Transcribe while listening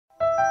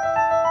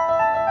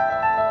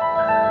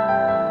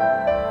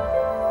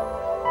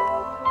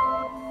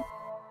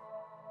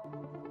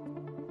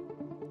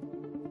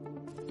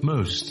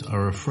Most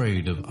are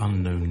afraid of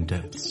unknown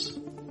depths,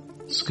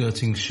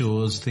 skirting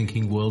shores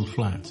thinking world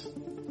flat.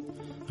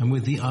 I'm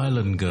with the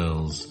island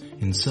girls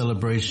in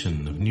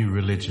celebration of new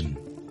religion.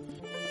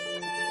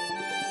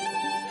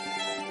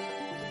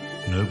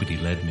 Nobody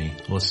led me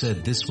or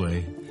said this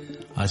way.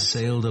 I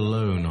sailed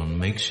alone on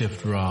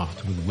makeshift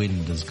raft with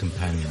wind as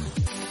companion.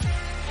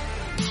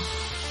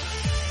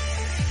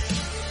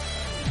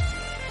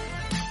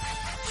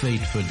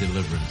 Fate for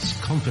deliverance,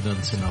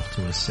 confidence enough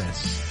to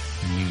assess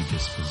new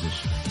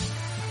disposition.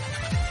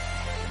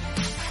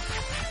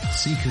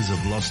 Seekers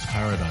of lost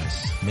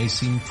paradise may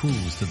seem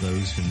fools to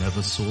those who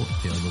never sought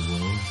the other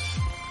world.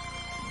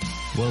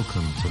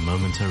 Welcome to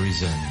Momentary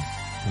Zen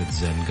with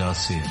Zen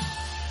Garcia.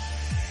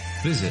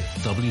 Visit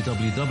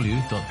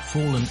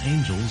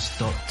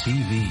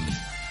www.fallenangels.tv.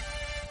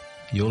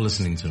 You're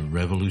listening to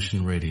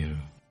Revolution Radio.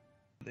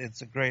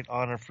 It's a great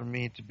honor for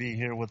me to be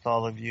here with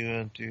all of you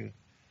and to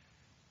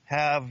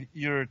have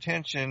your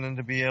attention and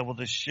to be able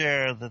to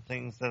share the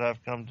things that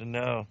I've come to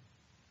know.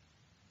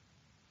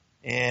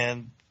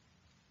 And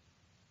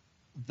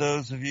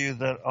those of you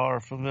that are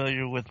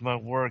familiar with my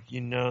work,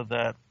 you know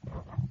that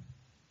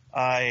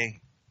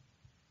I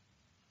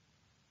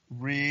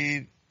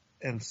read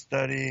and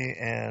study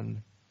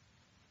and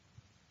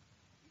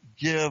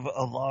give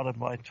a lot of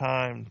my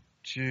time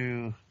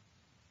to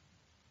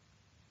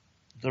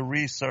the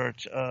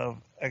research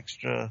of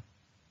extra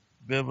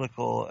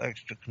biblical,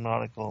 extra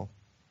canonical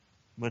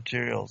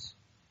materials.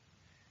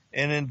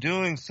 And in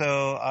doing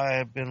so, I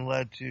have been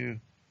led to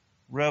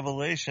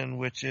Revelation,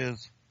 which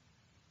is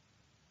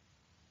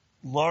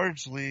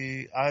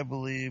largely, I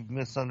believe,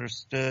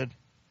 misunderstood,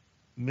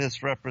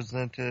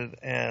 misrepresented,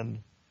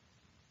 and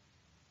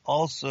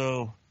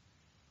also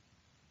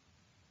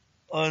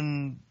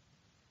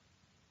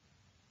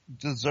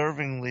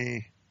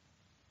undeservingly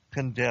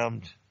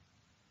condemned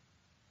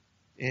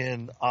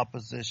in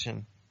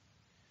opposition.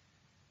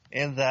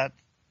 And that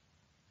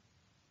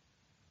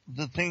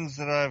the things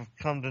that I've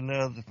come to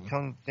know, the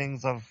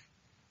things I've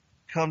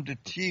come to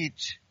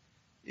teach,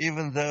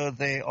 even though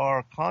they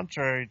are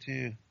contrary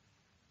to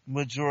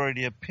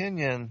majority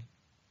opinion,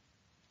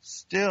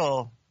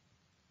 still,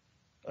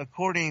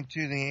 according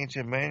to the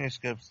ancient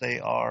manuscripts,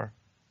 they are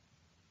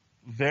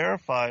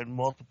verified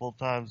multiple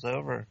times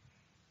over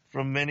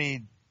from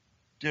many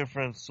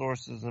different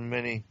sources and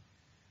many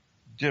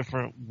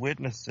different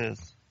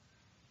witnesses.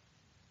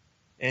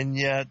 And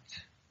yet,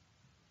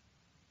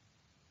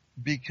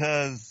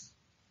 because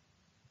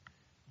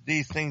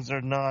these things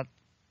are not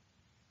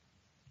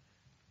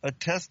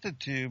attested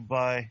to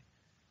by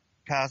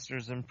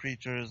pastors and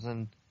preachers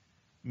and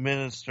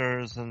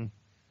ministers and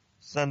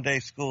Sunday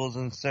schools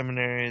and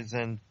seminaries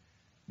and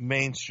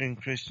mainstream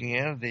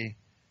Christianity,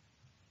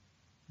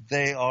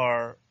 they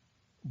are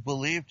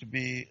believed to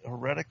be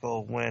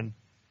heretical when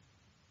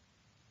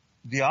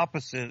the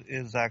opposite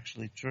is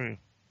actually true.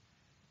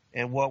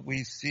 And what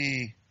we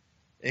see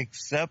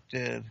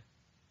accepted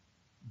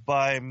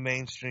by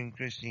mainstream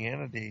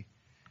Christianity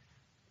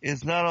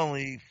is not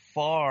only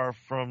far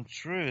from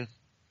truth,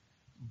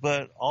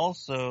 but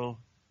also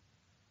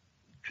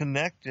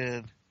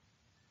connected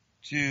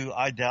to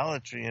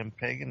idolatry and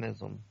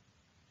paganism,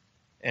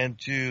 and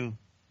to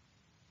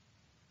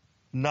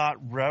not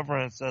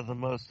reverence of the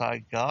Most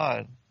High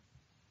God,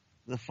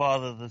 the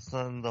Father, the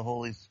Son, the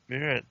Holy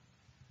Spirit,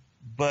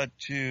 but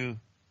to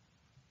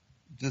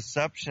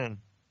deception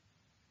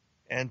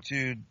and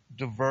to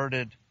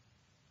diverted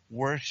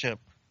worship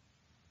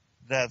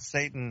that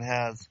Satan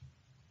has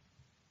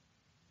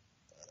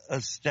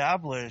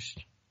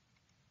established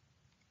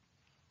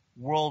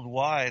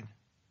worldwide.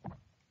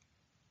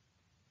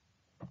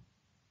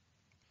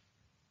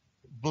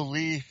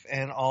 Belief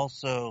and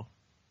also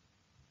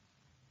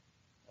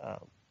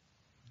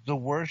the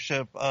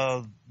worship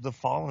of the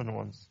fallen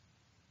ones.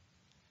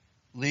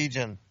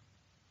 Legion,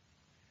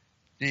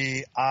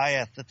 the eye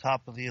at the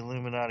top of the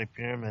Illuminati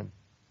pyramid,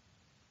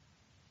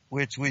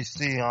 which we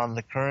see on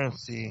the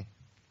currency,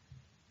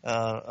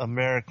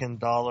 American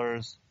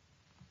dollars,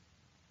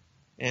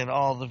 and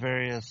all the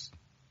various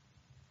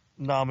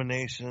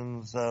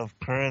nominations of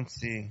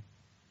currency.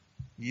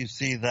 You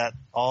see that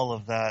all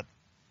of that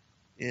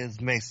is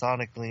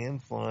Masonically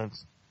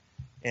influenced,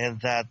 and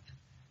that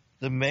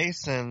the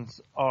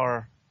Masons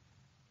are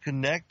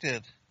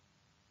connected,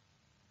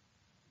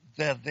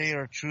 that they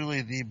are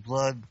truly the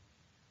blood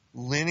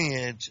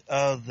lineage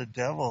of the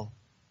devil,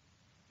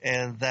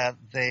 and that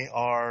they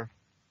are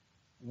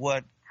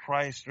what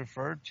Christ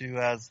referred to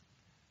as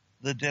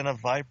the den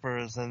of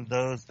vipers, and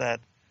those that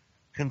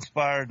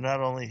conspired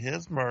not only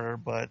his murder,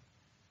 but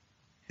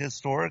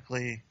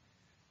historically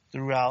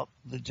throughout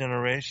the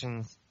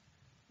generations,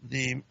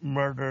 the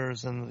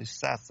murders and the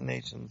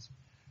assassinations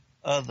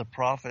of the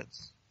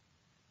prophets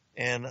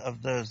and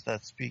of those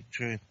that speak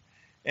truth.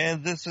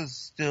 And this is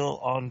still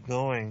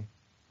ongoing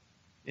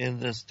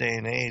in this day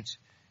and age.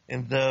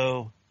 And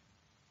though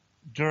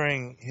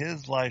during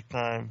his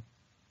lifetime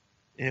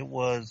it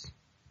was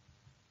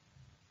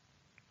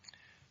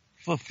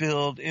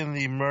fulfilled in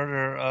the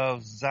murder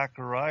of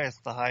Zacharias,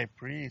 the high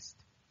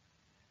priest,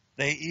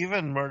 They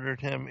even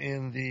murdered him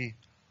in the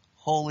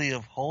Holy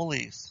of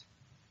Holies,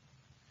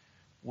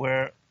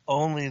 where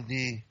only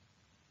the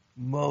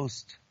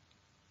most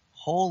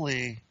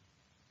holy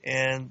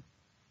and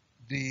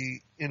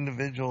the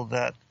individual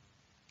that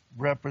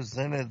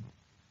represented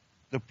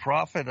the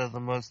prophet of the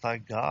Most High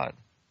God.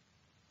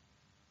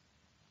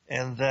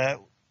 And that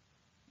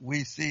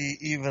we see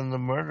even the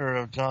murder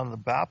of John the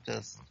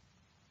Baptist,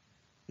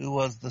 who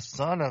was the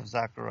son of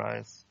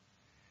Zacharias,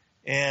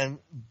 and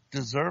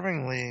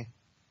deservingly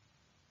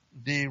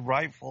the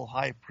rightful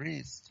high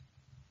priest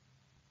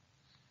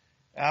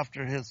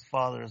after his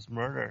father's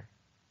murder.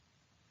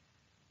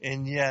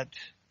 And yet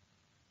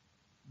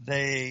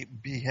they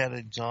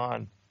beheaded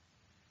John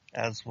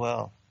as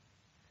well,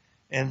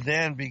 and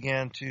then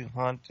began to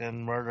hunt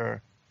and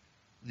murder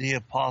the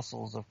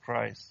apostles of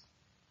Christ.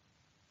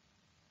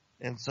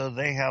 And so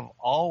they have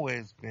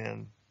always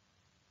been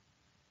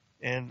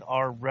and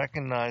are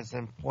recognized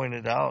and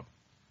pointed out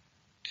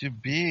to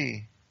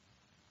be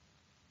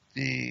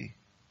the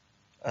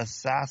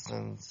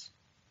assassins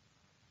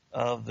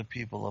of the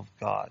people of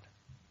God.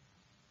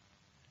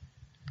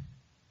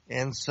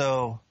 And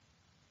so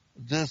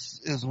this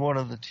is one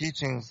of the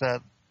teachings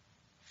that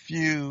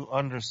few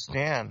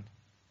understand,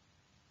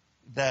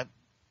 that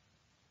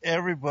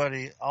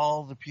everybody,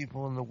 all the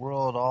people in the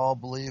world, all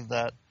believe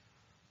that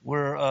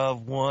we're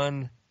of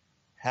one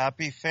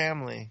happy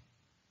family,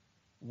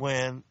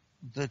 when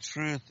the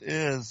truth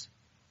is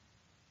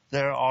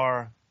there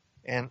are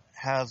and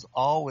has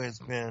always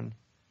been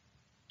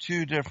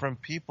two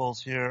different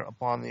peoples here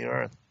upon the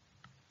earth.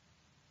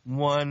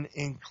 One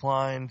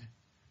inclined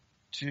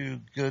to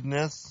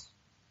goodness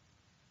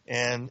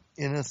and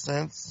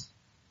innocence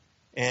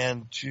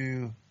and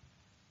to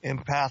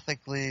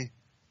empathically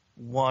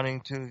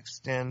wanting to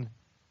extend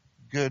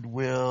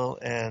goodwill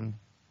and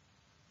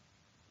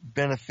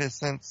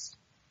beneficence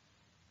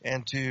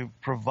and to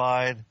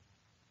provide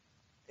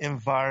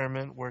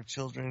environment where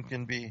children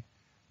can be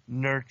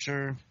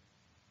nurtured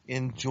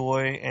in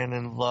joy and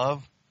in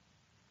love,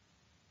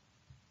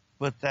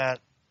 but that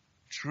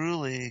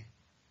truly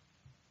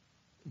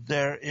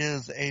there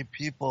is a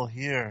people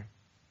here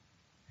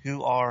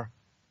who are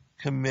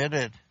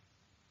committed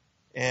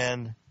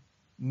and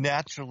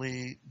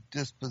naturally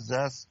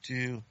dispossessed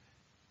to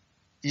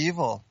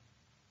evil,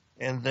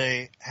 and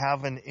they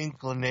have an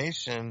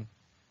inclination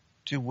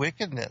to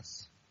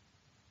wickedness.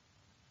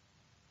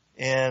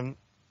 And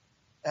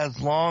as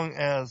long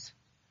as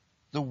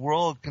the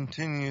world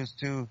continues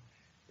to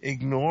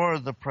ignore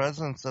the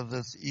presence of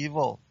this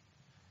evil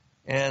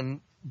and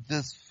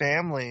this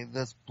family,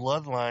 this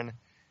bloodline,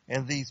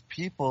 and these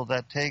people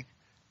that take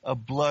a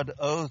blood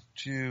oath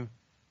to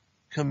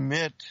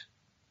commit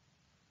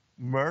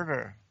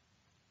murder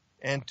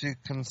and to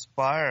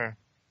conspire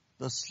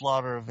the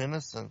slaughter of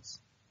innocents,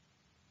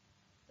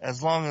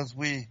 as long as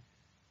we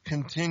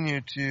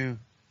continue to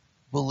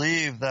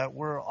believe that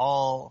we're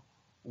all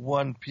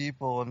one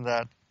people and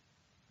that,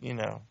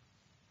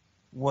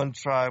 one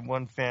tribe,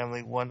 one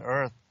family, one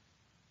earth,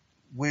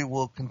 we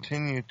will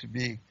continue to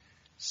be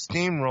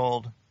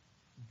steamrolled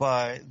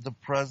by the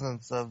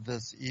presence of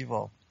this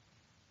evil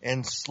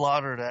and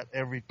slaughtered at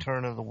every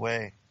turn of the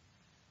way,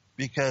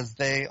 because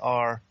they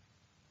are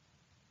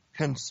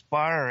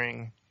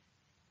conspiring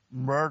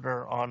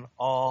murder on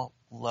all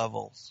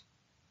levels.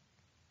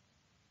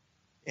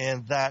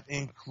 And that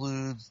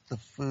includes the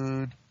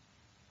food,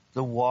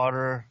 the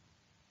water,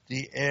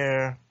 the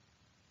air.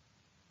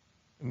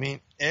 I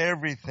mean,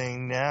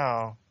 everything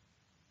now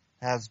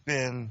has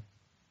been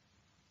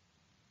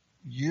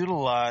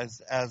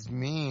utilized as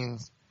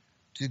means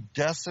to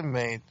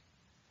decimate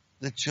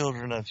the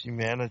children of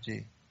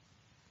humanity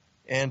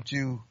and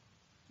to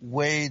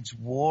wage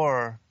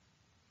war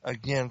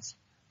against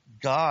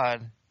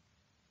God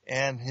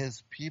and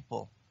his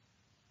people,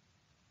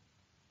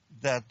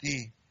 that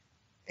the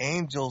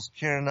angels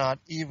care not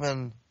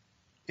even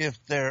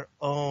if their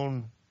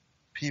own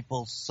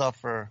people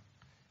suffer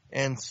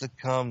and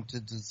succumb to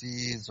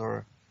disease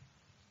or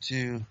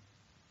to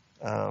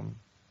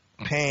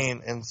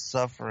pain and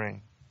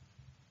suffering,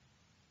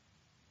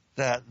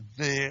 that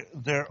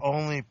their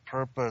only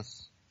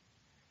purpose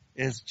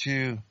is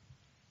to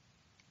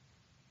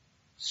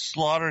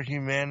slaughter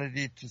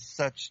humanity to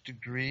such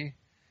degree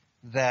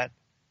that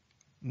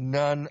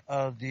none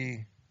of the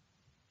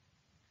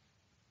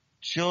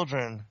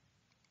children,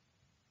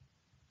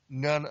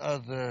 none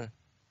of the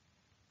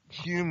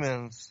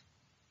humans,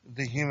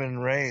 the human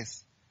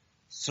race,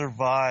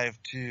 survive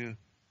to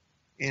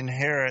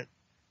inherit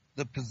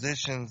the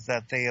positions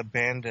that they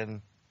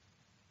abandoned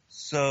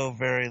so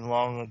very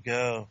long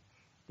ago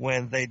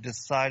when they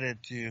decided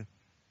to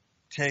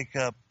take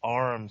up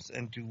arms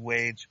and to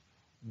wage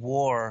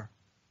war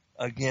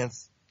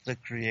against the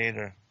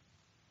Creator.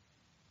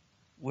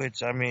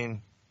 Which, I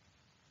mean,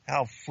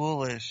 how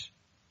foolish,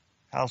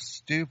 how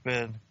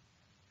stupid,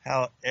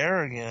 how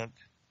arrogant,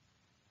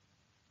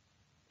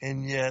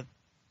 and yet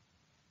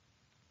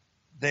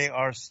they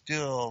are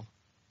still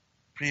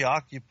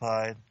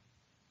preoccupied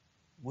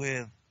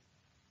with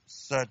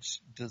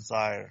such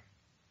desire.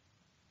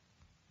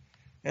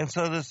 And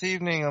so this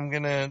evening I'm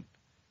going to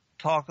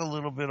talk a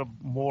little bit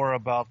more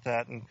about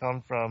that and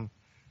come from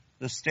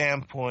the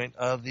standpoint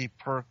of the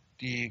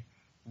Pirke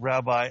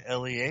Rabbi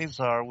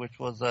Eleazar, which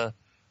was a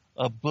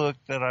book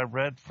that I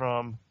read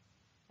from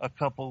a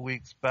couple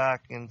weeks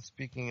back in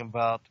speaking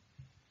about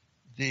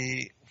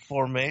the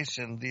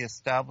formation, the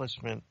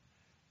establishment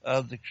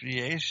of the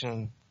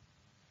creation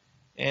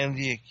and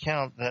the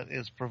account that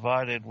is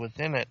provided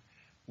within it,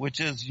 which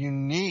is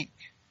unique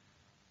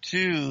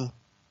to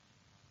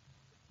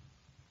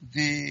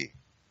the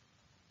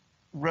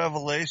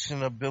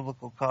revelation of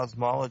biblical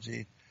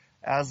cosmology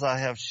as I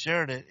have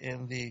shared it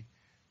in the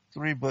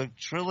 3-book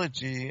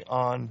trilogy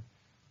on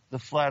the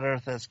flat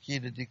earth as key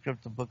to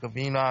decrypt the book of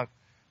Enoch,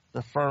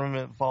 the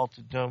firmament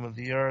vaulted dome of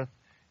the earth,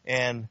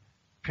 and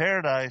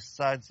paradise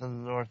sides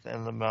in the north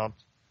and the mount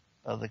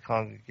of the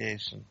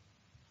congregation.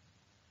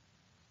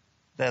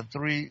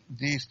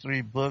 These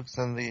three books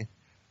and the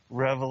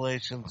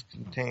revelations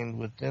contained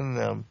within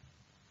them,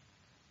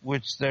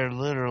 which there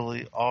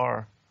literally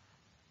are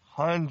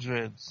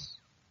hundreds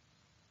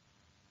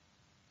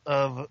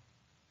of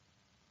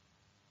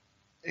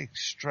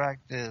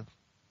extracted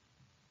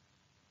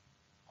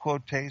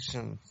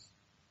quotations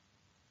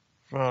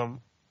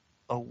from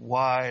a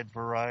wide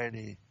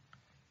variety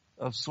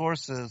of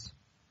sources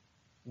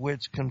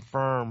which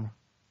confirm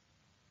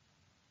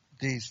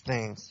these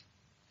things.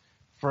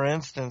 For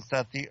instance,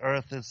 that the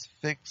earth is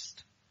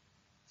fixed,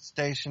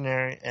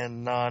 stationary,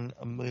 and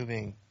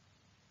non-moving,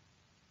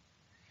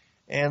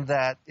 and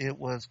that it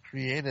was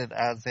created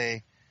as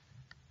a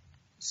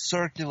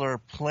circular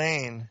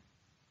plane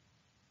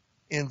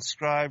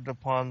inscribed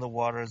upon the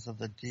waters of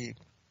the deep,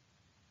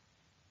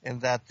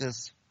 and that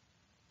this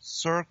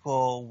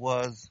circle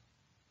was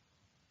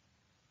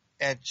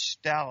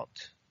etched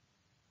out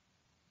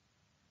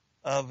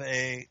of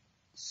a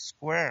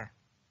square,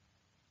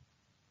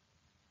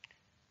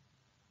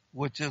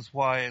 which is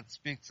why it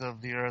speaks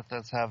of the earth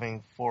as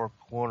having 4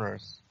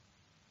 corners,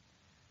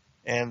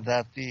 and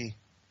that the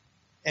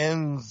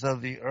ends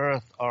of the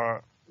earth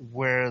are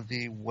where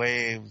the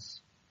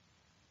waves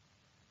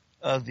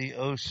of the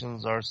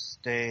oceans are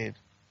stayed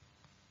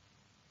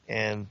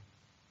and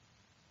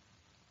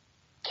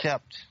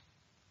kept,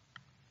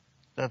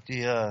 that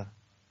the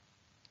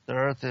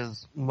earth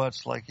is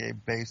much like a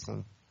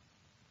basin,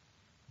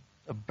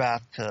 a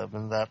bathtub,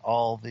 and that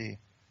all the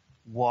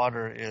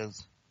water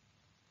is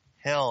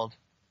held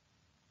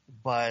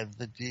by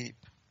the deep.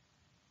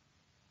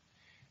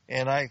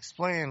 And I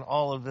explain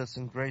all of this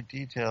in great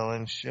detail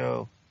and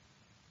show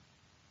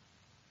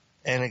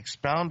and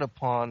expound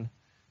upon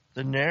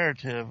the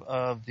narrative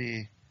of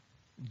the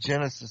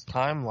Genesis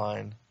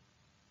timeline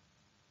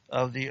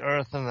of the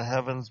earth and the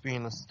heavens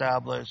being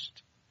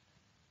established.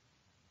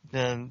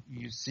 Then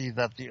you see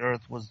that the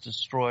earth was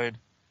destroyed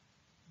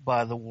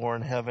by the war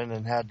in heaven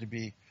and had to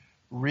be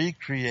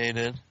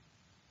recreated,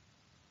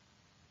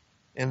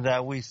 and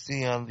that we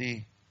see on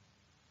the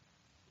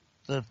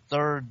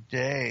 3rd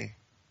day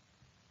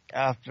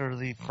after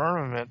the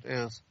firmament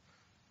is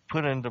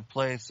put into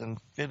place and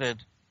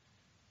fitted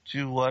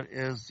to what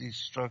is the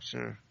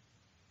structure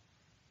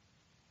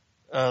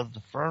of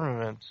the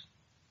firmament,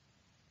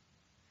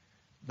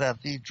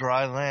 that the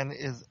dry land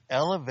is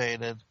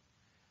elevated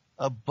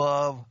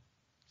above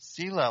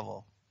sea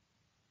level,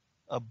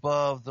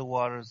 above the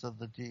waters of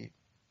the deep,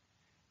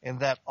 and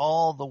that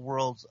all the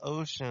world's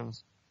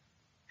oceans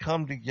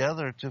come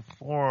together to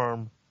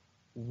form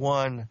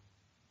one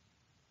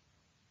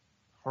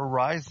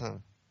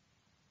horizon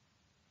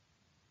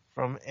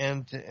from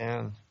end to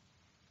end.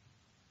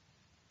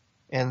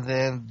 And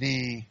then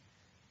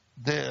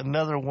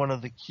another one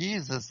of the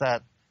keys is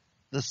that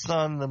the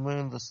sun, the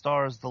moon, the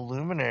stars, the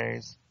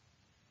luminaries,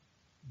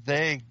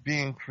 they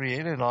being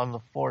created on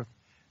the 4th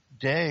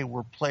day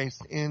were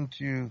placed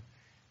into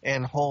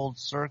and hold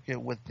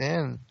circuit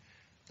within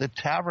the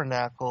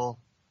tabernacle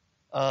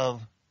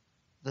of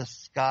the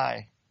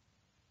sky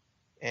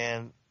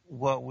and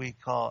what we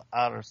call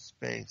outer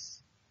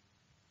space.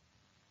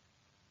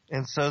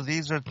 And so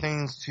these are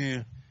things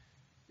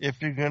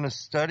if you're going to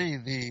study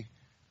the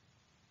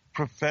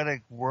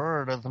prophetic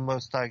word of the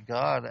Most High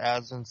God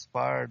as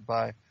inspired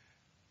by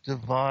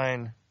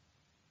divine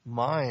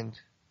mind,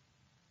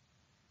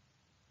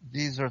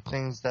 these are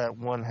things that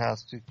one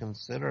has to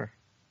consider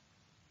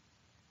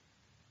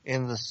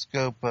in the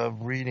scope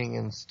of reading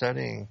and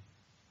studying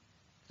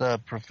the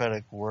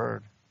prophetic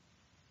word.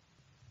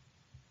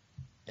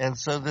 And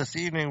so this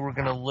evening we're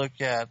going to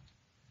look at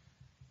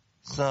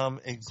some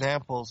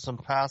examples, some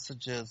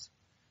passages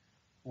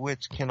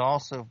which can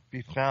also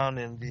be found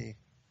in the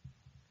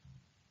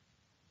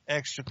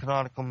extra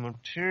canonical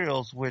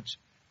materials which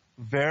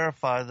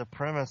verify the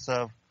premise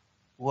of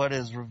what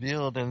is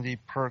revealed in the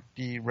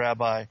Pirke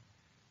Rabbi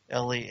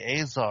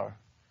Eleazar,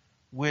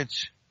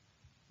 which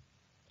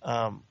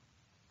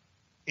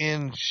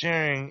in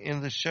sharing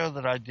in the show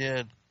that I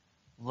did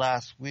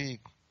last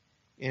week,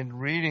 in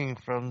reading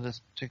from this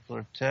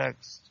particular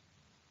text,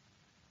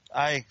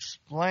 I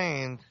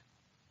explained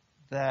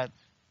that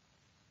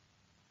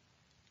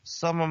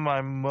some of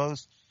my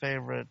most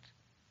favorite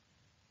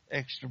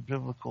extra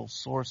biblical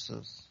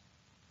sources,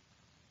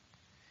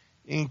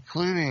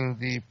 including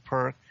the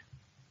Pirke,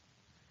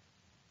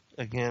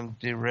 again,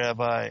 the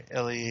Rabbi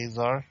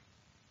Eleazar,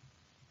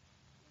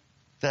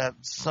 that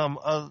some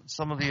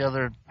of the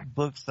other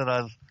books that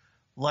I've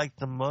liked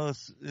the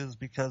most is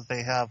because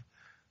they have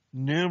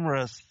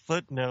numerous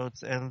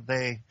footnotes and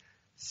they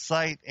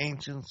cite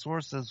ancient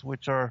sources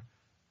which are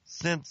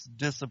since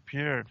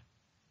disappeared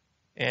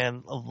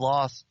and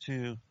lost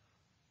to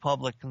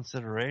public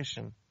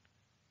consideration.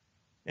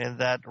 And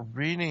that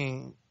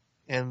reading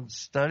and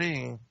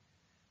studying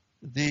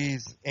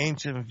these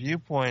ancient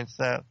viewpoints,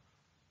 that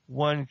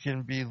one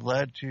can be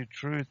led to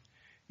truth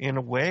in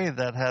a way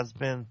that has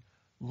been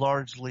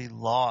largely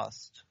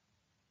lost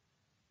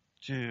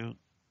to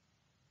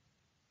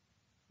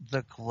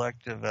the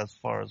collective as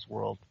far as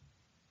world.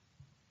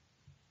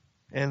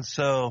 And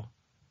so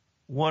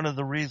one of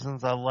the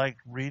reasons I like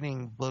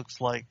reading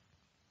books like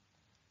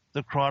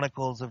the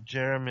Chronicles of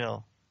Jeremiah,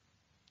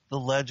 the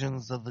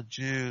Legends of the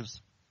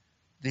Jews,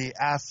 the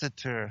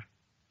Asatir,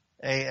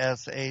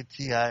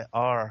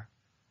 Asatir,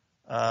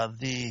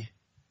 the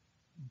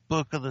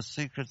Book of the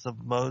Secrets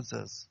of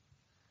Moses,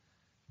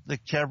 the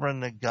Kebra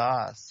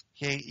Nagas,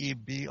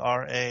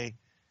 Kebra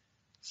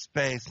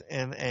space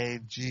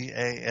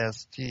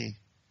Nagast,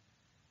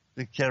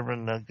 the Kebra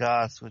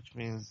Nagas, which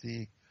means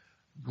the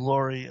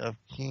glory of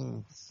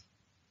kings,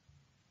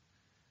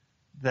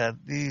 that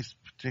these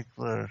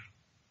particular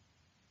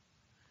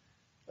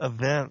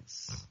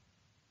events,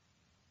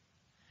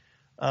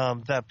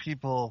 that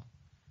people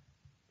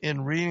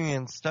in reading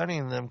and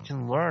studying them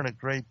can learn a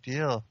great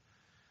deal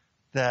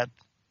that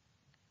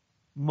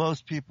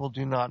most people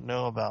do not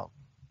know about.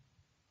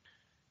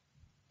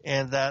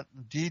 And that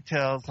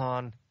details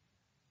on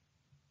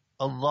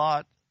a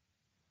lot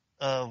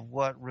of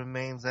what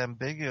remains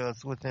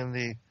ambiguous within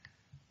the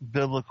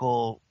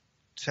biblical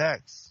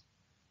text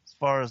as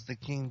far as the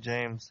King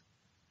James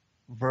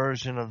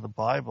version of the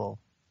Bible,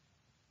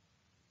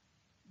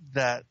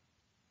 that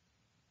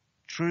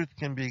truth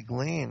can be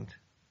gleaned,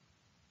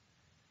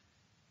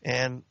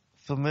 and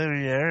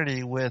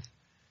familiarity with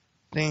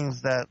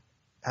things that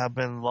have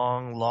been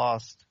long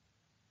lost,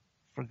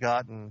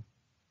 forgotten,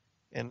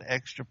 and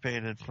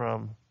extirpated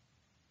from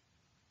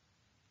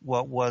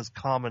what was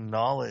common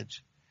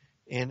knowledge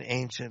in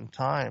ancient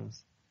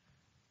times,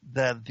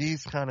 that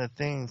these kind of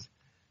things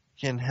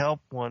can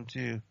help one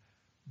to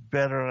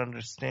better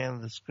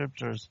understand the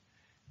scriptures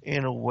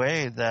in a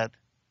way that,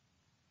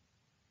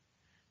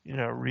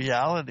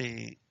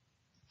 reality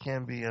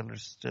can be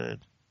understood.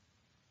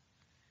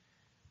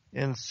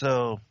 And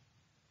so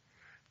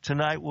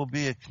tonight will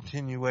be a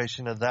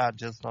continuation of that,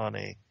 just on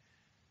a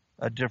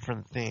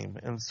different theme.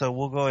 And so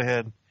we'll go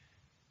ahead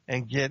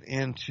and get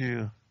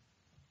into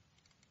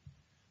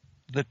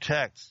the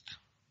text.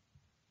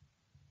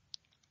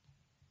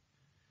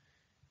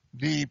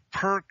 The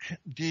Pirke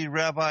de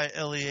Rabbi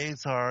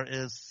Eleazar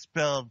is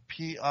spelled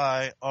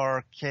Pirke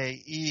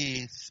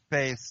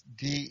space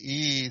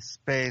De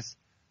space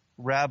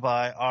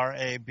Rabbi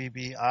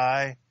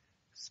Rabbi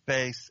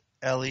space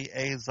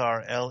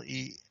Eleazar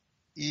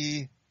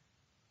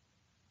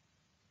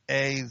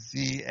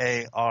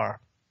Leeazar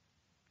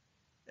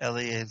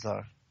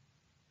Eleazar.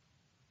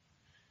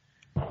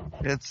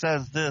 It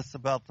says this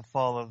about the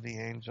fall of the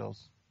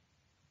angels.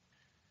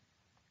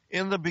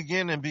 In the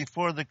beginning,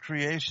 before the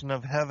creation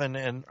of heaven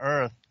and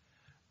earth,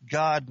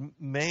 God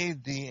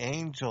made the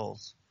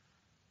angels,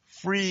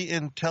 free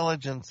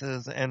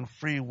intelligences and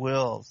free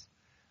wills.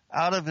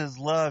 Out of his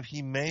love,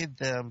 he made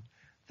them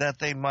that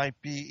they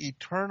might be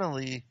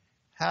eternally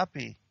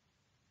happy,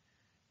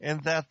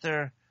 and that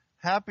their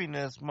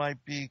happiness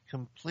might be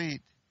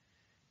complete.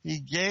 He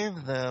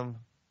gave them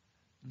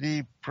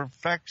the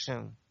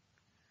perfection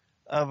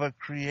of a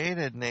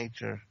created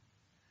nature.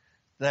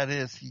 That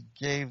is, he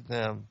gave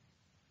them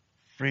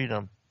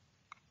freedom,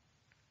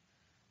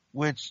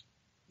 which,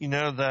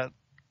 that,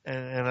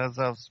 and as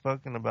I've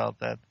spoken about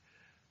that,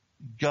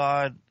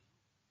 God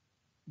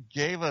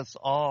gave us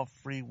all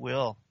free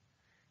will,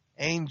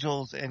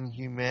 angels and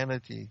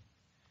humanity,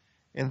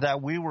 and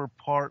that we were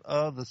part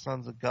of the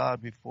sons of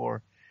God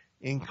before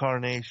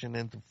incarnation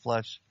into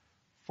flesh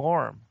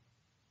form.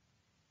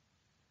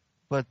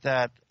 But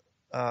that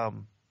the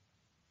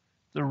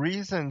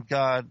reason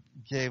God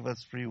gave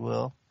us free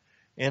will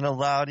and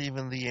allowed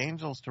even the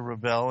angels to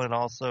rebel, and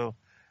also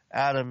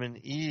Adam and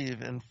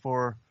Eve, and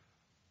for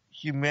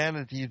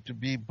humanity to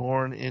be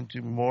born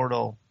into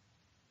mortal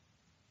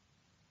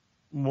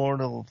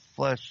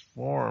flesh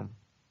form,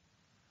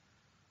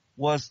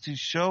 was to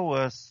show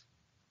us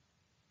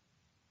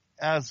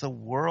as a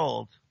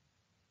world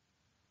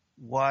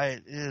why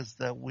it is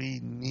that we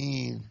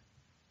need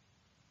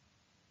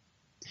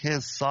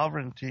his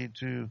sovereignty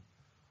to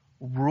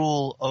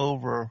rule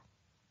over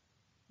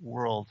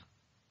world.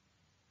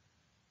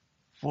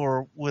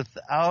 For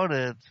without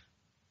it,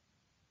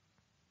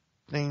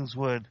 things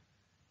would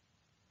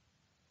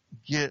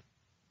get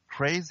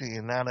crazy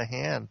and out of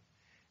hand,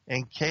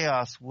 and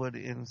chaos would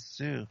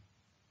ensue.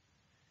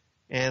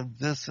 And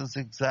this is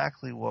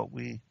exactly what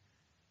we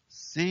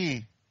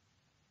see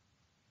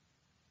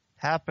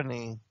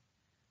happening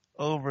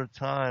over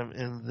time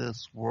in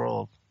this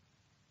world,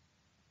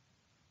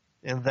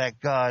 and that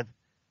God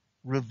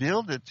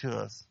revealed it to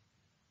us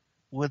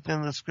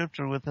within the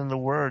scripture, within the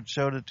word,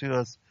 showed it to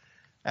us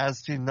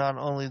as to not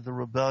only the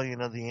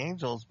rebellion of the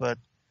angels, but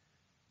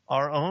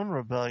our own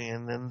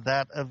rebellion and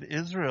that of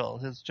Israel,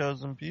 his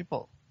chosen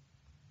people.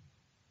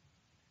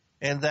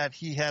 And that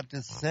he had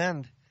to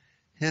send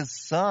his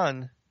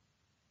son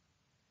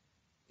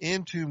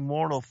into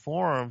mortal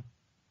form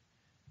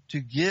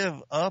to give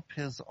up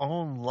his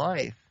own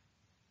life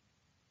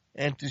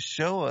and to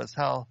show us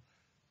how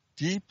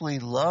deeply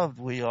loved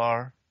we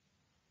are,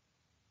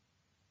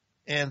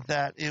 and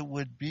that it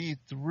would be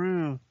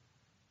through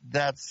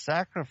that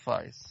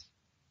sacrifice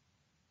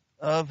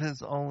of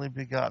his only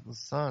begotten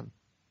Son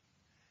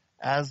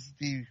as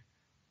the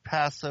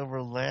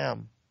Passover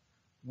lamb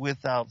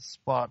without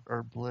spot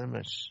or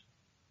blemish,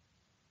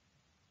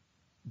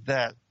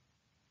 that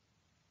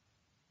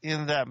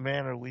in that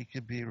manner we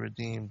could be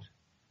redeemed,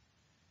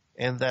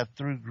 and that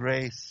through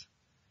grace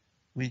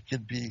we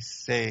could be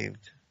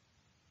saved,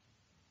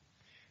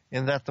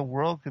 and that the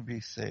world could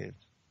be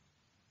saved.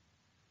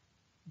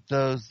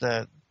 Those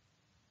that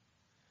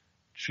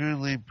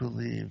truly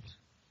believed.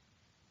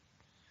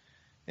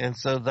 And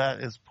so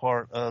that is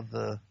part of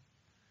the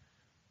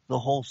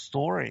whole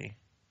story.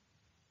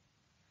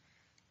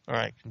 All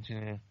right,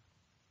 continue.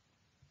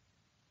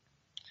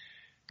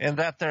 And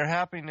that their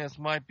happiness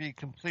might be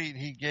complete,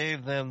 he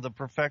gave them the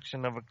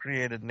perfection of a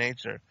created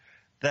nature.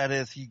 That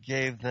is, he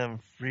gave them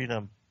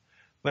freedom.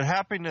 But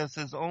happiness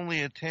is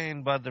only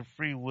attained by the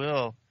free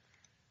will,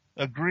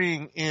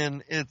 agreeing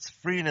in its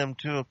freedom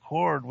to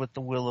accord with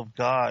the will of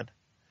God.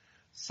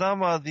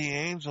 Some of the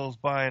angels,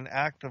 by an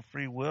act of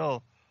free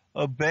will,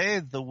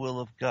 obeyed the will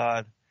of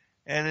God,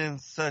 and in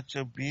such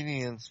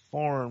obedience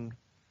formed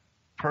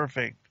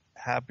perfect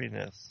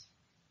happiness.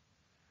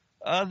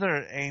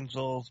 Other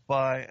angels,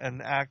 by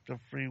an act of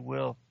free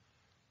will,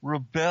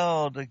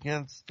 rebelled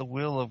against the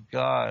will of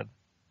God,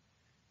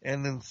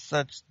 and in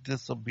such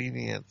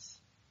disobedience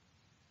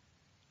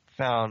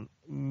found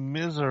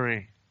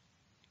misery.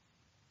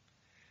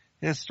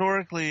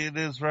 Historically, it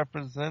is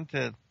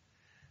represented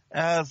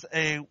as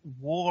a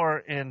war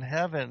in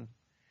heaven,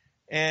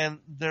 and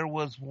there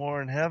was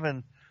war in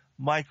heaven.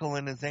 Michael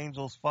and his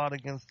angels fought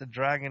against the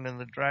dragon, and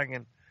the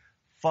dragon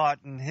fought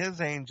in his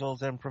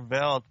angels and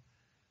prevailed.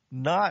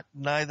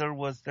 Neither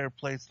was their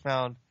place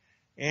found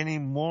any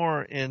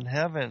more in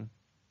heaven.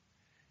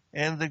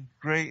 And the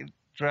great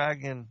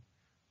dragon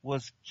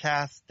was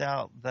cast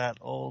out, that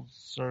old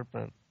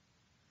serpent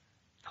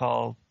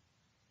called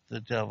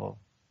the devil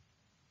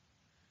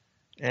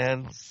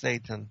and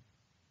Satan,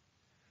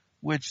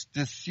 which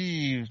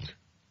deceived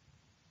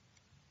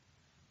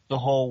the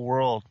whole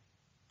world.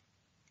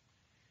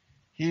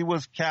 He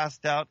was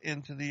cast out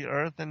into the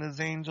earth, and his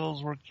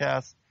angels were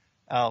cast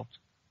out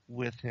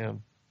with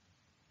him.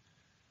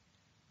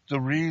 The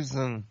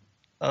reason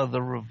of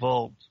the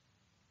revolt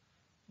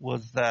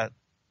was that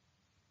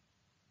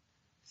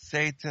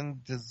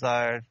Satan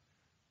desired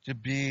to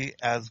be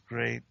as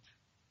great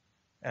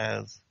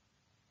as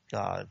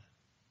God.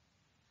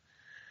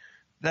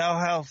 Thou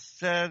hast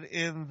said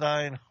in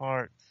thine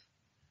heart,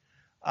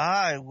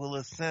 I will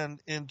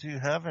ascend into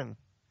heaven.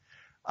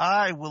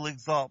 I will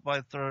exalt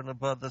my throne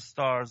above the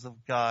stars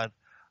of God.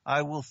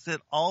 I will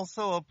sit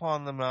also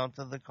upon the mount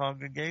of the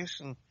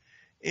congregation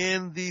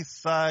in the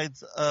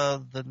sides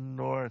of the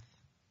north.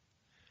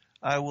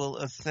 I will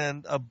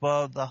ascend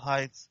above the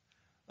heights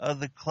of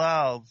the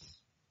clouds,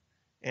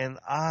 and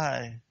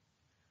I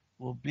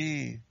will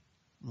be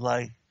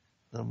like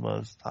the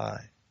Most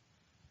High.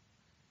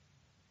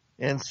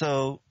 And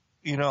so,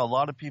 a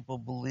lot of people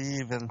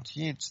believe and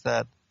teach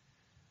that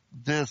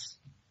this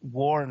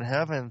war in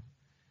heaven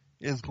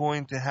is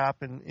going to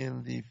happen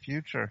in the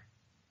future.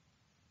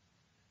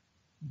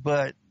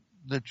 But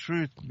the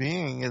truth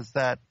being is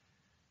that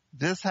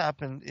this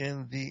happened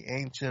in the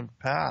ancient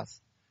past.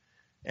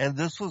 And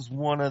this was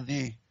one of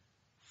the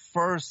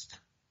first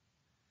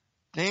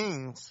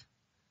things,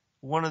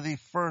 one of the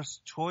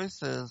first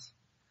choices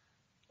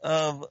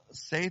of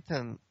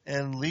Satan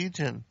and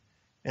Legion,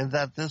 and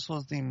that this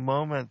was the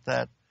moment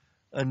that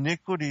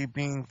iniquity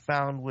being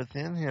found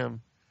within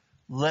him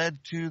led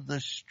to the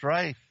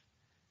strife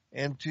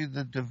and to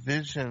the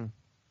division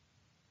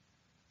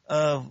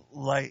of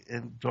light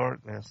and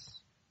darkness,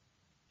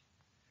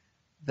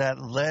 that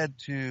led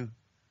to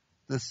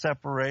the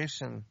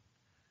separation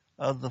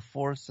of the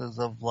forces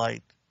of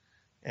light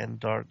and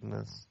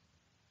darkness,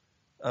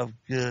 of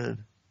good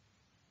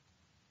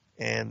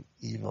and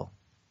evil.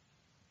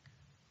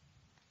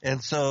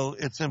 And so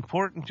it's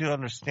important to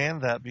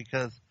understand that,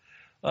 because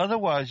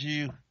otherwise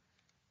you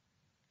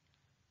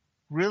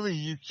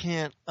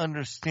can't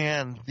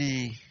understand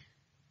the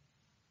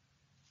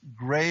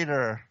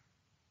greater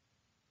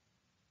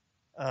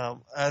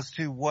as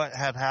to what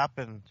had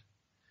happened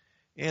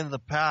in the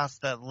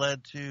past that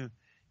led to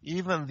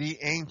even the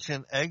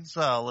ancient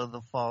exile of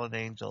the fallen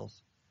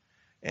angels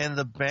and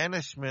the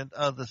banishment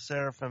of the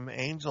seraphim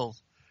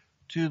angels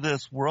to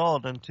this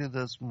world and to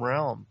this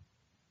realm.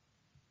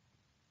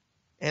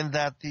 and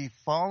that the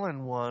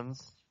fallen ones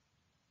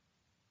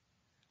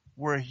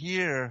were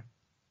here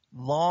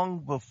long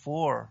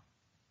before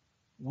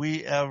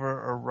we ever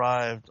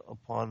arrived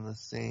upon the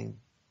scene.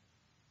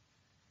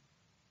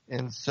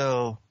 And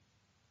so,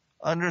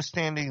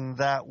 understanding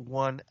that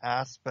one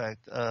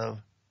aspect of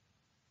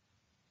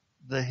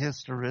the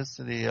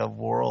historicity of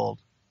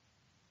world,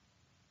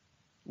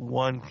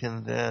 one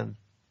can then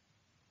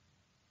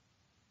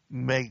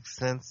make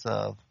sense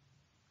of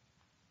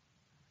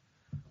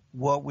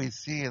what we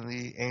see in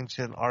the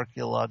ancient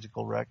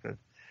archaeological record,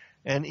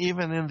 and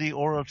even in the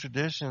oral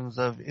traditions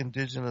of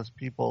indigenous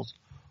peoples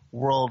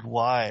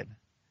worldwide.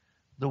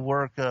 The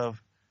work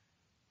of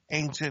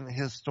ancient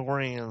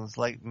historians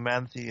like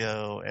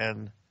Mantheo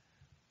and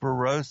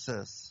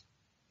Berosus,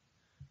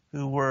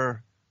 who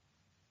were,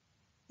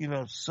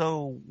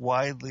 so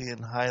widely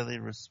and highly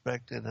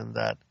respected, and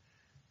that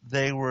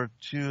they were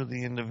two of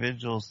the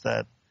individuals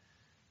that,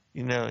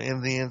 in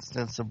the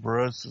instance of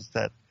Berosus,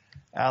 that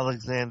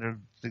Alexander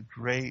the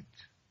Great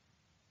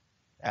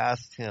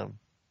asked him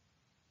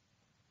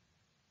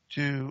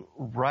to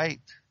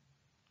write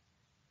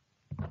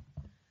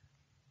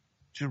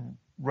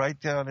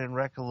down in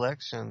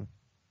recollection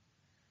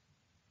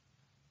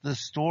the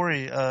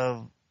story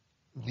of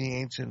the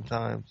ancient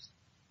times,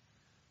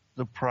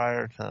 the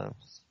prior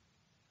times.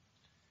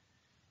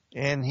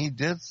 And he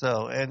did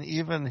so, and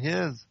even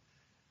his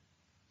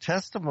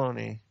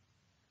testimony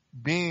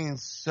being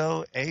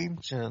so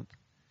ancient,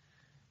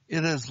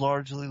 it is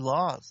largely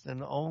lost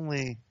and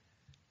only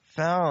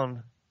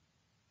found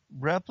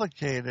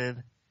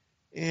replicated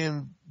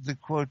in the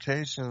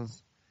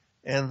quotations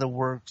and the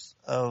works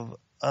of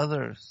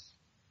others.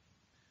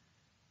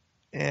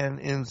 And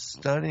in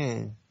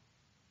studying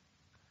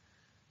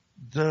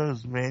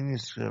those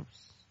manuscripts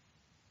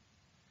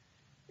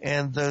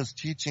and those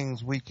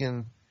teachings, we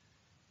can,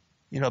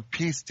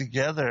 piece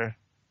together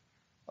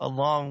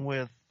along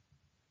with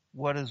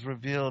what is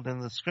revealed in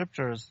the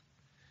scriptures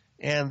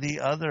and the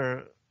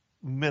other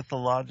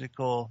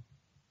mythological,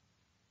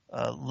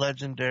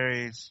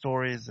 legendary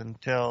stories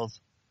and tales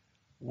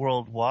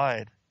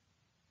worldwide,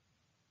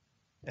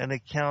 an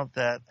account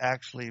that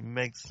actually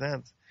makes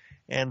sense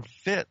and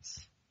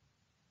fits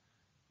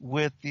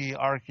with the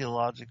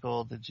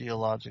archaeological, the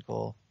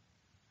geological,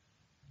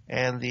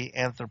 and the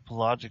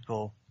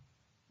anthropological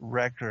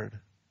record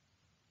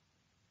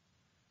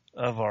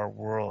of our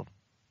world.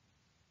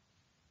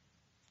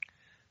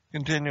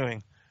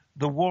 Continuing,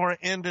 the war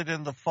ended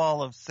in the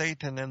fall of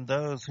Satan and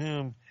those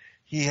whom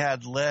he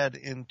had led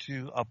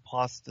into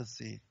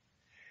apostasy.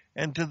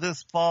 And to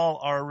this fall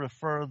are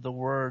referred the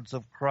words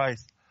of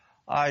Christ,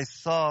 I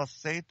saw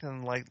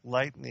Satan like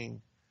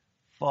lightning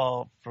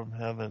fall from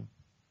heaven.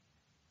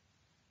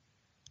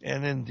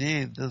 And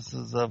indeed, this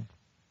is a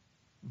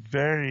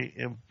very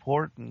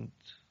important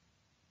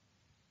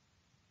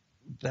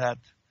that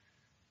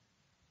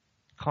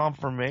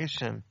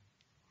confirmation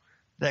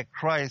that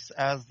Christ,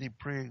 as the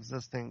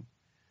pre-existing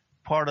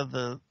part of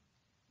the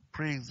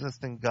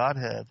pre-existing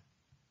Godhead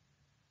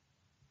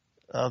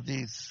of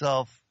the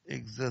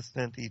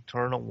self-existent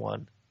eternal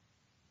one,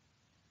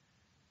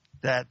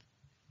 that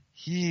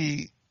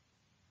he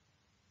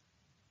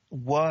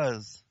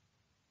was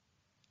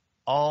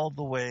all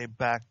the way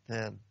back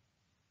then,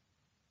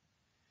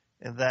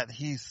 and that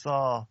he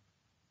saw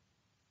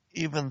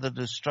even the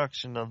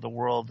destruction of the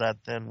world that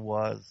then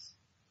was,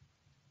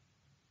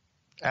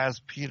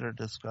 as Peter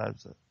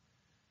describes it,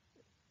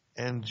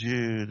 and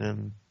Jude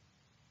and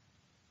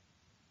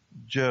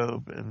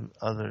Job and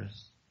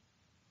others.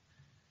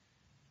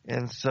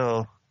 And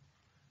so,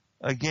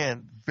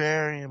 again,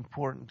 very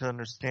important to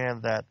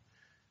understand that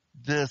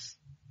this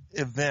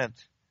event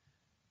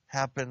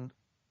happened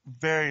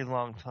very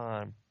long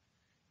time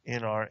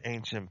in our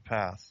ancient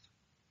past.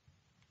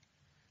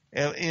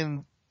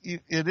 And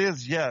it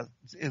is, yes,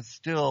 it's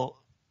still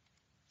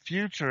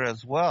future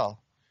as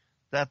well,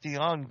 that the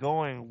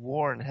ongoing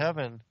war in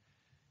heaven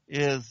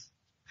is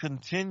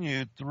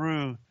continued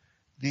through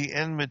the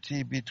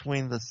enmity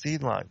between the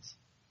seed lines.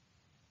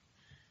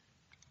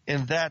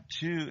 And that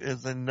too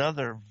is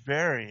another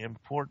very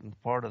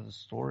important part of the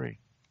story.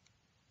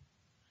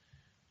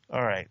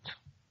 All right.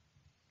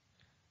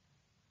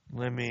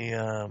 Let me,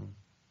 hello,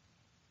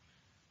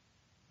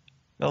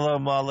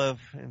 Maliv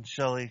and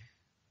Shelley,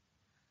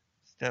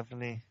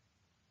 Stephanie.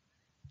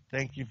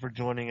 Thank you for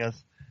joining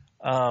us.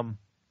 All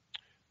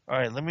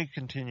right, let me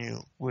continue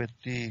with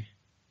the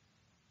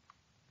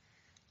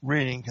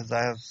reading because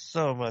I have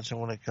so much I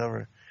want to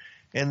cover.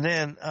 And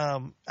then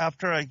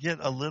after I get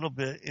a little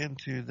bit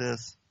into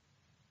this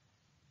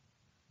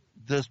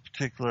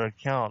particular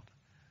account,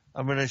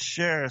 I'm going to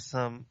share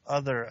some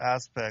other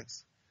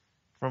aspects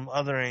from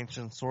other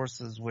ancient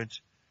sources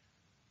which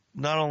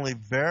not only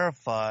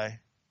verify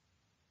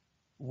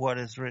what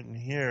is written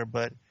here,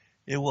 but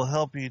it will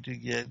help you to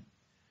get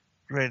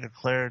greater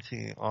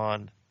clarity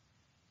on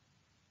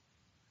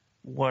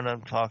what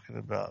I'm talking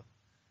about.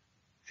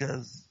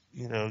 Because,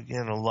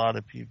 again, a lot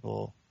of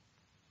people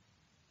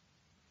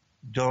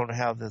don't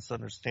have this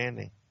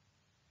understanding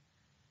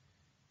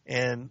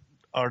and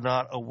are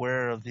not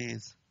aware of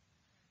these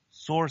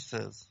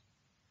sources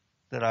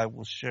that I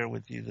will share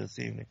with you this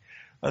evening,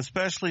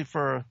 especially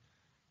for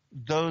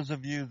those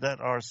of you that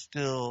are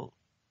still,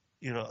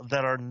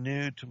 that are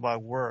new to my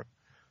work,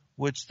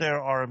 which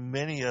there are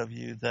many of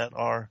you that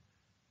are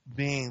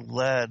being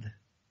led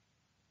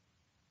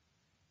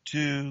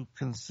to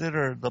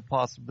consider the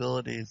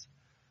possibilities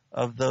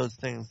of those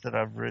things that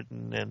I've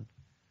written and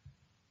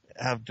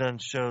have done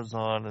shows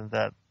on and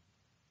that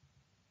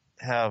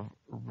have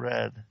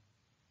read.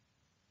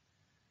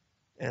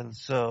 And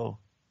so,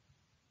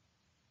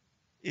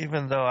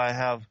 even though I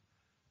have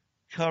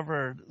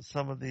covered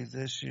some of these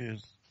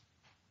issues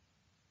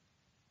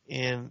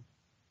in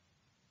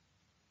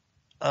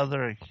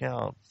other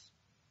accounts,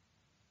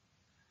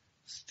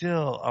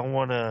 still I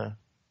want to,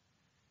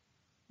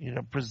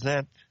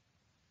 present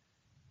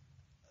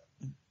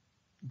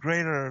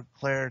greater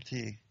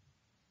clarity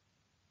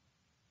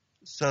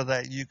so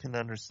that you can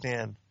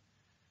understand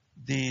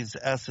these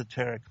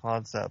esoteric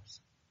concepts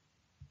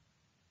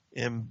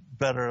in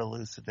better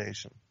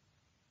elucidation.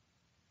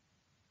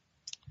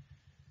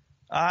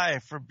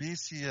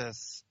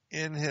 Fabricius,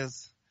 in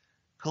his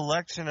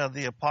collection of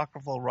the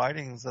apocryphal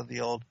writings of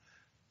the Old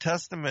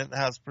Testament,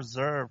 has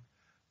preserved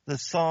the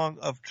song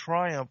of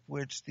triumph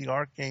which the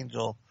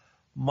archangel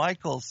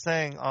Michael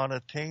sang on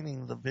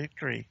attaining the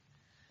victory.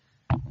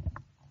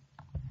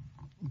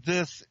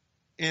 This,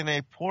 in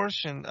a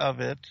portion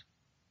of it,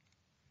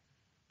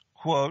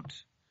 quote,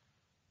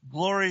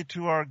 "Glory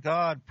to our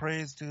God,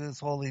 praise to his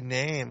holy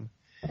name.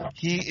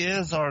 He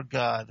is our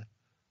God.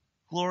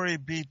 Glory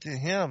be to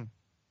him.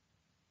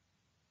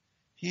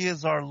 He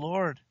is our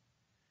Lord.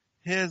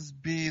 His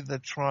be the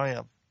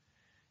triumph.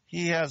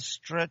 He has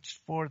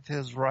stretched forth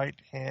his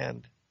right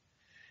hand.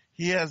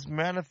 He has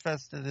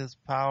manifested his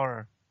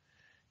power.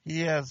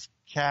 He has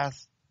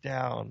cast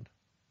down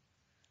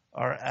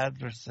our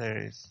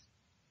adversaries.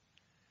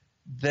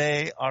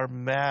 They are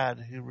mad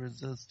who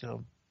resist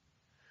him.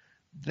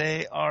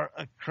 They are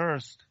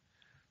accursed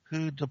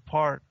who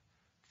depart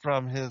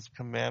from his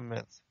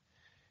commandments.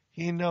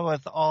 He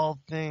knoweth all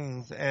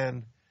things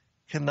and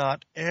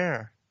cannot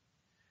err.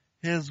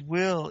 His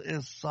will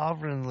is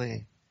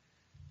sovereignly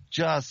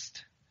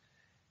just,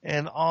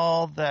 and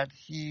all that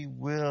he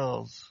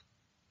wills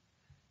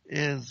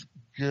is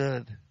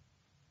good.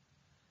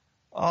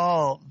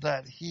 All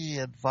that he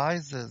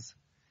advises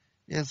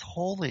is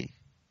holy.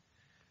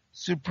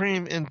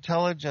 Supreme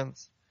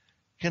intelligence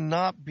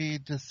cannot be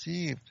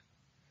deceived.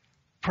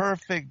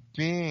 Perfect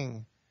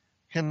being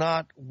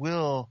cannot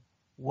will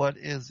what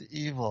is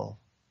evil.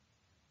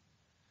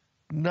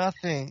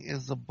 Nothing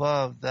is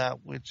above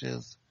that which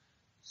is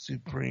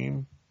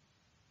supreme.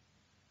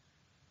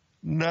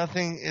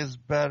 Nothing is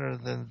better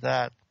than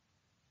that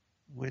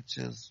which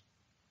is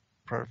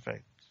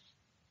perfect.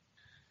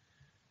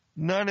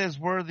 None is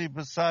worthy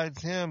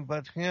besides him,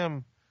 but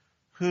him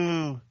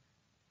whom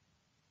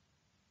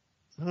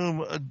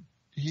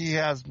he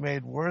has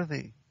made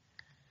worthy.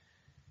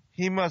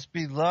 He must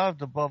be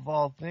loved above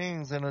all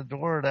things and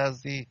adored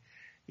as the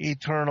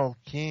eternal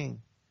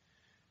King.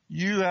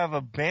 You have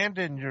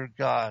abandoned your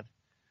God.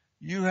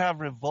 You have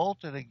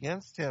revolted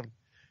against him.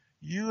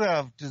 You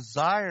have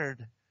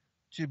desired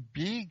to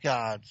be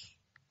gods.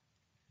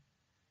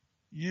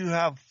 You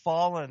have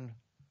fallen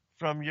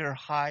from your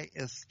high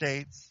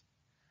estates.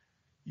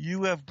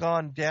 You have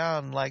gone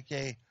down like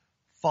a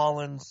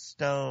fallen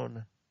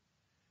stone.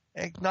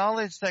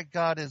 Acknowledge that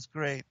God is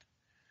great,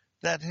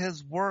 that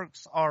his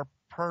works are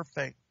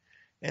perfect,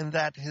 and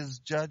that his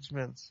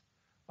judgments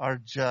are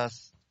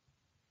just.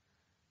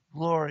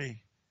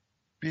 Glory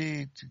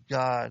be to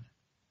God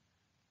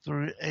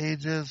through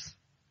ages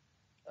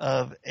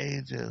of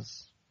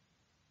ages.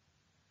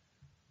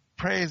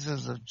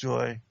 Praises of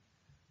joy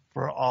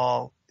for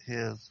all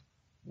his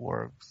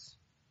works.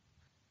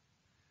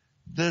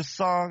 This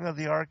song of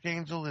the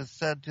archangel is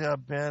said to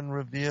have been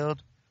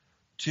revealed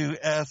to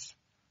S.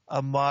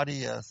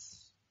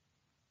 Amadeus.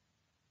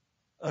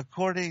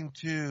 According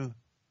to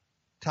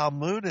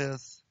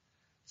Talmudis,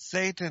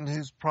 Satan,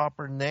 whose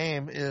proper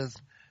name is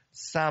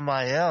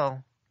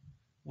Samael,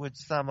 which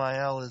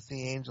Samael is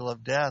the angel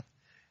of death,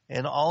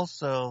 and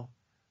also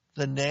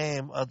the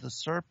name of the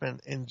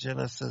serpent in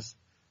Genesis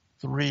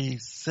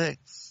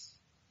 3:6,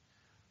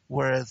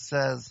 where it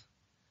says,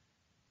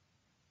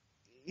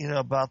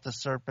 about the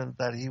serpent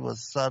that he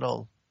was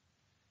subtle.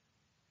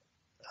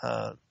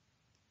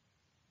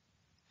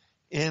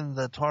 In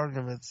the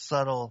Targum, it's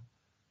subtle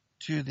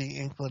to the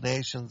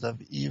inclinations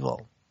of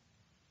evil.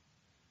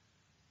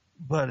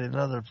 But in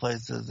other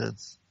places,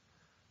 it's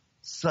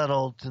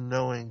subtle to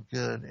knowing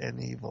good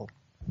and evil.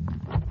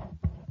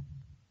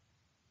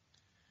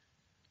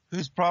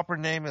 Whose proper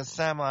name is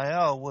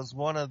Samael, was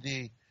one of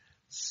the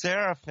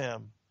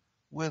seraphim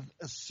with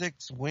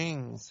 6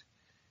 wings.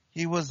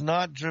 He was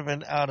not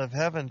driven out of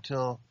heaven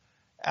till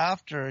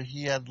after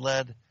he had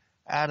led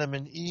Adam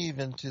and Eve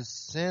into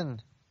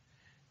sin.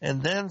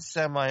 And then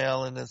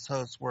Samael and his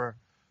hosts were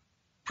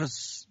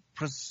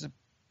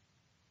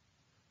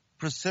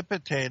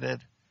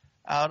precipitated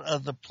out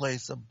of the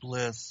place of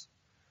bliss,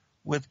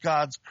 with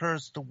God's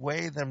curse to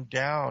weigh them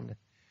down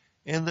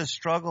In the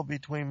struggle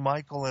between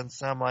Michael and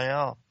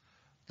Samael,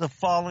 the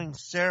falling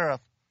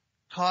seraph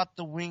caught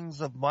the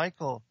wings of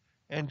Michael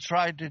and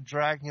tried to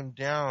drag him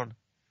down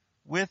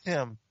with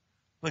him,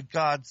 but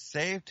God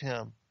saved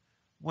him,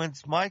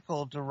 whence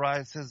Michael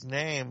derives his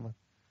name,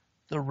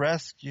 the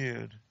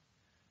rescued.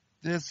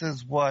 This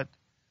is what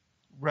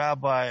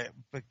Rabbi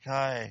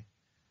Pirke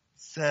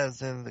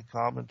says in the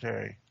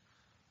commentary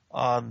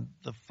on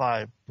the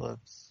 5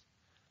 books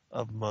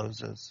of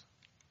Moses.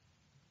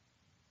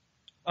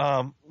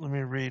 Let me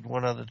read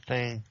one other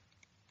thing,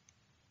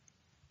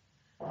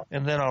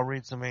 and then I'll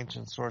read some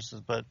ancient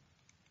sources. But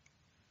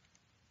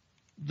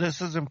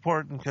this is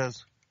important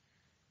because,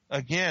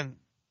 again,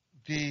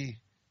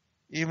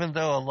 even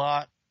though a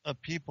lot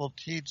of people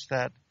teach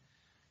that,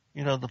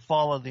 the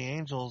fall of the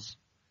angels,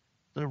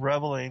 the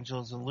rebel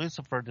angels and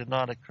Lucifer did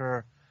not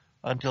occur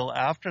until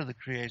after the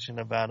creation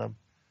of Adam,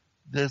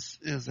 this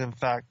is in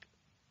fact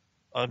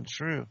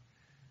untrue.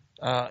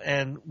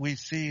 And we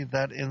see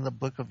that in the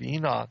book of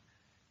Enoch,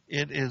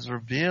 it is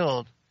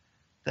revealed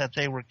that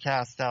they were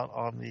cast out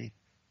on the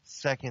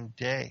second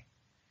day.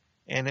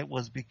 And it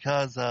was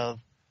because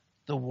of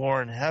the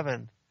war in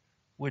heaven,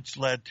 which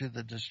led to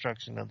the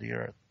destruction of the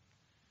earth.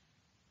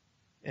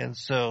 And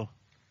so,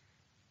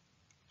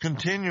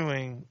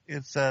 continuing,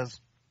 it says,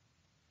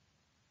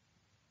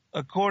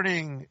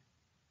 according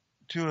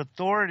to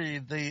authority,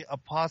 the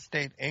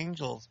apostate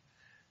angels,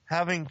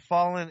 having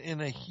fallen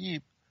in a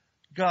heap,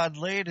 God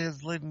laid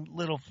his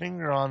little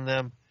finger on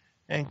them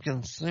and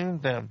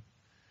consumed them.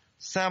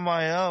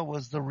 Samael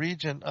was the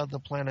regent of the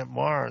planet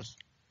Mars,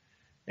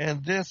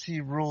 and this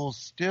he rules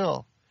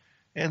still.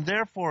 And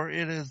therefore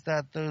it is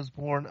that those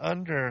born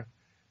under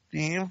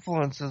the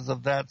influences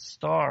of that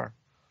star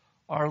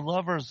are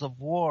lovers of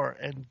war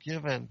and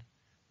given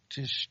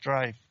to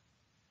strife.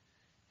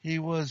 He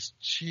was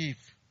chief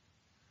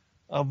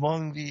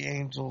among the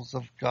angels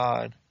of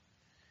God,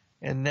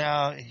 and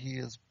now he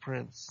is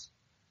prince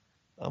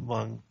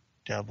among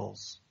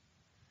devils.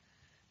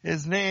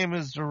 His name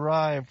is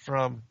derived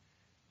from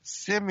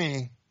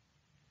Simi,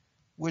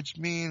 which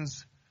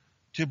means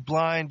to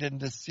blind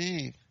and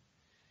deceive.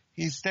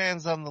 He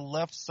stands on the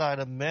left side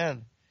of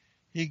men.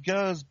 He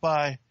goes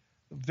by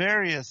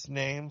various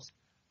names,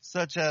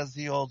 such as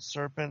the old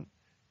serpent,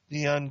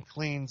 the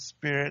unclean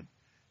spirit,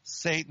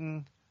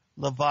 Satan,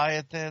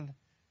 Leviathan,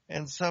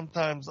 and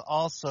sometimes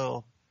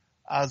also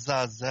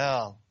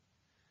Azazel.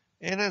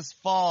 In his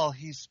fall,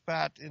 he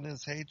spat in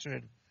his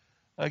hatred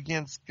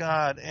against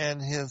God,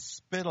 and his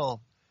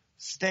spittle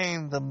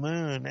stained the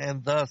moon,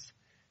 and thus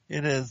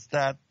it is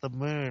that the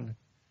moon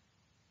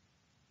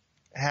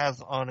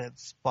has on it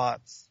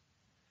spots.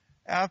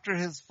 After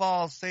his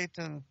fall,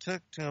 Satan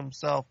took to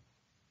himself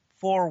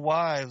 4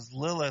 wives,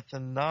 Lilith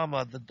and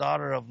Nama, the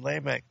daughter of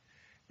Lamech,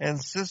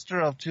 and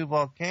sister of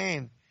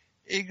Tubal-Cain,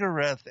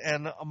 Igareth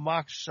and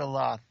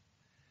Makshalath.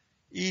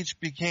 Each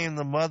became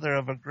the mother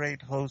of a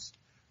great host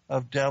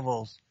of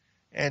devils,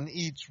 and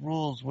each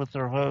rules with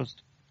her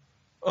host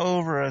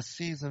over a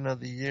season of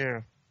the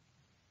year.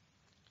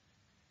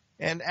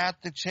 And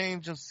at the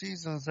change of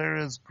seasons there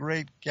is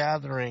great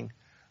gathering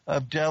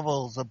of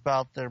devils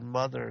about their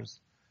mothers.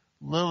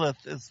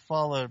 Lilith is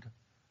followed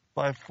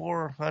by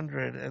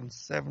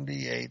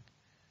 478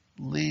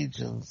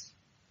 legions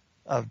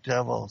of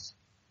devils,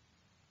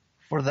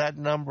 for that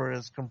number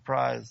is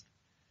comprised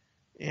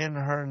in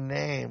her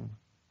name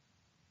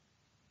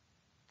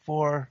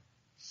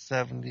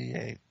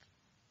 478.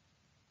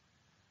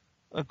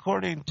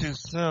 According to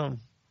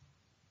some,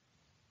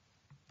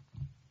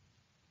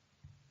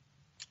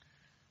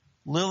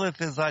 Lilith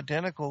is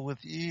identical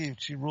with Eve.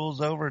 She rules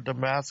over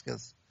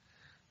Damascus,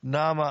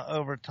 Nama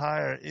over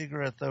Tyre,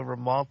 Igareth over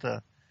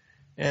Malta,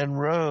 and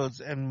Rhodes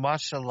and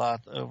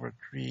Mashalath over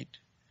Crete.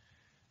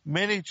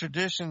 Many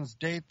traditions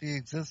date the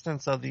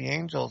existence of the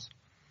angels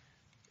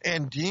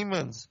and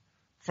demons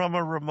from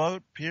a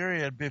remote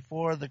period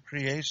before the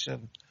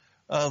creation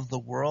of the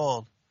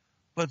world,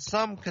 but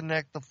some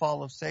connect the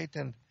fall of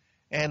Satan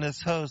and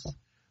his hosts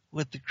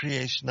with the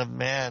creation of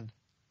man.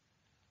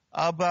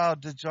 Abou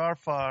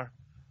Djafar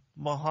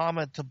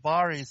Muhammad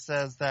Tabari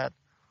says that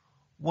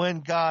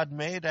when God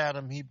made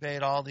Adam, he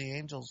bade all the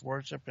angels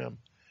worship him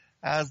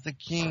as the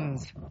king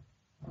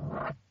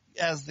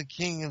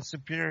and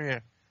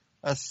superior,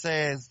 as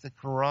says the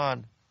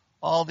Quran.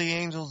 All the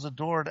angels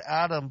adored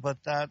Adam, but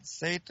that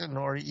Satan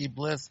or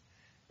Iblis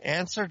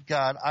answered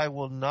God, I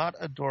will not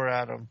adore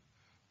Adam,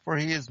 for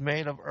he is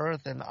made of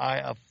earth and I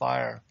of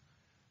fire.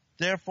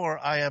 Therefore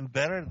I am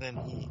better than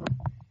he.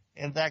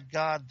 And that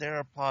God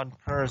thereupon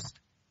cursed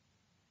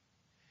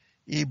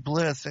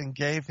Iblis and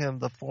gave him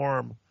the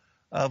form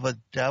of a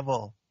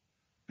devil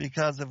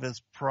because of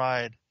his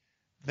pride,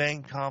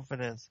 vain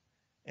confidence,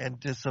 and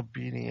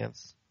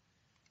disobedience.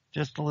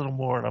 Just a little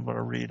more, and I'm going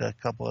to read a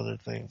couple other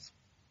things.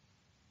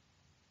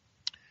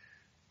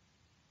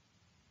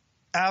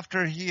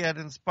 After he had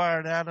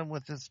inspired Adam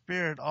with his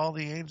spirit, all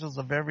the angels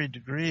of every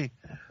degree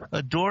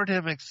adored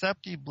him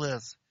except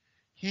Iblis.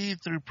 He,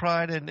 through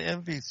pride and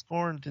envy,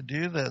 scorned to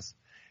do this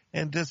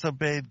and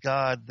disobeyed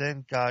God.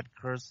 Then God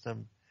cursed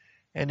him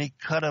and he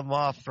cut him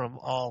off from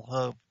all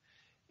hope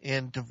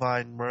in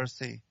divine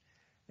mercy.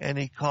 And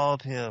he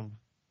called him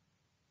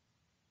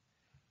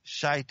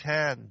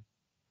Shaitan,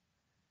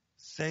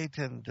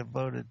 Satan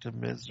devoted to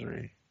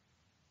misery.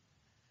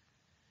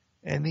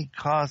 And he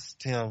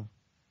cast him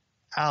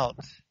out,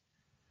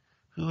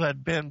 who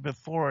had been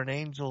before an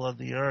angel of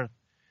the earth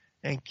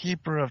and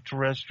keeper of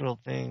terrestrial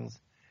things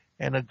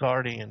and a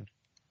guardian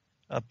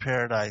of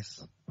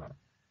paradise.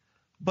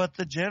 But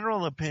the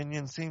general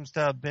opinion seems to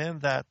have been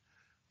that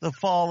the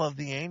fall of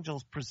the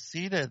angels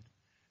preceded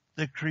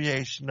the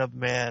creation of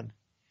man.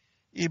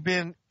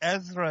 Ibn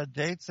Ezra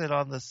dates it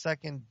on the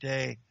second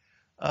day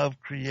of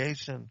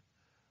creation.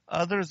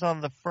 Others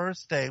on the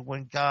first day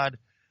when God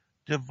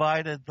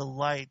divided the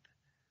light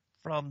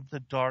from the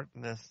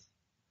darkness.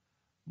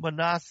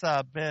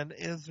 Manasseh ben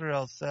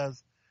Israel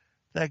says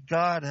that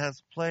God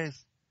has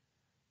placed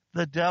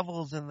the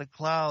devils in the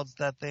clouds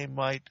that they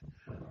might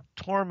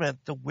torment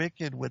the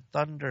wicked with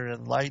thunder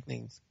and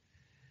lightnings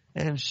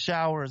and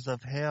showers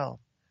of hail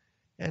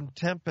and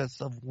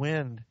tempests of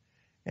wind,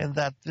 and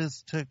that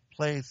this took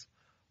place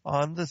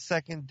on the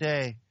second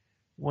day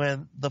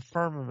when the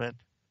firmament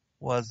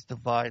was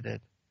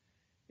divided.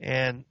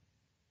 And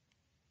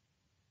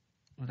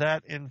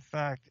that, in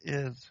fact,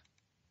 is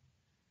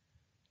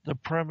the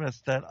premise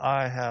that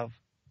I have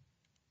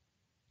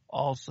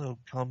also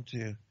come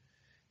to,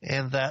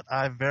 and that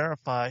I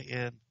verify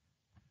in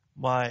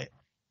my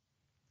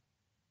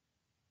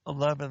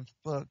 11th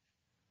book,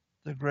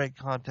 The Great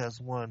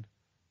Contest 1,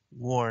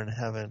 War in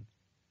Heaven.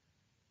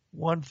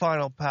 One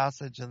final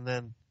passage, and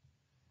then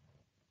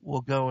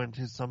we'll go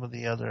into some of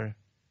the other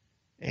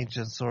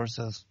ancient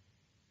sources.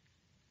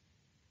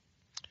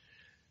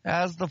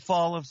 As the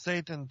fall of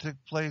Satan took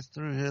place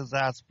through his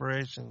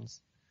aspirations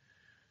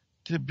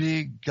to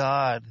be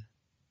God,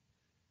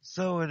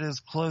 so it is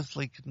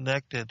closely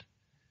connected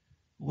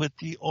with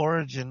the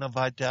origin of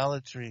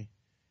idolatry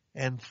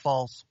and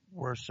false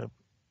worship.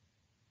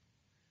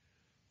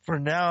 For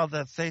now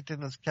that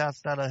Satan is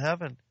cast out of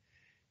heaven,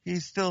 he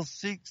still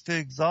seeks to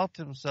exalt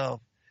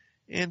himself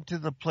into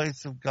the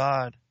place of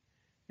God,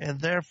 and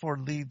therefore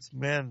leads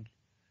men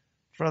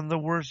from the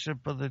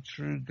worship of the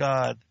true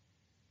God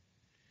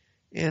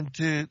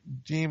into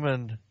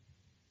demonology.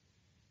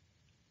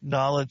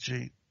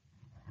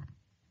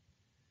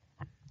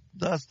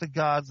 Thus the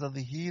gods of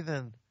the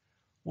heathen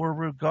were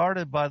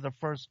regarded by the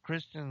first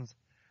Christians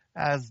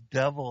as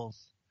devils,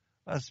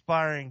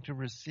 aspiring to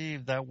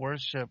receive that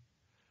worship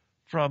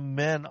from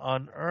men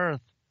on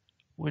earth,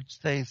 which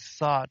they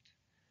sought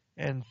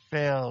and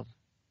failed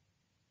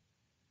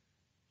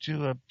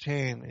to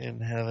obtain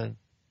in heaven.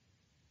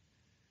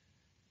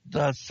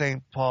 Thus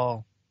St.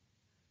 Paul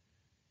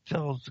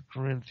tells the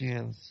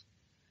Corinthians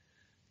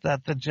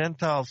that the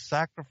Gentiles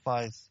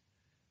sacrifice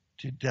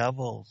to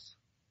devils.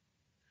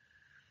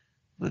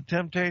 The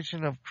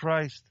temptation of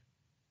Christ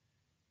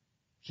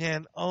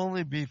can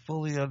only be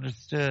fully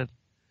understood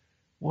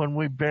when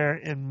we bear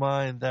in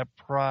mind that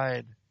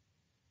pride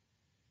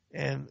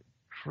and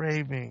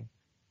craving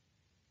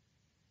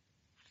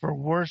for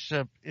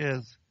worship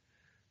is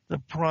the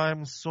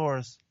prime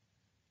source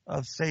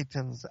of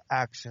Satan's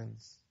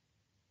actions.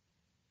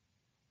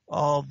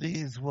 All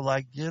these will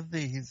I give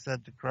thee, he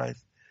said to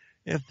Christ,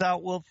 if thou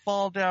wilt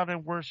fall down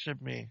and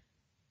worship me.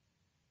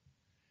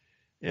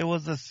 It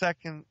was a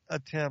second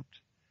attempt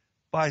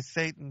by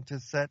Satan to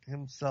set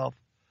himself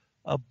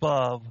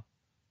above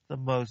the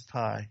Most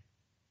High.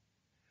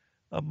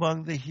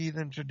 Among the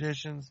heathen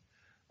traditions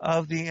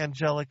of the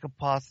angelic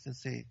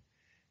apostasy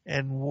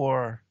and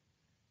war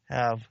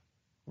have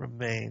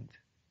remained.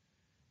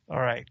 All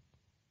right.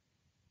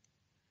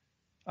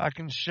 I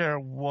can share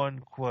one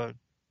quote.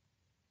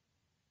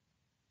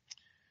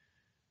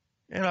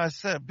 And I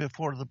said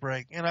before the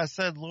break, and I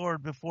said,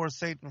 Lord, before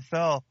Satan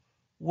fell,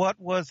 what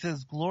was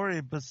his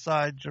glory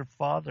besides your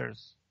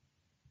father's?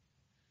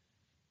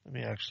 Let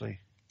me actually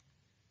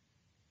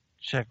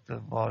check the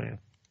volume.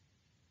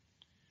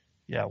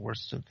 Yeah, we're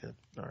still good.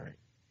 All right.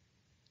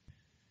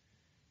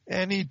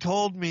 And he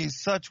told me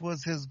such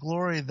was his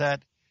glory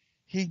that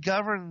he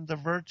governed the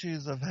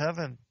virtues of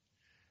heaven.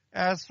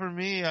 As for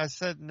me, I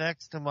sat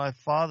next to my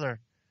father.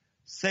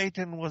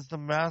 Satan was the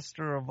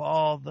master of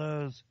all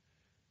those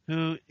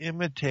who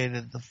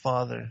imitated the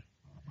Father,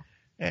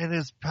 and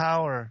his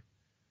power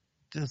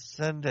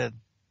descended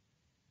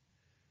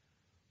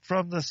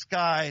from the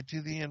sky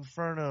to the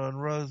inferno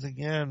and rose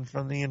again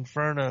from the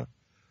inferno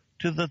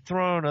to the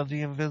throne of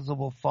the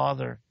invisible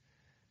Father.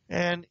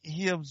 And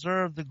he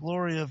observed the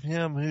glory of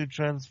him who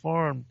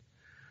transformed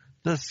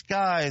the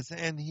skies,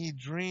 and he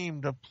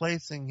dreamed of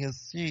placing his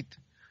seat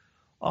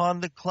on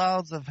the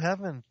clouds of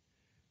heaven,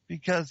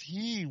 because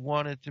he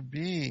wanted to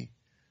be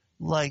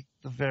like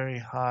the very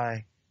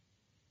high.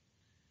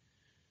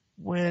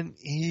 When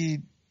he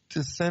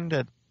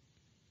descended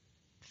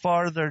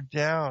farther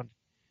down,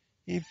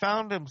 he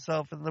found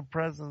himself in the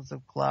presence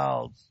of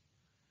clouds,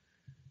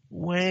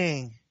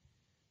 weighing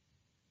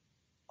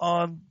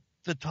on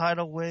the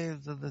tidal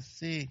waves of the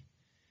sea.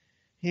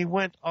 He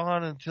went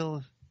on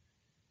until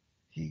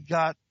he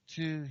got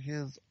to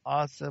his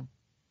awesome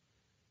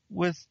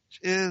which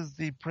is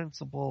the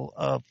principle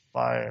of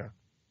fire.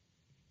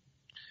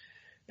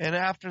 And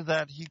after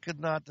that, he could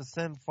not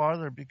descend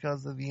farther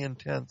because of the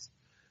intense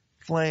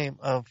flame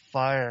of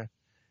fire.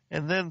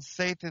 And then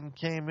Satan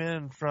came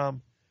in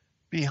from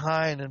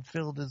behind and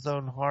filled his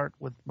own heart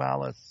with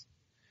malice.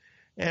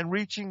 And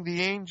reaching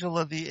the angel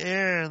of the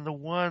air and the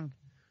one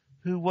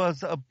who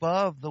was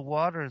above the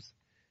waters,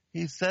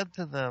 he said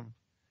to them,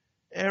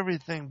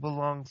 everything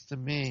belongs to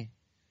me.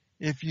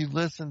 If you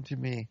listen to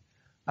me,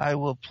 I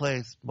will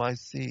place my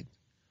seat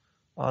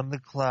on the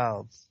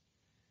clouds,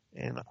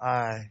 and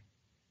I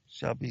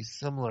shall be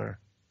similar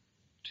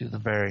to the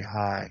very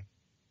high.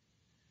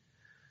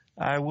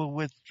 I will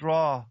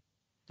withdraw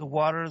the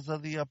waters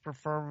of the upper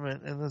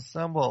firmament and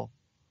assemble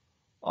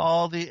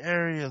all the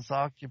areas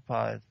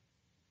occupied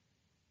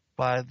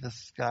by the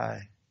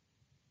sky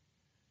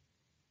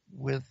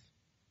with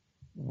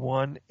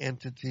one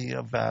entity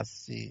of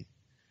vast sea.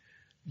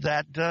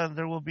 That done,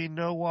 there will be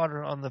no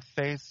water on the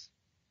face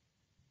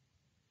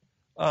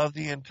of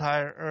the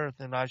entire earth,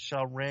 and I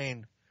shall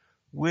reign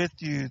with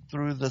you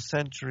through the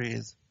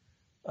centuries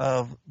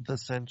of the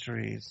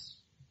centuries.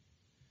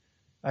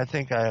 I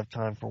think I have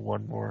time for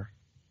one more.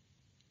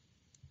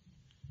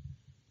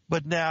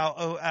 But now,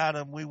 O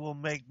Adam, we will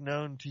make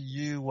known to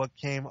you what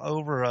came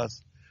over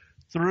us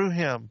through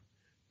him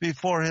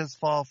before his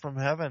fall from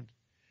heaven.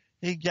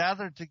 He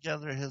gathered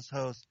together his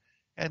hosts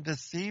and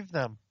deceived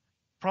them,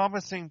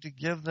 promising to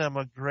give them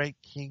a great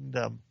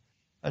kingdom,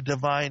 a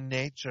divine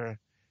nature,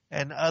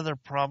 and other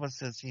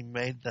promises he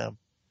made them.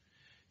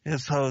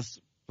 His hosts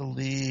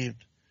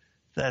believed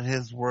that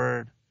his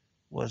word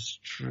was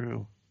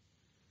true.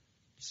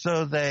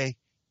 So they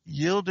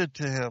yielded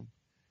to him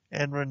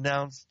and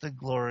renounced the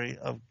glory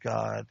of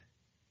God.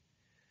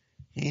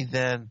 He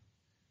then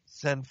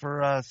sent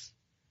for us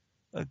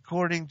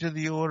according to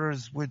the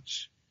orders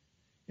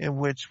in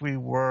which we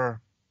were,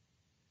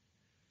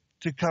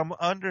 to come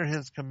under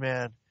his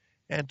command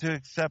and to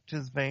accept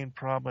his vain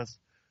promise,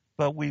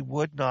 but we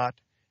would not,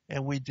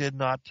 and we did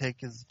not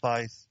take his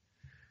advice.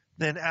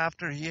 Then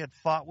after he had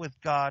fought with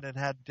God and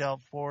had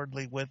dealt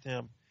forwardly with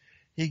him,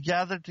 he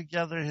gathered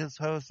together his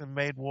hosts and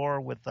made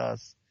war with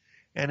us.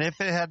 And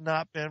if it had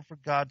not been for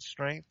God's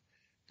strength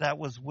that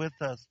was with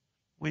us,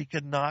 we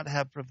could not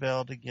have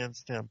prevailed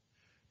against him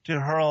to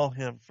hurl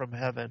him from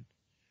heaven.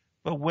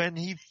 But when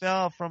he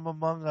fell from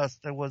among us,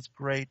 there was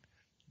great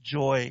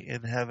joy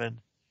in heaven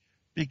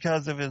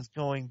because of his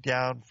going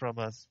down from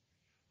us.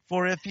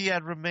 For if he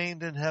had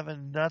remained in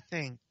heaven,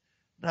 nothing,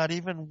 not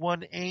even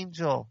one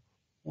angel,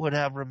 would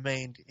have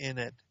remained in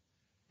it.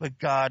 But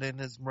God in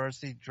his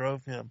mercy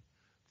drove him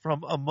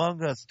from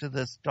among us to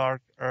this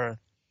dark earth,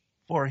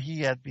 for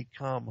he had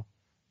become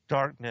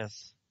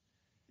darkness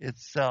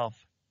itself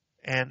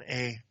and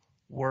a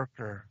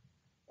worker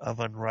of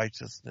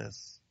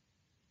unrighteousness.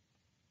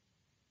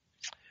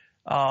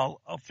 I'll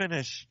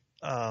finish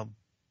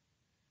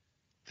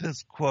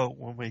this quote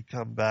when we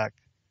come back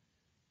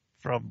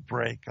from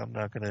break. I'm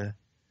not going to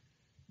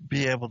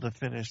be able to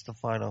finish the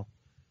final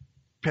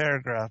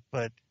paragraph,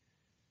 but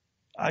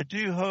I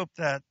do hope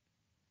that,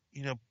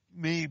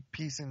 me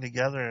piecing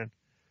together and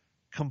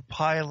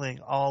compiling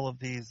all of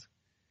these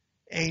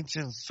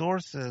ancient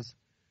sources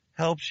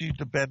helps you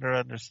to better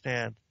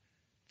understand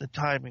the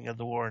timing of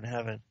the war in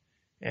heaven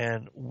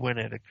and when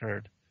it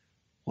occurred.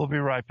 We'll be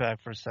right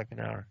back for a second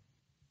hour.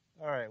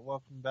 All right,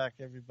 welcome back,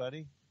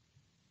 everybody.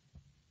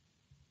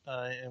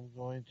 I am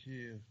going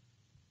to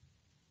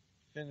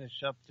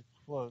finish up the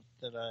quote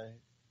that I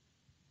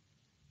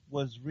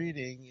was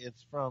reading.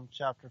 It's from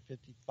chapter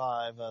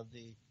 55 of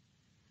the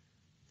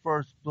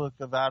first book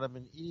of Adam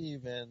and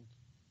Eve, and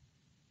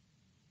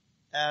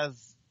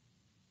as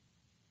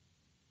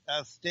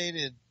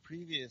stated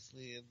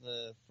previously in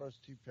the first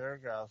two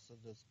paragraphs of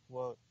this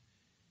quote,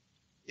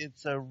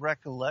 it's a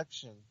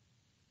recollection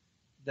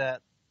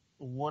that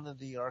one of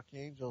the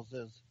archangels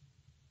is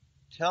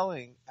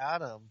telling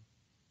Adam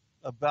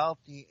about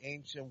the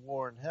ancient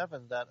war in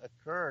heaven that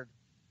occurred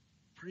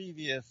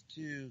previous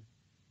to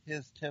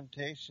his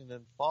temptation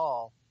and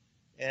fall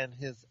and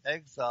his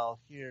exile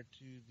here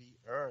to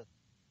the earth,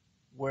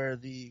 where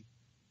the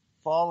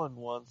fallen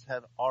ones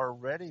had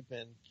already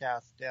been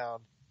cast down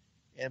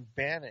and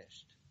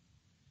banished.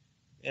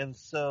 And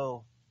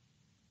so,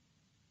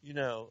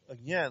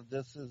 again,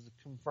 this is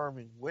a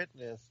confirming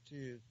witness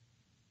to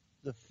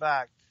the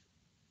fact,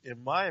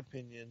 in my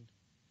opinion,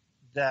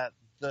 that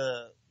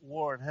the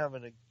war in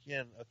heaven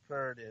again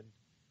occurred in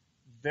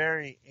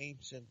very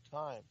ancient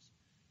times.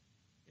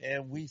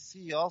 And we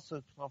see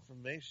also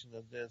confirmation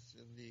of this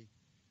in the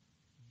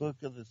book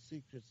of the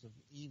Secrets of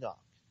Enoch,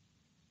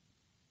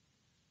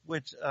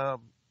 which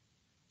I'll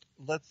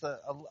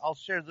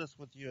share this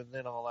with you, and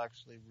then I'll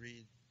actually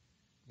read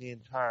the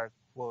entire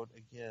quote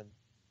again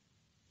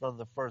from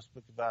the first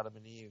book of Adam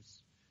and Eve,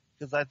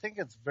 because I think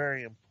it's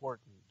very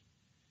important.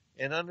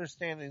 In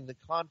understanding the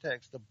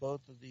context of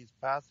both of these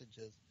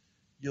passages,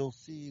 you'll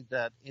see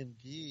that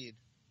indeed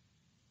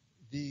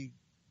the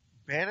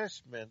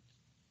banishment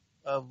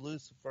of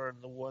Lucifer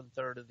and the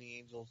 1/3 of the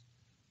angels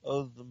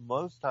of the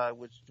Most High,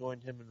 which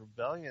joined him in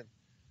rebellion,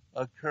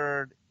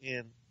 occurred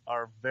in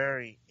our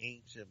very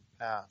ancient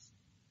past,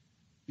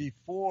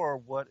 before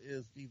what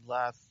is the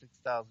last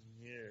 6,000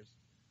 years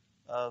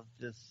of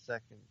this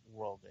second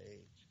world age.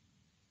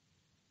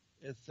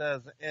 It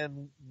says,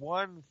 and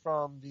one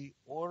from the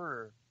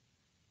order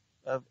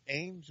of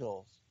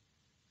angels,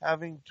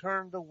 having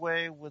turned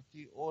away with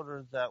the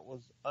order that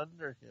was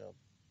under him,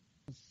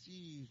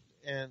 conceived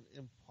an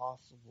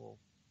impossible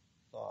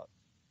thought,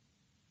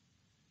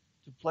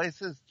 to place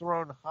his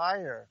throne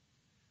higher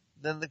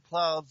than the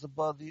clouds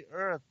above the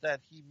earth,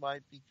 that he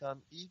might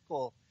become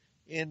equal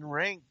in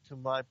rank to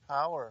my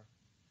power.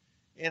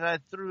 And I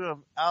threw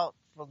him out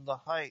from the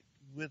height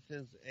with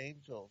his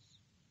angels,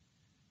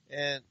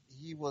 and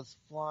he was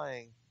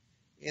flying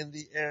in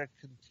the air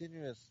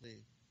continuously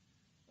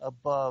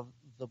above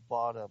the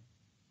bottom.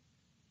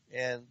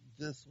 And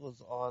this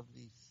was on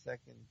the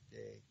second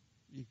day.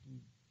 You can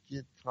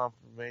get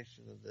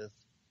confirmation of this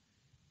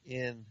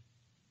in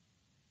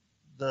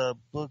the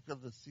book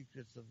of the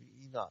secrets of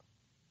Enoch,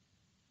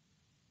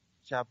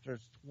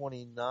 chapters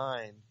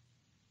 29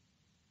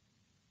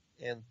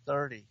 and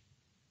 30.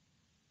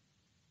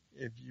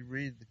 If you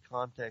read the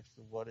context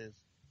of what is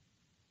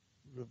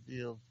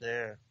revealed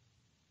there,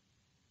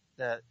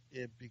 that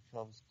it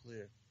becomes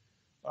clear.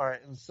 All right,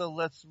 and so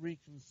let's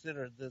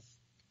reconsider this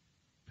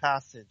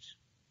passage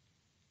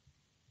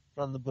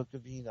from the book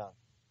of Enoch.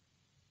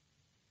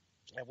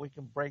 And we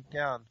can break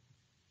down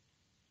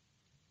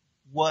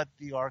what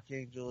the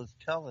archangel is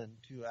telling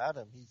to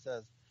Adam. He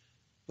says,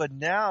 but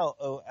now,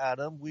 O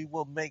Adam, we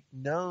will make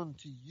known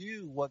to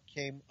you what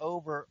came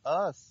over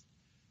us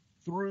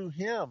through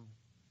him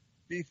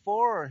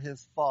before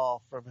his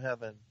fall from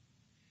heaven.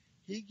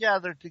 He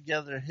gathered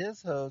together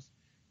his host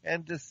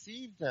and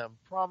deceived them,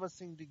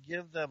 promising to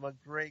give them a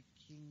great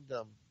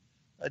kingdom,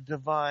 a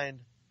divine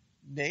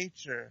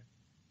nature,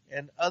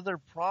 and other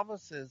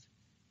promises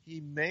he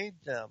made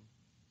them.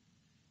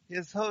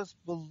 His host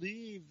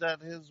believed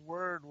that his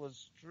word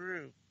was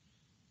true,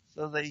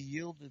 so they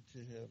yielded to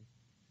him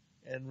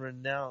and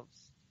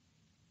renounced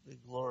the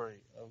glory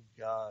of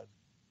God.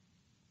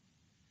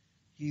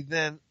 He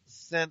then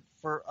sent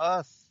for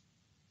us,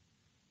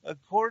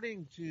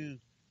 according to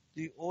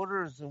the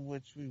orders in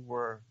which we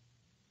were,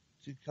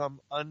 to come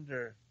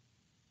under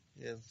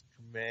his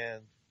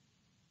command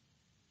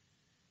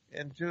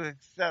and to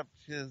accept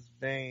his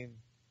vain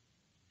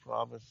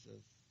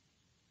promises.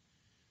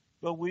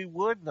 But we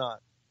would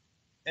not,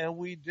 and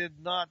we did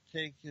not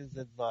take his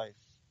advice.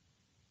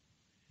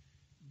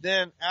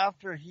 Then,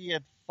 after he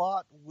had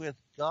fought with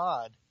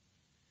God,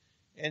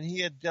 and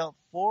he had dealt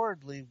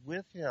forwardly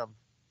with him,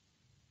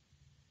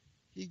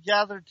 he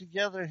gathered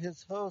together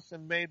his hosts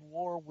and made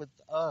war with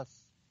us.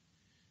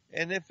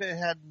 And if it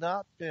had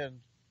not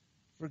been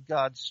for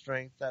God's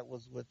strength that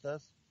was with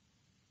us,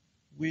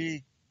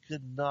 we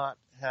could not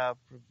have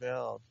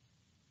prevailed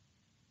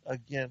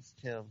against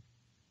him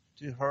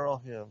to hurl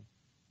him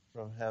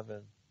from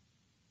heaven.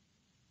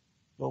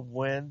 But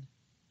when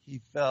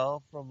he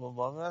fell from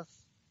among us,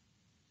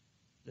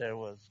 there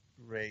was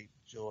great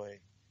joy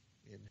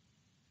in him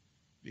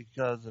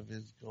because of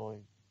his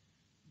going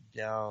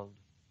down.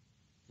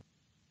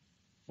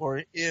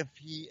 For if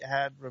he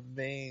had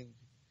remained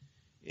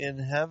in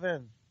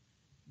heaven,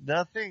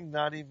 nothing,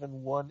 not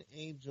even one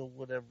angel,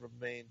 would have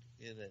remained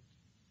in it.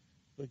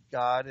 But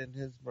God, in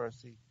his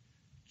mercy,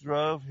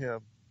 drove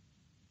him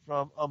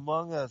from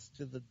among us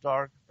to the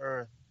dark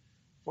earth,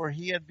 for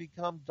he had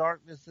become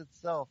darkness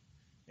itself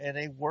and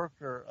a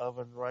worker of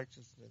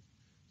unrighteousness.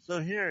 So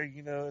here,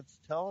 it's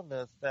telling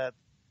us that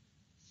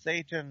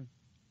Satan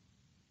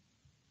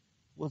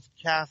was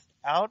cast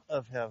out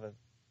of heaven,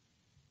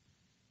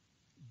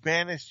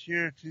 banished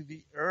here to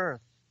the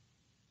earth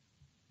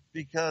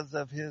because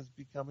of his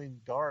becoming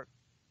dark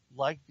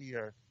like the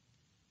earth.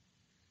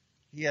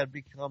 He had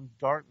become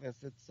darkness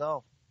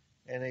itself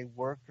and a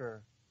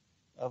worker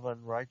of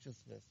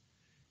unrighteousness.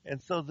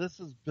 And so this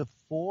is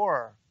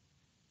before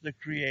the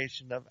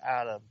creation of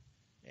Adam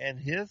and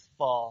his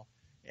fall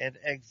and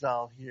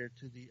exile here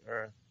to the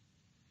earth.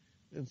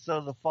 And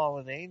so the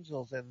fallen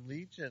angels and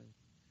legion,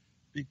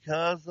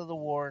 because of the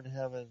war in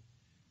heaven,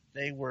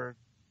 they were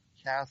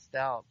cast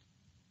out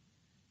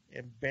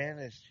and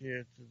banished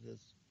here to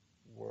this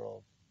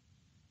world,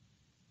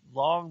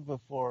 long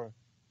before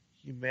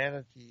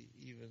humanity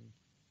even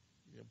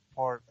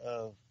part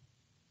of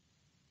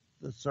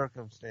the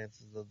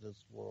circumstances of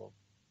this world.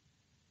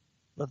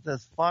 But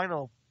this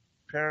final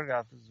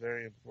paragraph is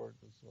very important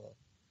as well.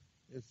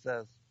 It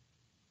says,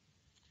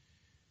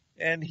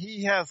 and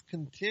he has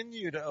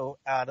continued, O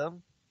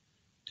Adam,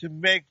 to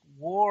make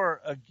war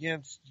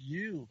against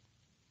you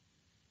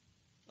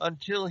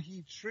until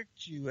he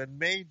tricked you and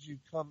made you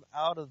come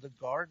out of the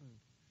garden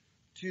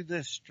to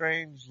this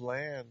strange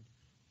land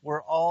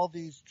where all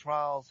these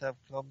trials have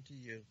come to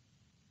you.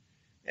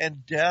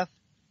 And death,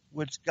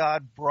 which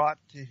God brought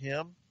to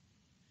him,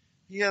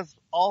 he has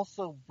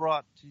also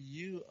brought to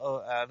you,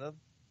 O Adam,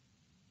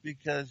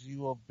 because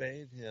you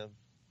obeyed him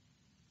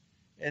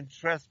and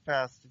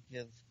trespassed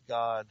against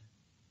God.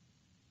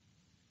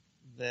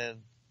 Then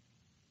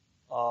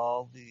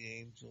all the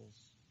angels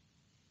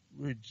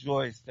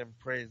rejoiced and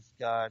praised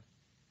God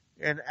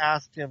and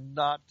asked him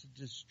not to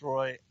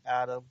destroy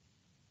Adam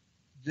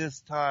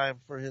this time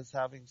for his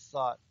having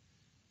sought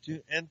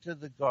to enter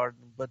the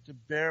garden, but to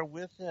bear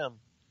with him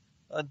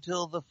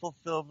until the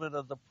fulfillment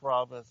of the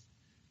promise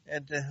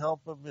and to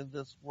help him in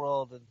this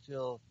world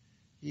until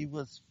he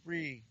was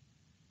free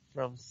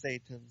from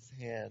Satan's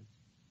hand.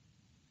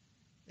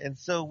 And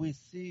so we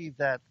see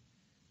that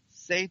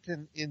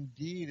Satan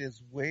indeed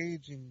is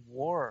waging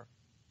war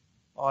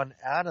on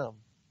Adam,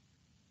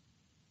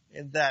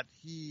 and that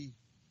he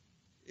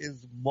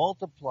is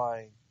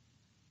multiplying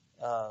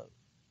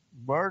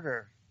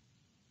murder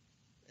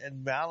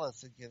and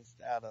malice against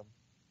Adam,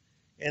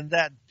 and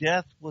that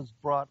death was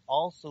brought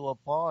also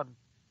upon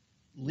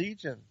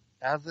Legion,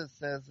 as it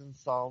says in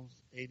Psalms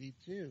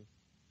 82,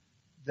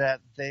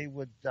 that they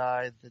would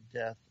die the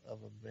death of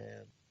a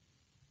man.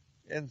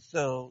 And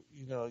so,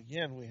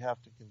 again, we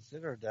have to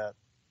consider that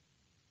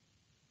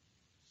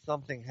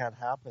something had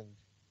happened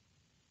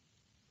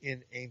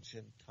in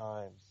ancient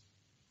times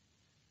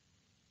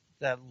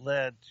that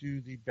led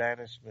to the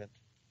banishment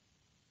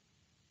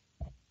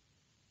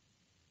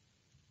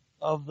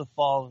of the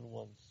fallen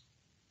ones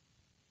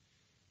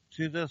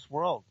to this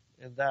world,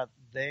 and that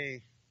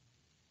they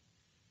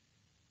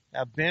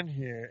have been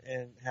here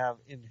and have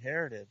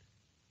inherited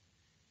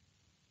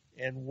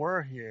and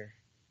were here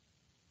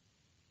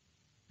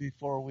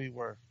before we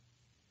were.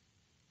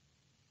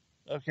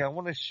 Okay, I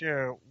want to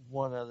share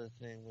one other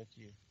thing with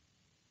you.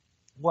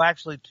 Well,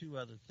 actually, two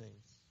other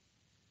things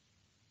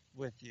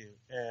with you,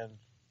 and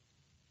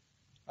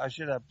I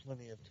should have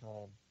plenty of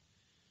time.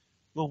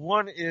 But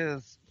one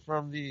is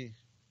from the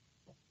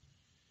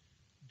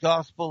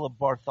Gospel of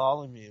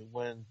Bartholomew,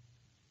 when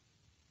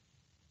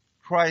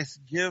Christ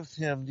gives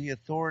him the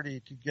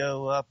authority to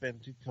go up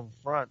and to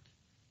confront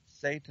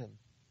Satan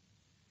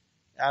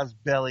as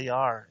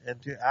Beliar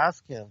and to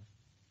ask him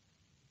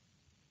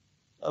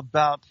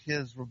about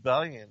his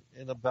rebellion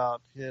and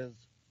about his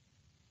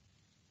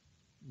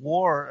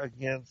war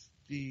against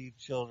the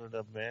children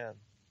of man,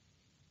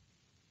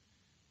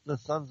 the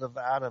sons of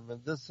Adam.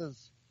 And this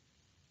is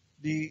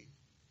the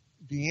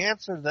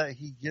answer that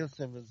he gives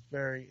him is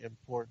very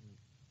important,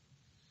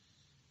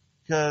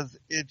 because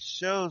it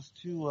shows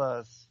to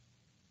us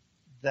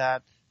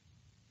that,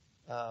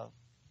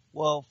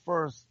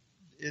 first,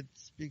 it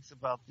speaks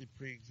about the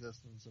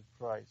pre-existence of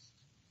Christ.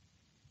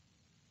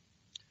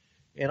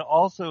 And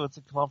also it's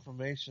a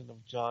confirmation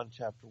of John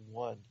chapter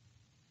 1.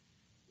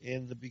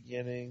 In the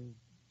beginning,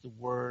 the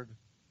Word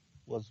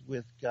was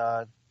with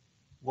God,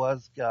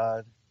 was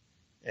God,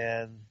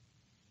 and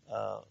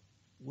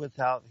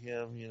without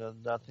him,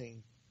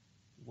 nothing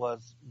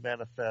was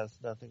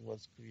manifest, nothing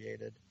was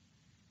created,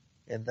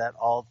 and that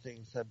all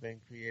things have been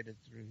created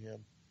through him,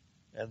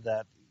 and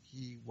that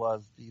he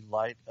was the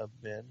light of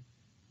men,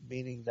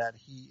 meaning that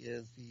he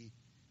is the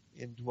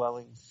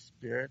indwelling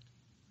Spirit.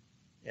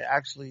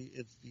 Actually,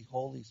 it's the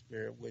Holy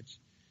Spirit, which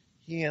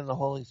he and the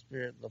Holy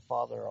Spirit and the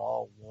Father are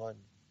all one.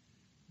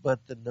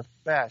 But the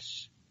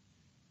nefesh,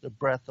 the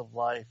breath of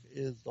life,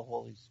 is the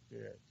Holy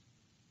Spirit.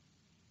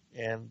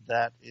 And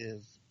that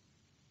is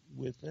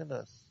within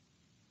us,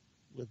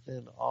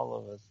 within all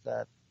of us.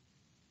 That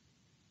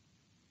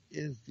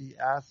is the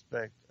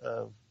aspect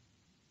of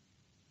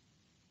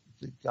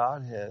the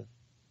Godhead,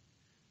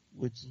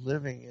 which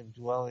living and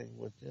dwelling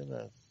within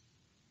us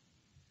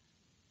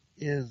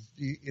is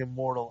the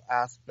immortal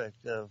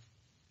aspect of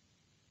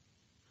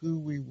who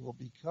we will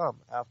become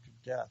after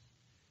death.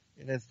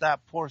 And it's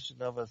that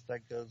portion of us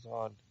that goes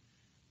on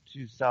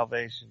to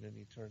salvation and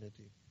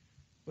eternity.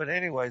 But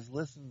anyways,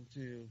 listen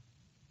to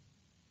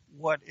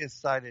what is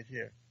cited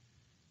here.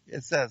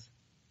 It says,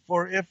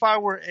 "For if I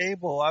were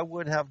able, I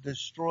would have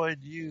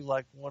destroyed you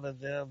like one of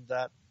them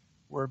that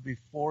were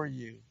before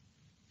you.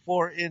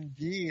 For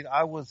indeed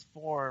I was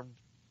formed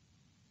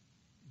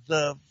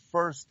the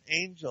first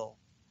angel.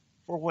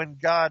 For when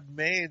God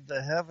made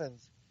the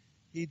heavens,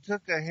 he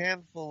took a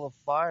handful of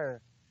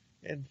fire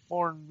and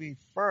formed me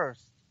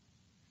first,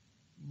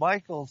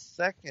 Michael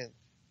second.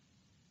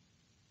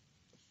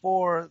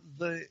 For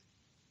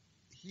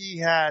he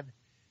had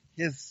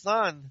his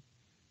son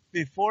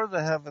before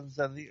the heavens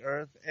and the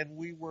earth, and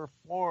we were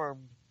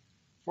formed.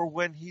 For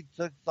when he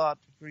took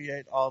thought to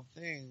create all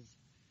things,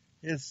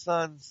 his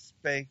son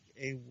spake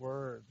a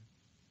word,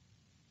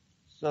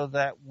 so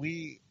that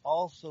we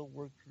also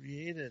were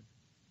created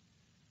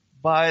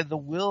by the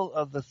will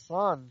of the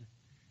Son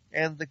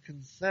and the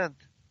consent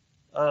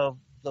of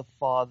the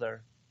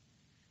Father.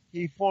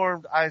 He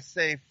formed, I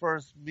say,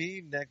 first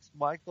me, next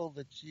Michael,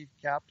 the chief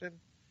captain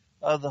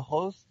of the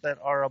hosts that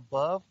are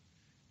above,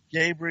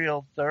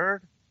 Gabriel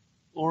third,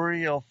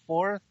 Uriel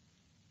fourth,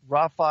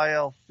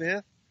 Raphael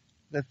fifth,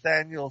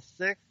 Nathaniel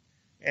sixth,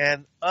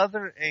 and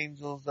other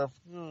angels of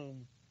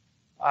whom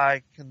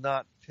I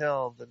cannot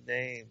tell the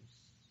names."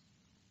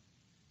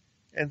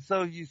 And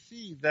so you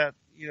see that,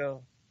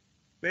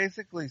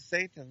 basically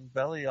Satan,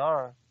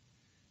 Beliar,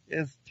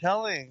 is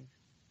telling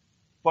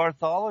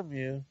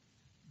Bartholomew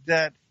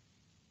that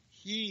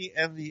he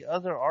and the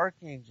other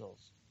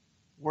archangels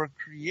were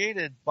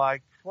created by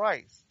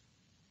Christ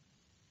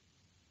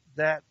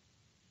that,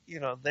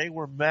 they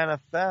were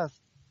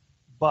manifest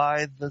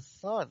by the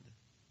Son,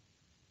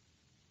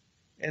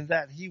 and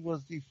that he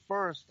was the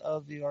first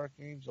of the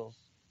archangels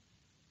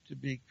to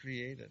be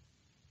created.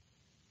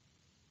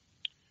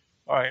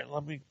 All right,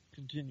 let me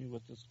continue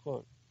with this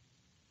quote,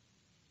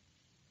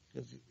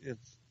 because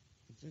it's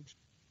interesting.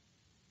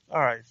 All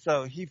right,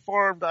 so he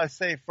formed, I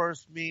say,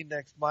 first me,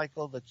 next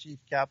Michael, the chief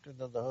captain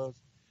of the host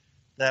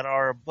that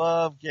are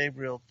above,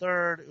 Gabriel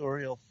third,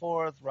 Uriel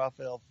fourth,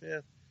 Raphael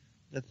fifth,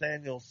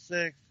 Nathaniel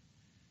sixth,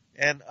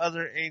 and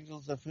other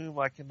angels of whom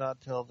I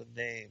cannot tell the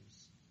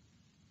names.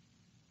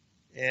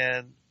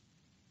 And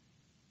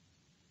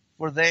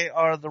for they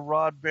are the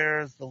rod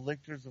bearers, the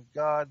lictors of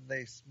God, and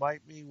they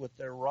smite me with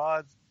their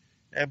rods,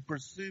 and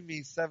pursue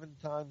me 7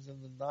 times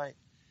in the night,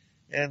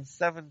 and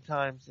 7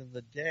 times in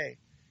the day,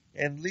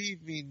 and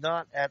leave me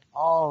not at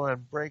all,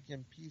 and break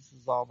in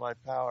pieces all my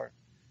power.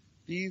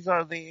 These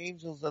are the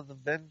angels of the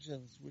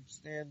vengeance, which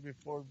stand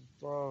before the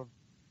throne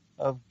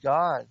of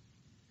God.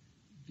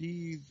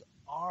 These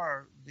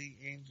are the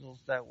angels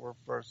that were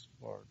first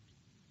formed,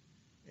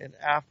 and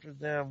after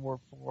them were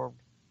formed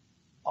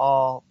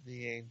all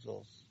the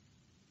angels.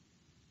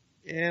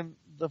 In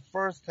the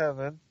first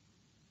heaven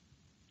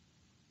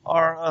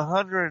are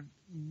 100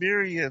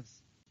 myriads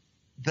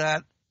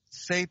that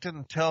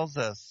Satan tells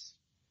us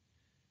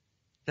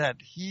that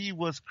he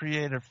was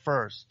created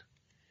first,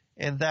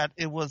 and that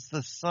it was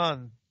the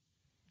Son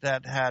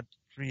that had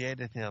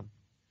created him.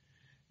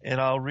 And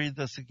I'll read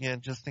this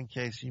again just in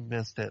case you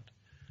missed it.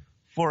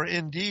 For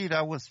indeed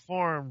I was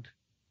formed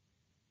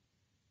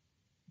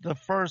the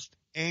first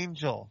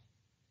angel.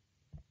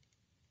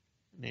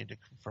 I need to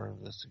confirm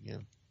this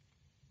again.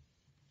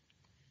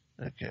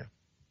 Okay.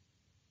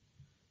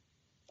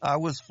 I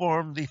was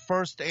formed the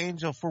first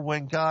angel, for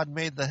when God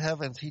made the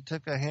heavens, he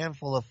took a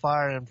handful of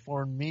fire and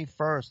formed me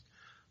first.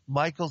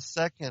 Michael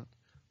second,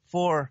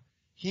 for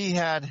he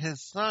had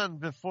his son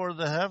before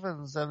the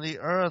heavens and the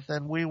earth,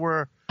 and we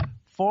were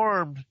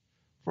formed.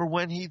 For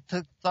when he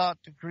took thought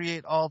to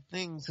create all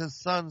things, his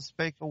son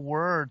spake a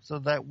word, so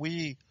that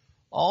we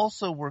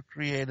also were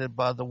created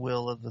by the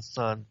will of the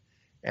Son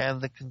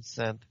and the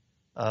consent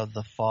of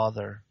the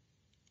Father.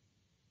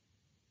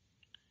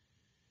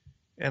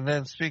 And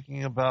then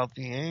speaking about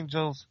the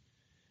angels,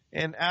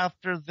 and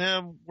after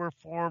them were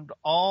formed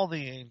all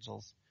the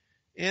angels.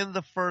 In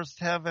the first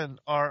heaven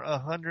are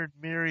 100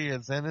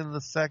 myriads, and in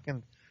the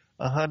second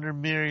 100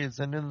 myriads,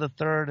 and in the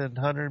third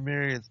 100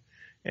 myriads,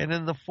 and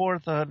in the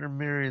fourth 100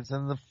 myriads,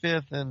 and the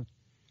fifth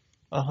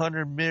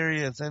 100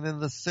 myriads, and in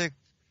the sixth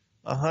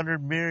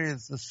 100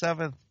 myriads. The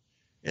seventh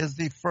is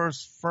the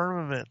first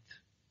firmament.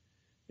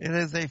 It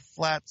is a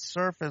flat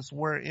surface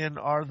wherein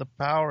are the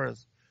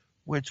powers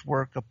which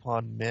work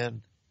upon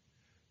men.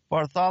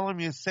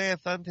 Bartholomew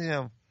saith unto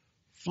him,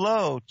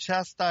 Flow,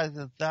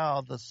 chastiseth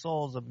thou the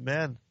souls of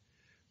men?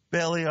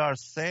 Beliar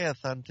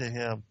saith unto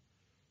him,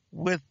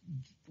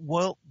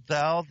 Wilt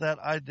thou that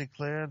I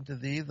declare unto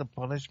thee the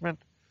punishment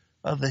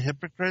of the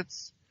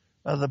hypocrites,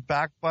 of the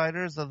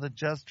backbiters, of the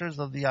jesters,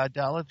 of the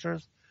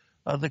idolaters,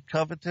 of the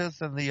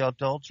covetous and the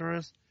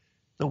adulterers,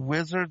 the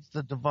wizards,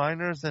 the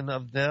diviners, and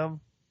of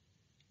them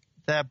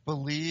that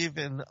believe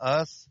in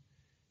us,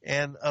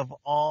 and of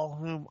all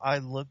whom I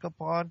look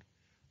upon,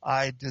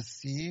 I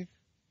deceive?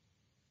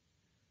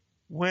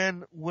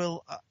 When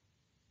will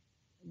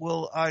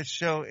I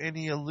show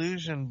any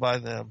illusion by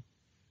them?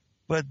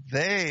 But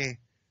they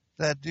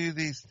that do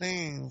these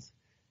things,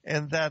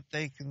 and that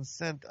they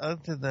consent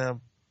unto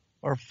them,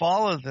 or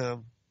follow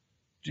them,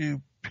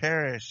 do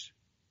perish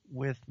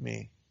with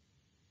me.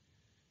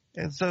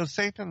 And so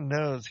Satan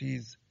knows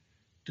he's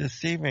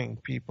deceiving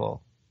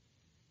people,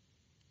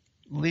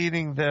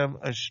 leading them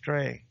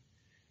astray,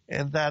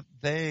 and that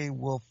they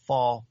will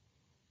fall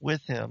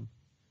with him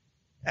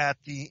at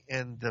the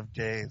end of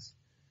days.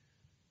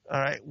 All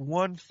right,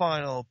 one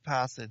final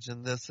passage,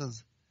 and this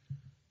is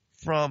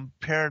from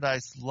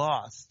Paradise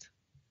Lost,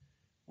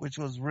 which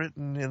was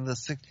written in the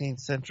 16th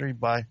century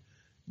by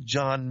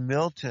John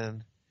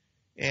Milton.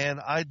 And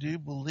I do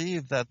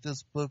believe that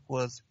this book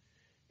was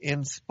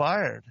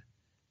inspired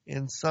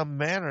in some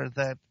manner,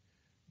 that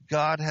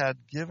God had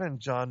given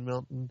John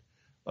Milton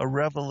a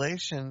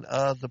revelation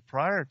of the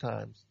prior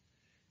times,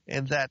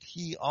 and that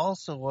he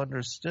also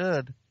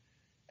understood,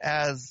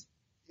 as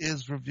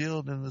is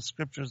revealed in the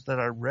scriptures that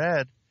I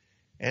read,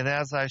 and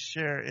as I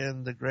share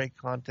in the Great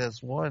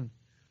Contest 1,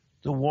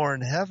 the war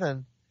in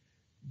heaven,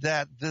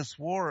 that this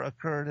war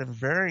occurred in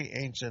very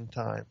ancient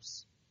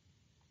times.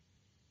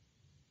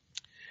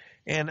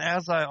 And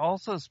as I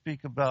also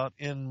speak about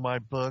in my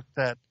book,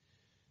 that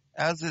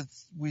as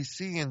we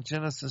see in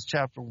Genesis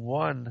chapter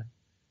 1,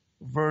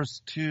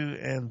 verse 2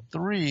 and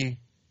 3,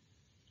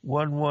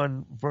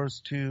 1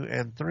 verse 2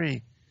 and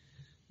 3,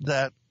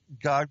 that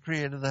God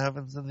created the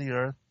heavens and the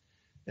earth,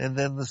 and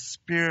then the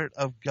Spirit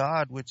of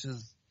God, which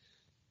is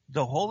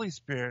the Holy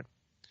Spirit,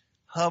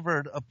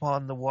 hovered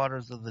upon the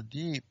waters of the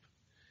deep.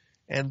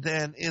 And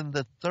then in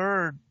the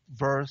third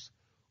verse,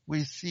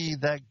 we see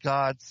that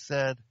God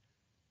said,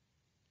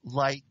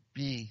 light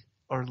be,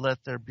 or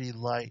let there be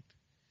light.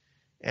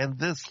 And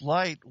this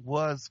light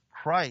was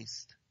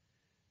Christ.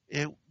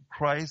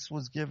 Christ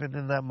was given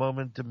in that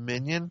moment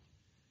dominion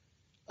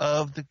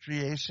of the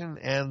creation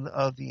and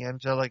of the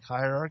angelic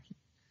hierarchy,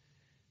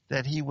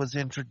 that he was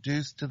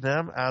introduced to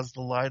them as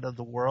the light of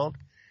the world.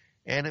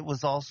 And it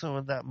was also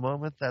in that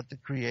moment that the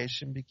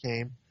creation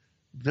became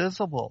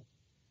visible.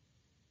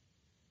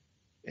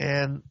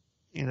 And,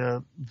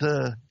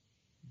 the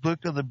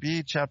book of the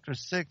Bee, chapter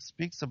 6,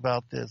 speaks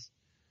about this,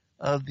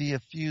 of the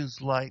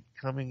effused light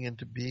coming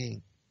into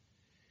being.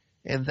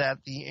 And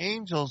that the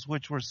angels,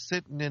 which were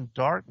sitting in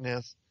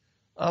darkness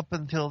up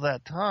until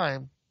that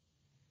time,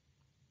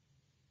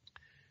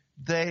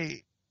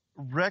 they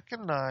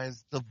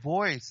recognized the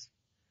voice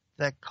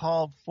that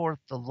called forth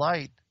the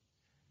light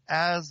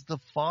as the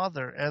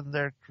Father and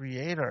their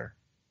Creator,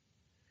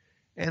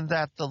 and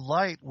that the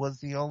light was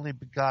the only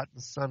begotten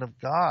Son of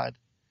God,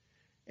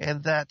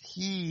 and that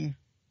he,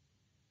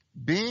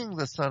 being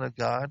the Son of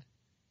God,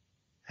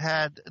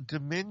 had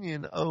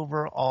dominion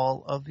over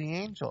all of the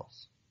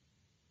angels.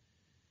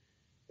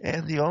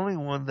 And the only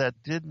one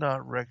that did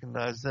not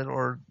recognize it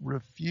or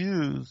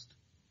refused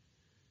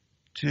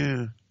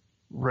to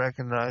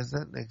recognize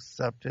it and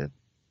accept it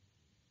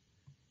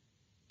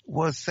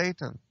was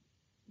Satan,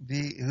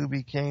 who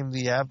became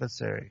the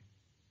adversary,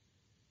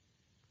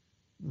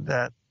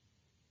 that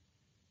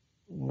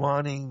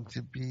wanting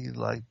to be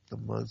like the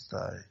Most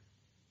High,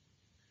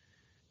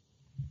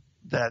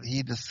 that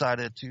he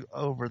decided to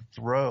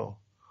overthrow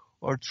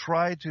or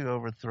try to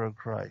overthrow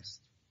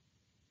Christ.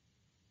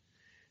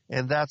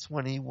 And that's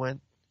when he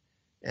went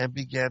and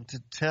began to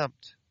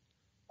tempt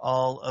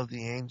all of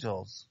the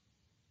angels,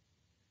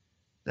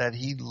 that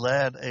he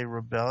led a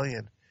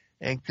rebellion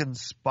and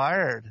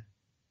conspired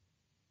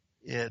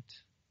it.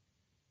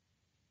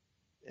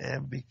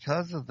 And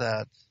because of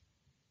that,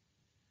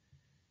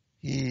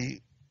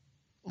 he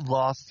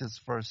lost his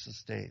first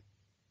estate.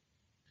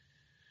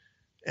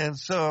 And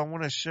so I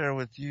want to share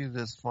with you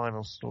this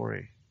final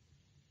story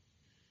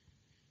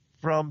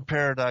from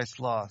Paradise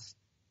Lost.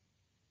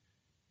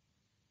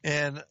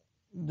 And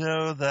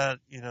know that,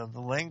 the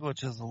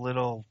language is a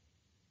little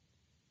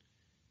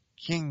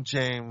King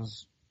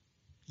James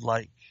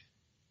like,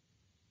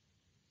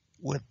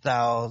 with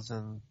thous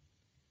and,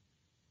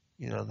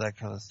 that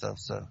kind of stuff.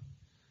 So,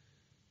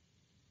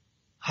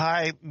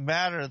 high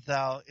matter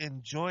thou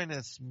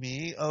enjoinest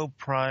me, O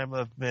prime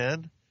of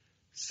men,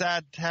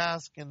 sad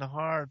task and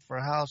hard, for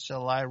how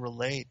shall I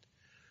relate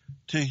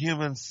to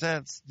human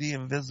sense the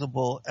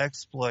invisible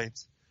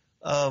exploits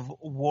of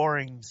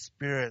warring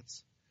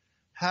spirits?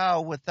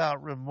 How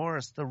without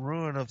remorse the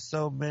ruin of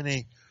so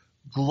many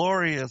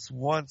glorious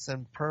once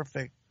and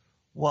perfect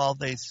while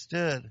they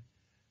stood,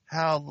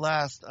 how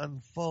last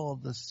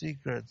unfold the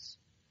secrets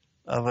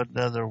of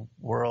another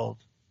world,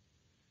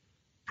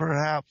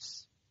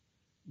 perhaps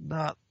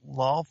not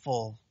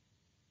lawful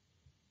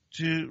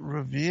to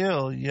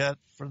reveal, yet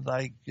for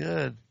thy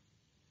good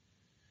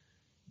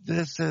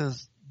this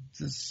is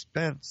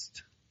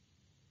dispensed.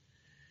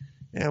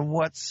 And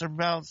what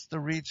surmounts the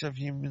reach of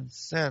human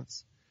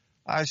sense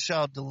I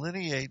shall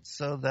delineate,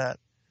 so that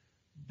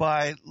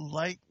by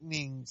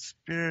likening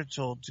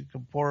spiritual to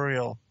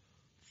corporeal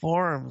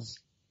forms,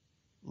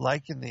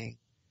 likening,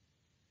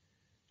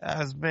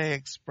 as may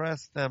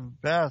express them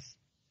best,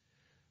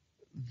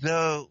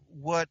 though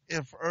what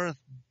if earth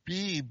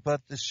be but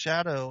the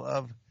shadow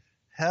of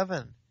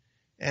heaven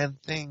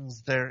and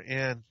things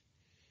therein,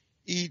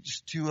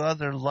 each to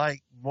other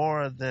like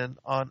more than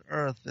on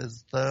earth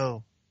as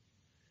though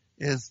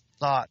is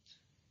thought.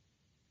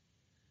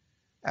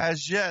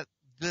 As yet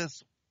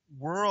this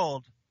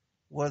world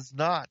was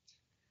not,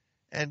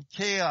 and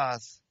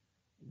chaos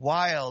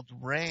wild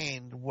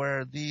reigned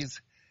where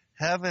these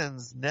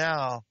heavens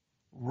now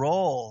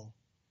roll,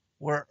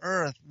 where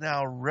earth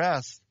now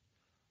rests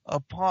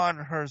upon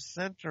her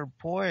center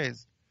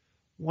poised,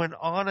 when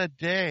on a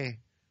day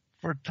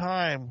for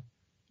time,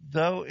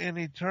 though in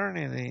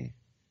eternity,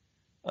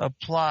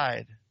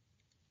 applied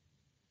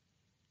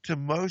to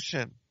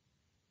motion,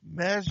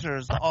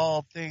 measures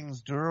all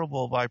things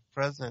durable by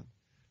present,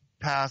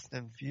 past,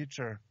 and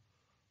future.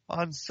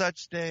 On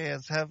such day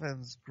as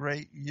heaven's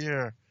great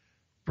year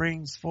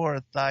brings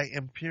forth thy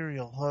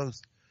imperial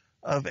host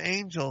of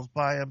angels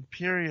by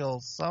imperial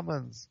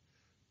summons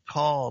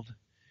called,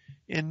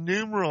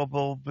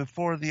 innumerable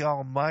before the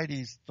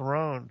Almighty's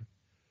throne,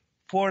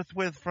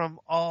 forthwith from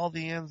all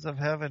the ends of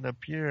heaven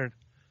appeared,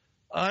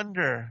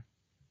 under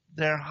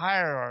their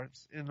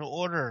hierarchs in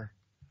order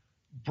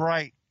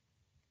bright,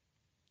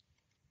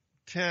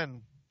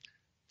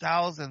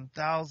 10,000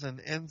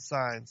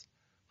 ensigns,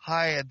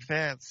 high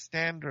advanced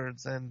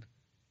standards and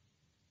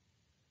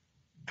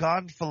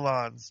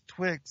gonfalons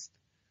twixt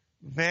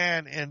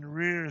van and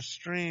rear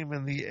stream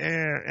in the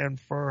air, and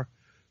for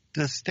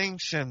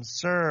distinction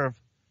serve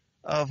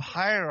of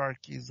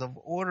hierarchies of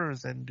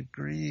orders and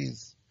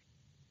degrees.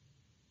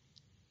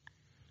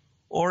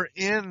 Or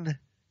in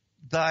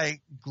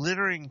thy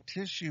glittering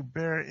tissue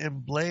bear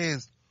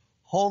emblazed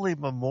holy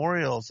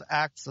memorials,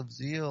 acts of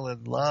zeal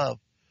and love,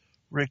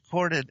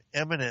 recorded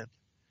eminent.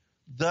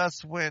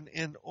 Thus when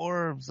in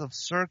orbs of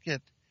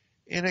circuit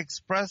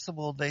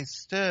Inexpressible they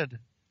stood,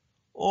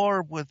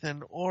 orb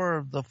within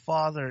orb, the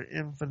Father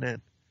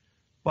infinite,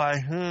 by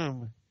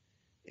whom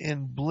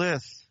in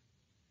bliss,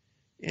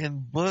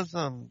 in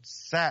bosom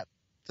sat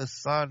the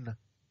Son,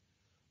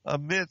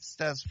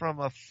 amidst as from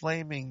a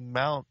flaming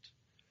mount,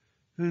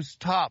 whose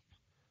top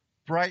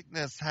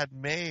brightness had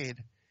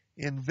made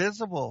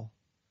invisible.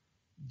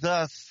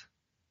 Thus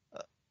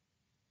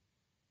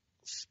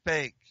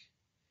spake,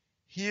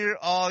 hear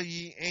all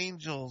ye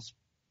angels,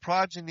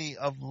 progeny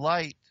of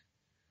light,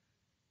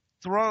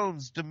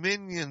 thrones,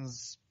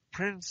 dominions,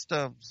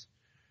 princedoms,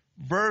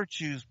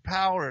 virtues,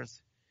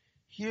 powers,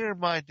 hear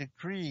my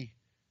decree,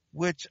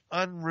 which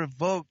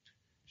unrevoked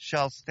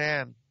shall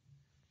stand.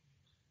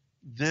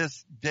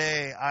 This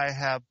day I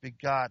have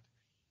begot,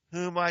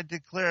 whom I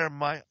declare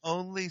my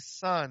only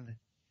Son,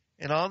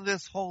 and on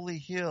this holy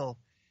hill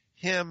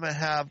him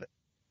have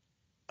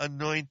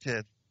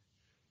anointed,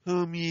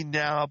 whom ye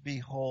now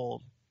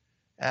behold.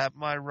 At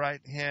my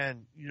right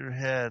hand your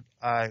head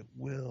I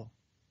will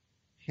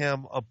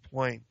him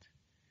appoint.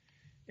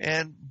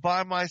 And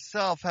by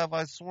myself have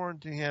I sworn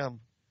to him,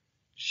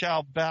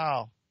 shall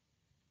bow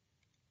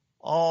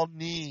all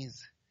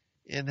knees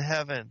in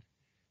heaven,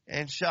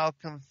 and shall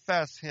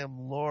confess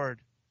him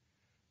Lord.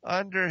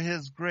 Under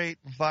his great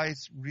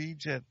vice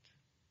regent,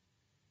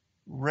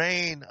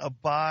 reign,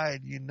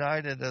 abide,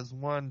 united as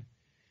one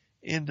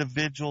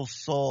individual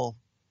soul,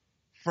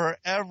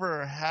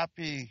 forever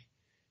happy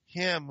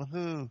him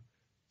who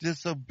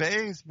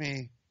disobeys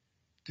me,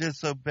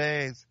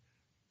 disobeys,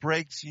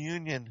 breaks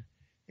union,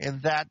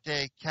 and that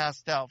day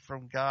cast out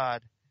from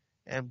God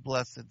and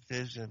blessed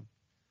vision,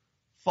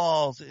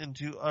 falls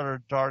into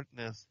utter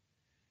darkness,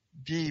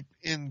 deep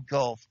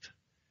engulfed,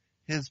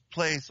 his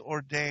place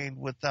ordained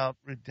without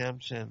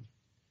redemption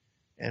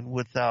and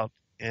without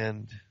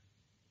end.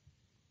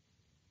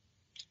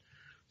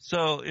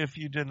 So if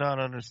you did not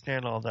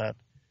understand all that,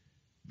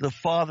 the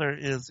Father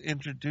is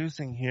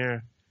introducing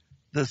here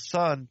the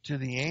Son to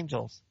the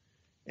angels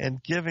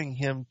and giving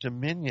him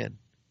dominion.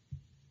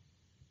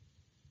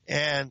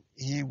 And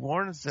he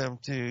warns them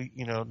to,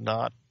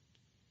 not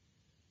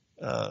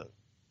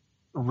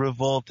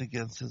revolt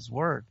against his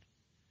word,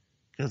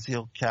 because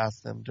he'll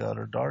cast them to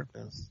utter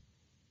darkness.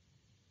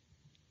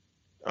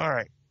 All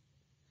right.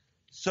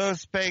 So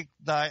spake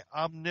thy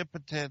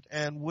omnipotent,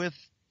 and with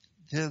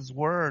his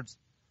words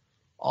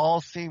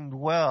all seemed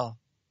well,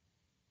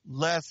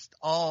 lest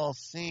all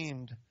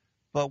seemed,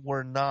 but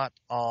were not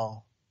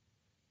all.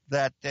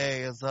 That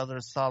day, as other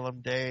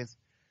solemn days,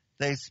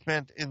 they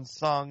spent in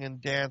song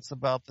and dance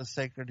about the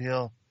sacred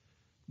hill,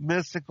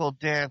 mystical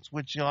dance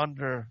which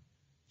yonder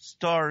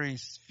starry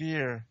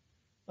sphere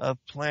of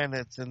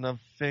planets and of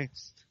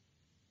fixed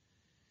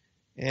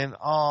in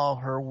all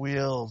her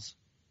wheels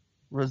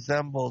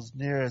resembles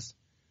nearest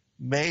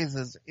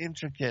mazes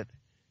intricate,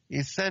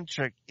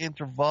 eccentric,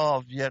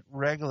 intervolved, yet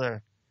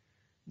regular.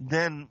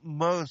 Then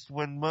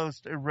when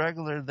most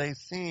irregular they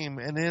seem,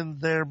 and in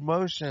their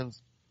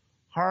motions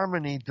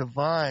harmony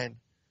divine,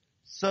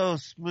 so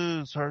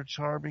smooths her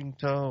charming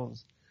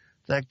tones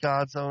that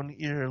God's own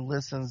ear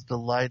listens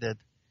delighted.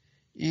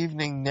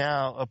 Evening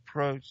now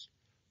approached,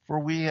 for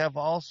we have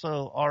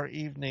also our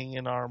evening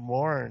and our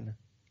morn.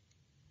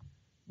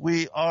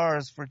 We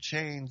ours for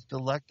change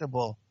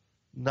delectable,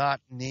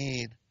 not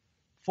need.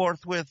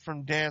 Forthwith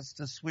from dance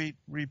to sweet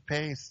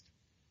repast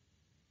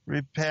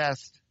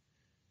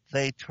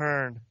they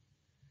turn,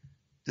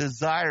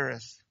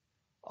 desirous,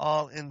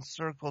 all in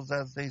circles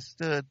as they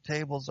stood,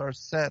 tables are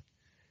set,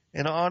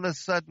 and on a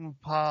sudden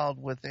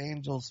piled with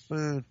angels'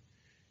 food,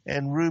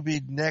 and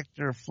rubied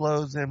nectar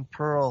flows in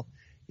pearl,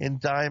 in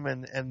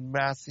diamond and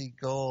massy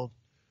gold,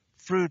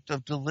 fruit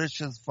of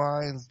delicious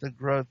vines, the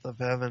growth of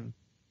heaven.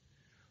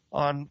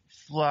 On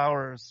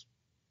flowers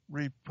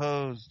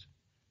reposed,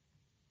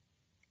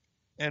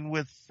 and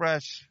with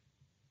fresh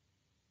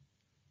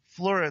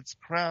florets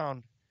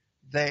crowned,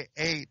 they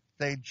ate,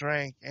 they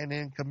drank, and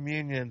in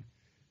communion,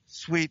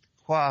 sweet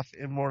quaff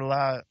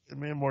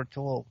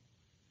immortal,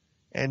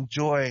 and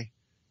joy,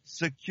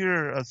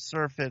 secure a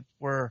surfeit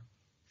were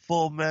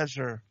full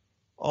measure,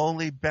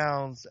 only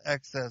bounds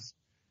excess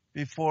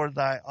before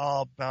thy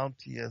all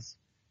bounteous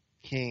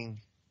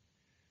King,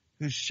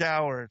 who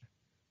showered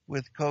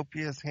with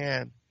copious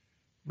hand,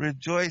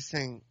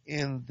 rejoicing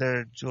in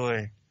their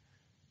joy.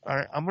 All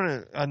right,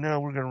 I know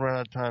we're gonna run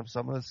out of time, so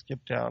I'm gonna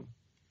skip down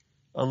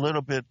a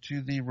little bit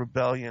to the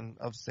rebellion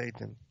of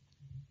Satan,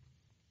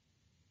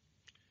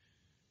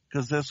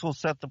 because this will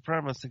set the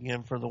premise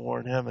again for the war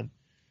in heaven.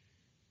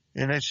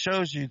 And it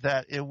shows you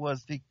that it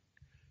was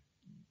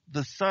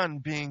the Son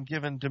being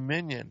given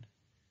dominion,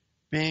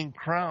 being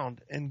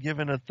crowned and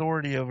given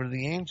authority over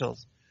the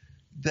angels,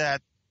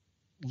 that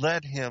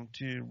led him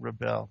to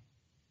rebel.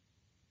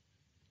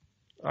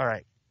 All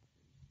right.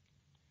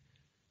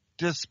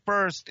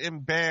 Dispersed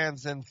in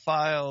bands and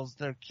files,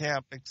 their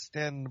camp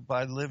extend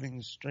by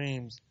living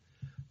streams.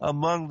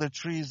 Among the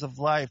trees of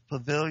life,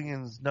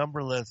 pavilions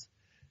numberless,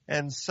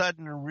 and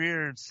sudden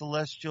reared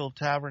celestial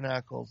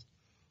tabernacles,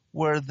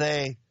 where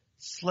they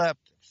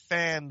slept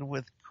fanned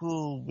with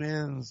cool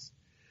winds,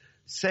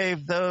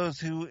 save those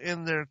who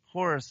in their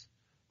course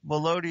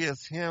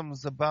melodious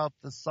hymns about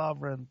the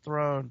sovereign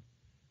throne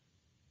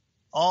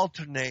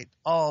alternate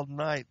all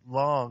night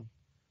long.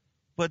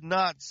 But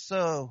not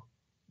so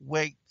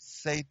waked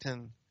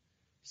Satan.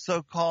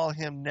 So call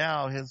him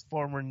now, his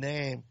former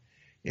name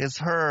is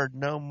heard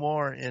no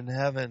more in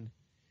heaven.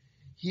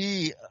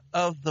 He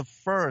of the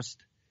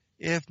first,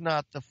 if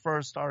not the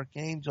first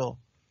archangel,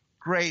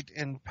 great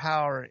in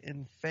power,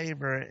 in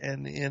favor,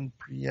 and in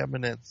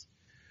preeminence,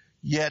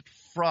 yet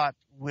fraught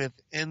with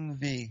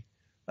envy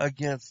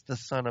against the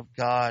Son of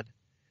God.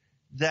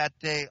 That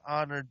day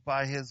honored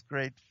by his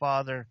great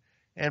Father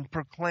and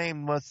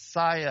proclaimed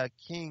Messiah,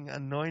 King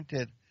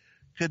anointed,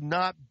 could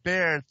not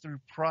bear through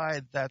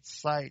pride that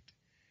sight,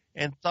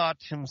 and thought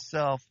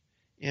himself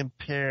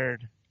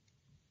impaired.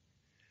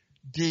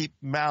 Deep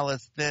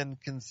malice then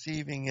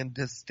conceiving in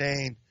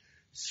disdain,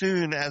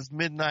 soon as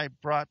midnight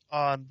brought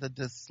on the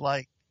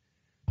dislike,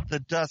 the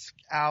dusk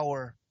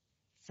hour,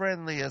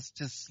 friendliest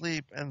to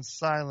sleep and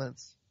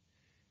silence,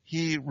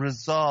 he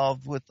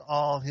resolved with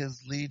all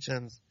his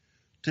legions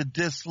to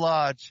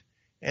dislodge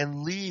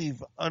and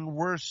leave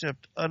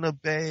unworshipped,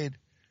 unobeyed,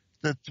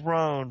 the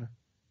throne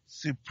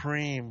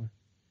supreme,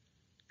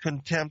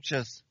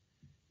 contemptuous,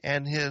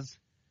 and his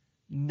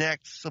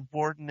next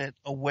subordinate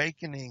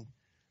awakening,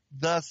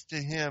 thus to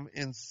him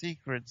in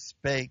secret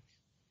spake,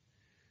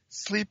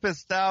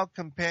 Sleepest thou,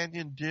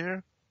 companion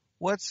dear?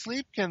 What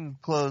sleep can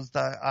close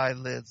thy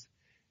eyelids?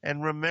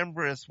 And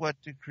rememberest what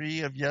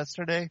decree of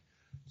yesterday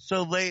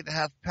so late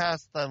hath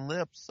passed thy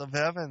lips of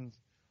heavens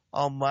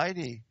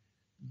almighty,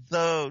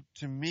 though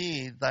to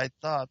me thy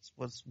thoughts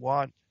was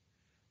wont,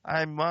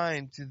 I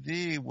mine to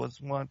thee was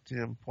wont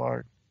to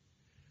impart.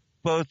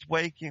 Both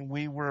waking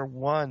we were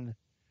one.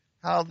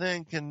 How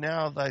then can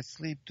now thy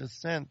sleep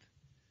dissent?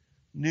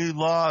 New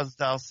laws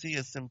thou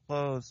seest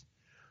imposed,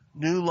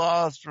 new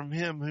laws from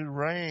him who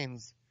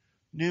reigns,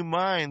 new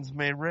minds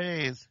may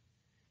raise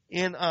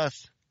in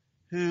us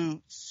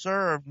who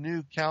serve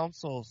new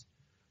counsels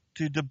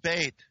to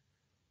debate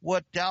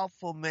what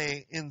doubtful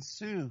may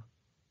ensue.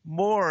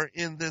 More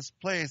in this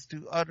place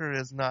to utter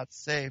is not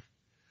safe.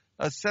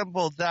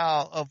 Assemble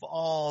thou of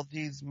all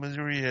these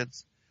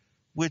myriads,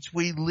 which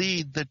we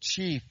lead the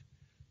chief.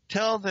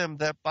 Tell them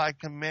that by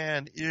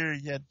command, ere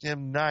yet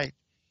dim night,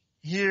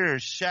 here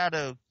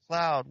shadow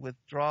cloud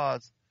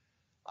withdraws.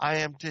 I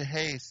am to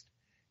haste,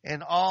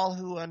 and all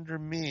who under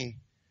me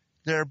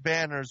their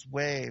banners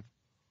wave,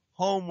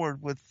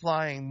 homeward with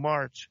flying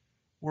march,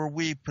 where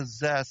we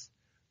possess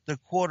the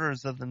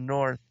quarters of the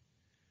north,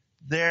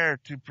 there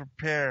to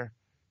prepare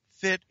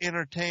fit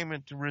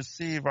entertainment to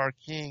receive our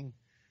King,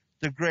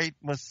 the great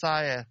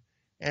Messiah,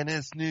 and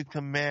his new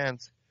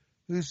commands,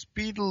 who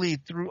speedily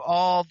through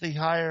all the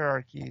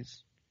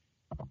hierarchies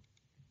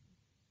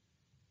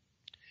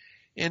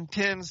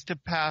intends to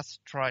pass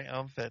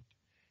triumphant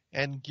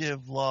and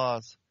give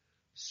laws.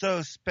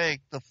 So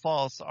spake the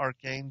false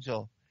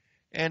archangel,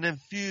 and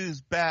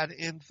infused bad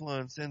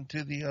influence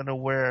into the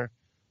unaware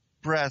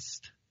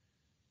breast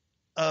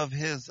of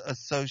his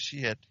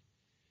associate.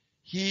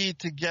 He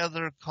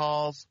together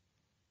calls,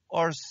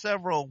 or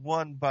several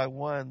one by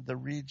one, the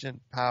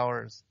regent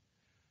powers.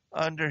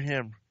 Under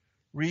him,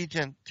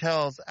 regent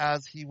tells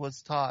as he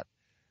was taught,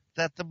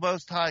 that the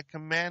Most High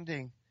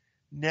commanding,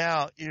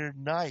 now ere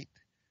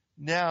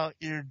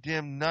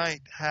dim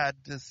night had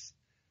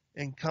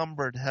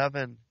encumbered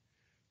heaven,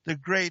 the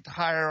great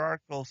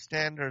hierarchical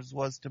standards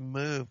was to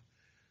move,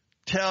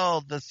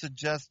 tell the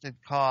suggested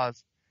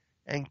cause,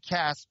 and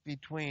cast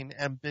between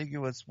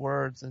ambiguous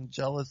words and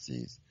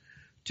jealousies,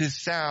 to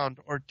sound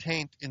or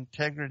taint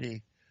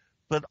integrity,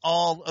 but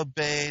all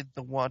obeyed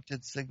the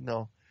wanted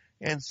signal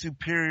and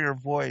superior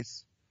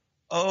voice.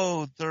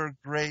 Oh, their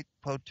great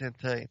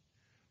potentate,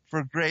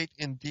 for great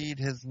indeed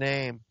his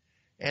name,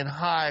 and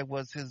high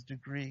was his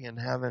degree in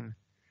heaven.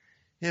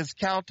 His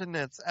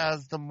countenance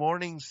as the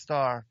morning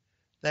star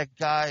that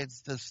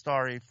guides the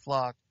starry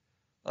flock,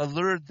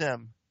 allured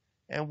them,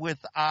 and with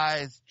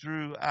eyes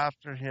drew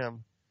after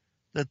him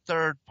the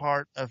third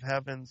part of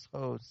heaven's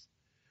host.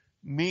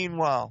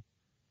 Meanwhile,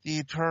 the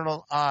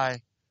eternal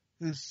eye,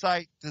 whose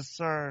sight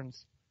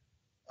discerns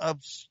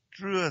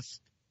abstruse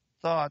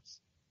thoughts,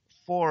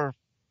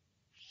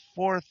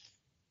 forth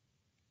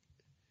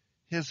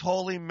his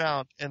holy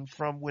mount, and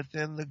from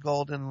within the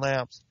golden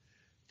lamps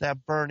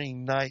that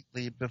burning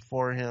nightly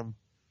before him,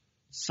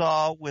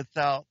 saw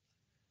without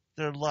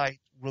their light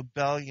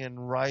rebellion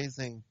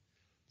rising,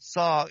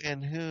 saw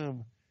in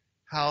whom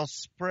how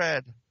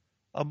spread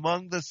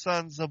among the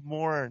sons of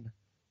morn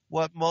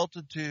what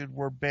multitude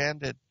were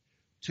banded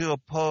to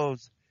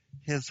oppose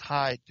his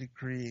high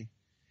decree,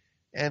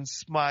 and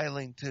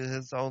smiling to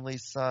his only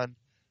son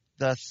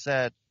thus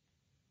said,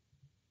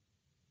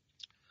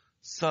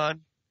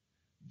 Son,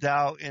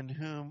 thou in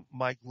whom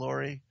my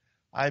glory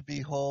I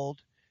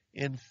behold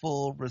in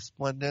full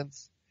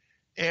resplendence,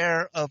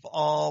 heir of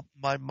all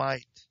my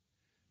might,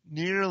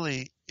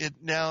 nearly it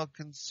now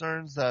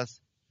concerns us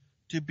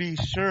to be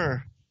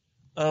sure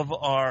of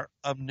our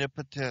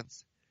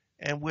omnipotence,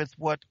 and with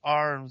what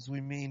arms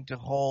we mean to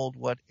hold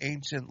what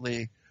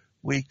anciently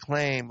we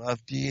claim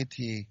of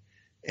deity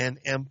and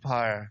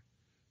empire.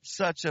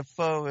 Such a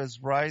foe is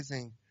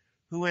rising,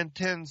 who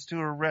intends to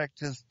erect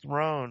his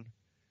throne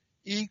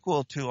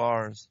equal to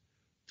ours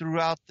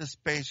throughout the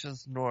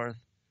spacious north,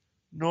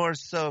 nor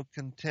so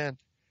content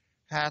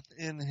hath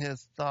in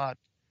his thought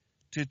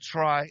to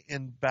try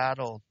in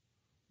battle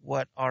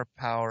what our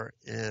power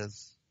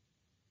is,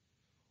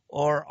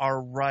 or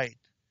our right.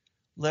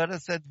 Let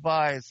us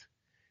advise,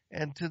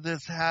 and to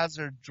this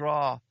hazard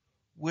draw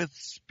with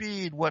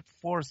speed what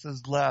force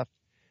is left,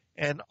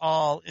 and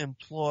all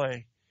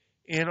employ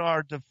in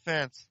our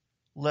defense,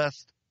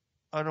 lest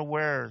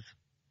unawares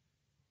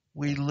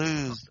we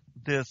lose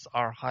this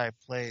our high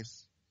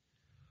place,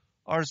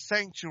 our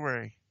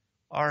sanctuary,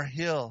 our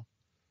hill,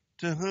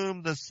 to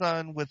whom the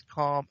sun with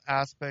calm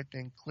aspect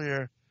and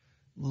clear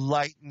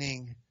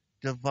lightning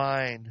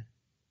divine,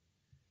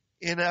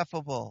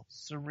 ineffable,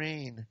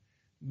 serene,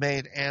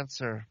 made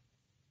answer.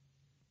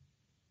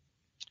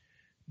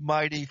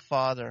 Mighty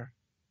Father,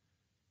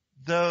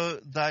 though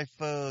thy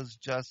foes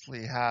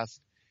justly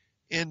hast,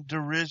 in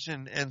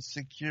derision and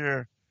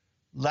secure,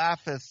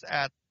 laughest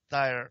at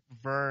thy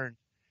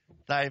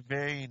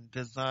vain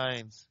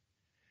designs,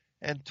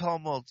 and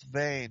tumults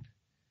vain,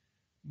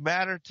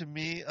 matter to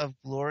me of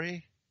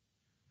glory,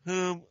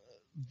 whom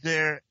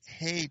their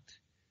hate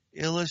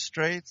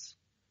illustrates,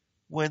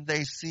 when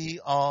they see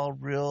all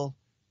real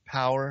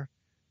power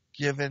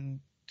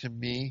given to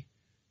me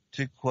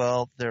to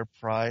quell their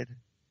pride.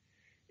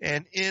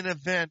 And in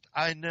event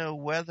I know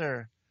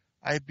whether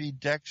I be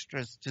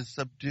dexterous to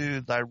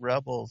subdue thy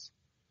rebels,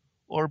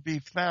 or be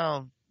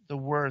found the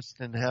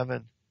worst in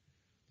heaven.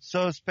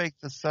 So spake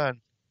the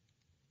Son.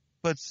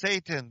 But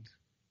Satan,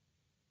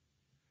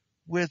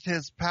 with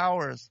his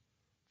powers,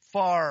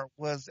 far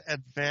was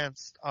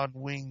advanced on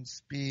winged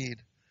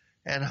speed,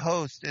 and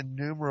host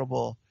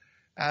innumerable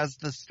as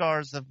the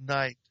stars of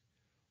night,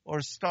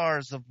 or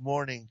stars of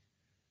morning,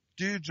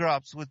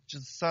 dewdrops which the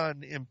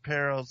sun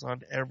imperils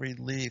on every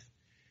leaf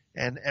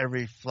and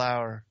every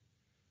flower.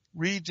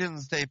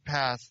 Regions they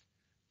passed,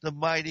 the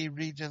mighty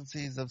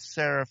regencies of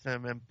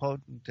seraphim and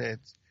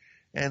potentates,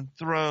 and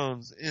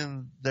thrones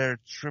in their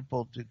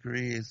triple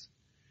degrees.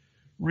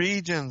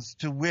 Regions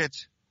to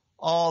which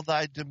all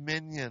thy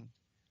dominion,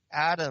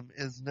 Adam,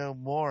 is no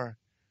more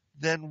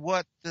than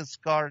what this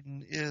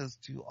garden is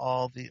to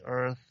all the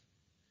earth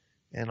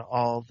and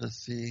all the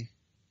sea.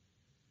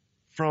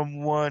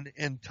 From one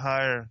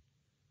entire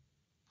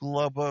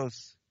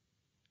globos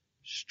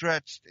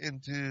stretched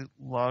into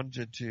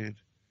longitude,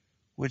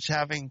 which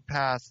having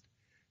passed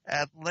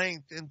at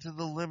length into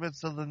the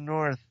limits of the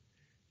north,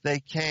 they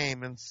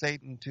came, and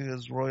Satan to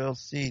his royal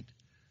seat,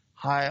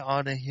 high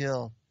on a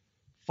hill,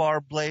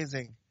 far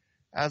blazing,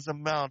 as a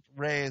mount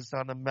raised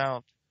on a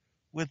mount,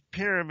 with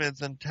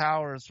pyramids and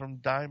towers from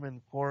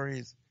diamond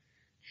quarries,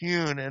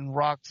 hewn and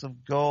rocks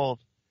of gold,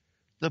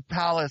 the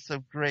palace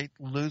of great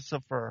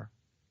Lucifer,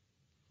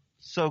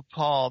 so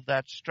called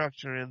that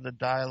structure in the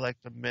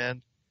dialect of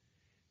men,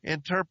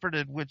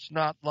 interpreted which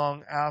not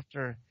long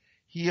after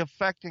he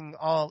affecting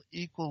all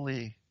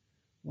equally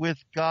with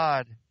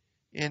God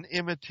in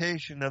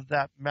imitation of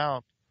that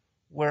mount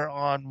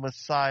whereon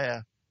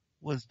Messiah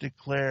was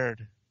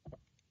declared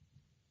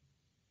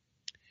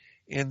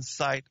in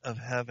sight of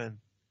heaven,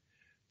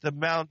 the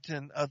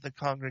mountain of the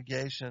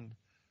congregation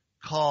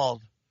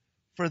called,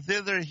 for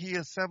thither he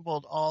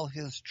assembled all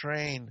his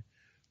train,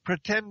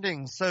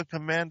 pretending so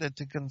commanded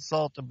to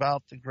consult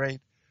about the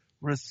great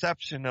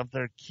reception of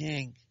their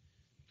king,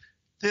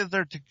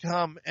 thither to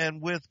come,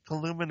 and with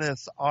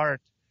calumnious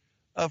art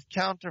of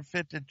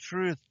counterfeited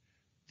truth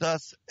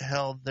thus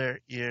held their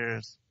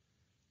ears.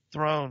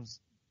 Thrones,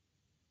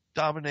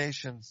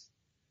 dominations,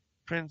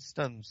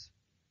 princedoms,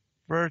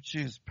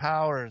 virtues,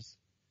 powers,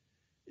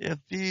 if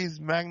these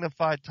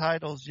magnified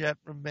titles yet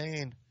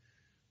remain,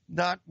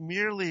 not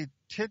merely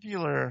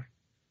titular,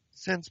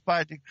 since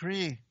by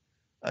decree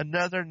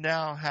another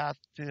now hath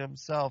to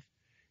himself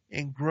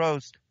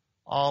engrossed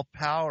all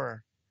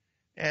power,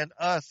 and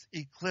us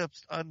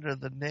eclipsed under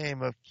the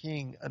name of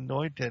King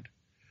Anointed,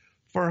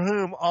 for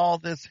whom all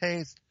this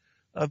haste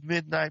of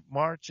midnight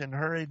march and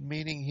hurried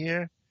meeting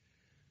here,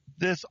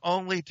 this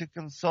only to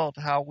consult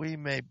how we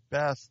may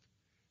best,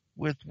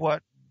 with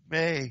what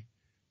may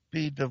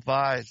be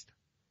devised,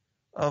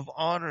 of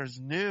honors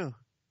new,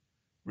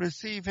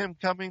 receive him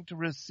coming to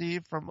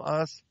receive from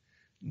us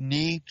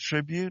knee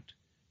tribute,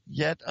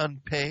 yet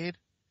unpaid,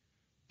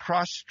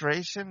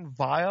 prostration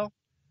vile,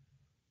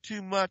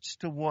 too much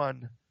to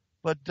one,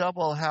 but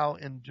double how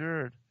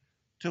endured,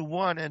 to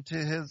one and to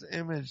his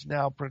image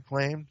now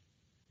proclaimed.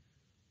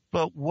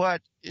 But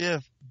what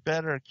if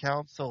better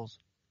counsels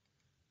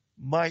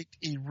might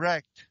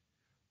erect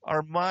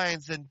our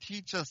minds and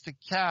teach us to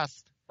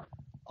cast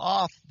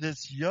off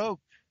this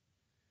yoke?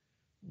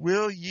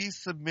 Will ye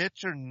submit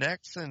your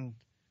necks and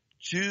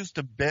choose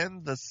to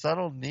bend the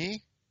subtle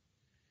knee?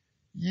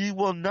 Ye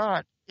will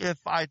not, if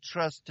I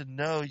trust to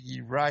know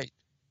ye right,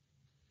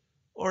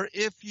 or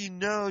if ye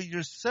know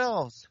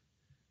yourselves,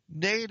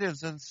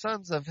 natives and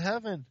sons of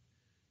heaven,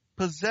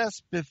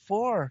 possessed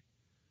before,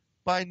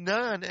 by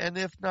none, and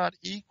if not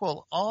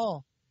equal,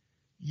 all,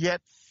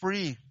 yet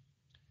free,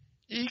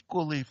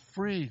 equally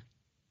free.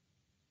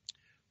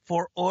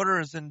 For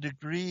orders and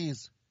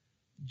degrees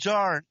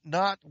jar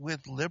not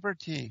with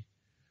liberty,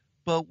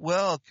 but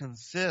well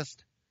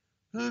consist.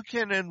 Who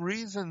can in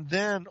reason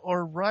then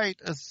or right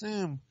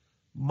assume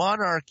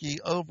monarchy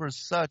over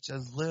such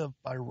as live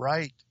by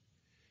right,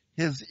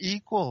 his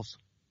equals?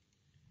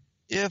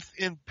 If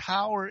in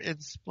power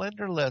it's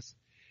splendorless,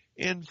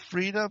 in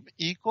freedom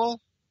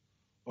equal,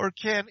 or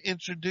can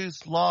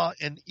introduce law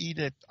and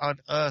edict on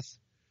us,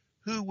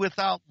 who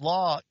without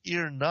law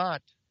ear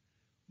not,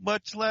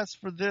 much less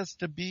for this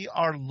to be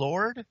our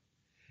Lord,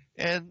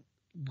 and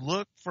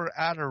look for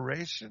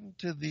adoration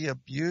to the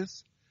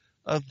abuse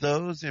of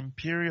those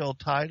imperial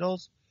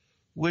titles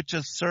which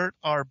assert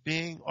our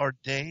being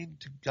ordained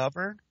to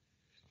govern,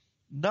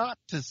 not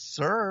to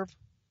serve.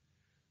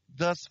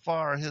 Thus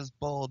far his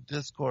bold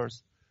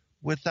discourse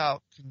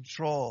without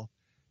control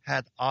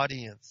had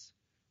audience,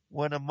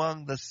 when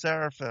among the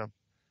seraphim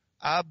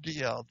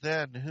Abdiel,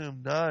 then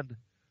whom none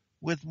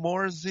with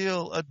more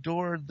zeal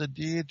adored the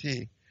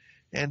deity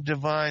and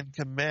divine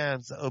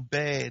commands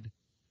obeyed,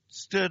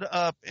 stood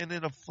up and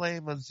in a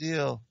flame of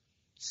zeal,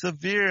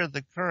 severe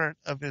the current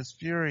of his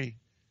fury,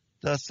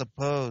 thus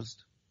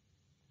opposed.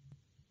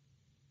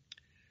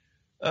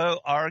 O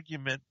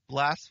argument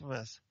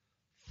blasphemous,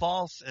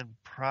 false and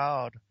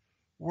proud,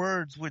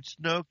 words which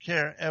no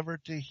care ever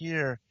to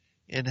hear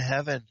in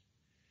heaven,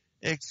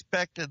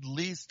 expected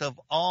least of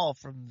all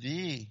from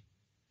thee,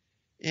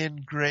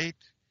 in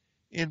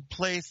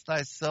place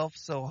thyself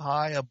so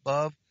high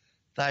above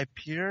thy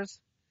peers,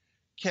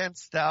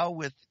 canst thou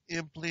with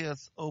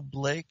impious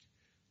oblique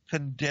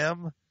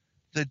condemn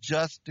the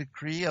just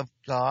decree of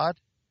God,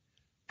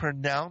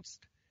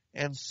 pronounced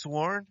and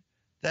sworn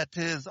that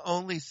to his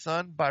only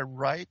Son by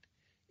right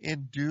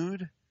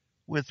endued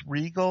with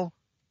regal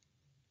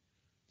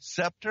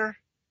scepter?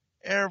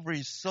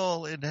 Every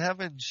soul in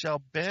heaven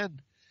shall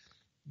bend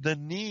the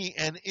knee,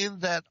 and in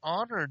that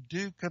honor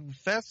do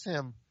confess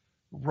him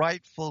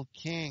rightful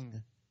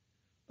king.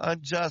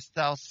 Unjust,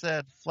 thou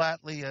said,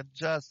 flatly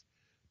unjust,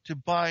 to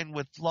bind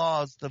with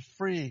laws the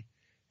free,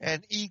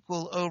 and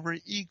equal over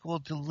equal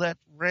to let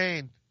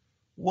reign,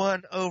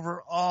 one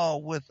over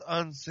all with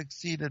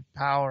unsucceeded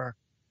power.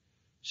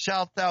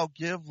 Shalt thou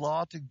give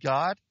law to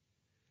God?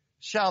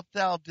 Shalt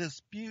thou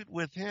dispute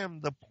with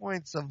him the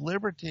points of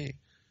liberty,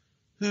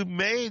 who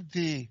made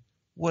thee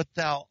what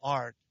thou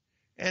art,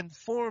 and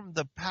formed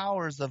the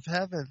powers of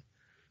heaven,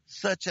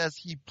 such as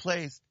he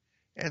placed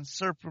and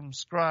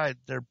circumscribed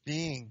their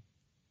being?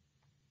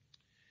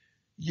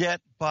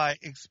 Yet by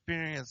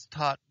experience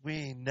taught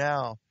we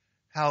now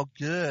how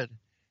good,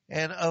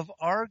 and of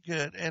our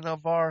good and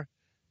of our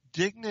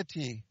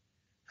dignity,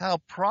 how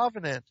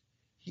provident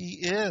he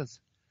is,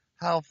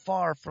 how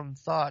far from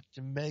thought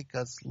to make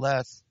us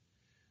less,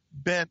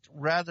 bent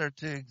rather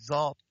to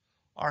exalt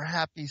our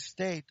happy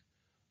state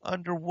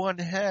under one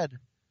head,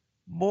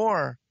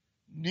 more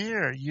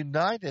near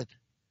united,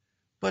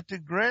 but to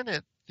grant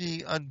it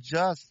the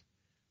unjust,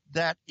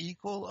 that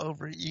equal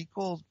over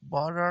equal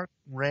monarch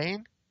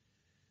reign?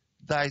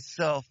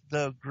 Thyself,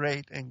 though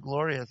great and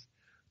glorious,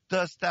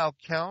 dost thou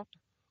count,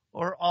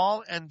 or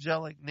all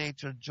angelic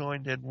nature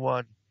joined in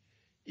one,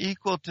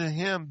 equal to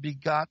him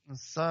begotten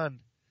Son,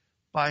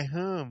 by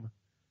whom,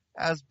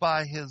 as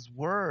by his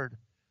word,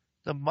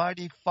 the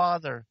mighty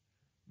Father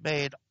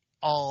made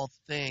all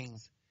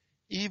things,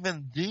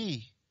 even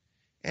thee,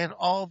 and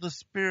all the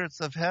spirits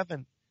of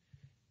heaven,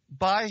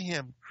 by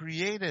him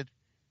created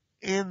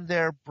in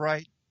their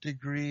bright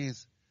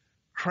degrees,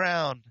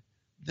 crowned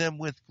them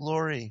with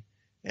glory,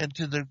 and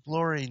to their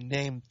glory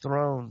named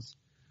thrones,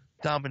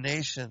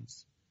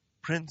 dominations,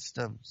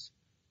 princedoms,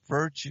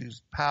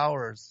 virtues,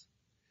 powers,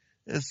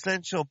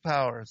 essential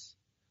powers,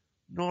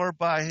 nor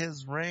by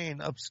his reign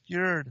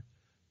obscured,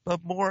 but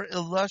more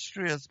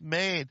illustrious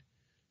made,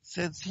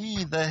 since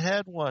he, the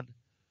head one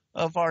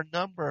of our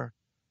number,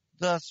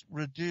 thus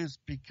reduced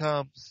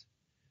becomes.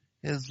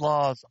 His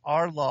laws,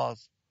 our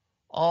laws,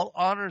 all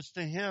honors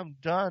to him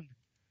done,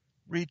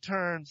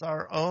 returns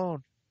our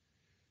own.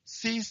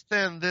 Cease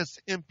then this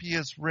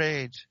impious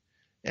rage,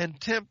 and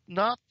tempt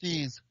not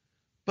these,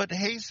 but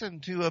hasten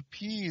to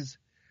appease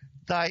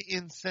thy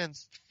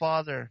incensed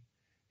Father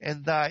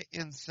and thy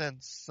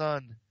incensed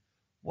Son,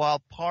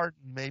 while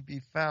pardon may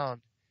be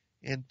found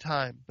in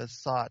time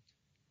besought.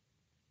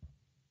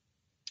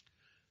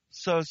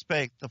 So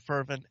spake the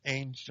fervent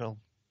angel,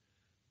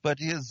 but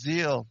his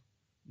zeal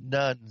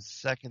none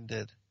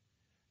seconded,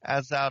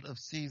 as out of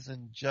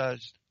season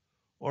judged,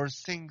 or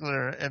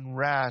singular and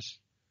rash,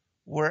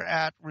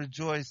 whereat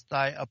rejoiced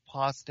thy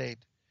apostate,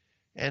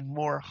 and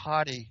more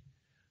haughty,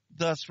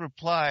 thus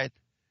replied,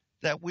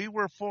 that we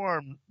were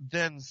formed,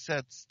 then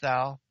saidst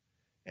thou,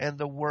 and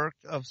the work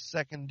of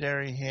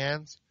secondary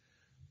hands,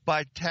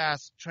 by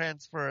task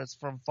transfers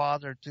from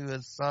father to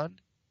his son?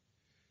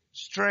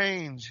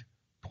 Strange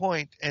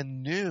point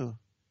and new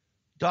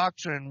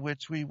doctrine,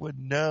 which we would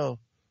know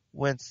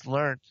whence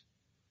learnt.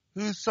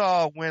 Who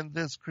saw when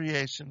this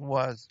creation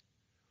was?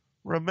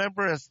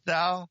 Rememberest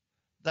thou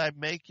thy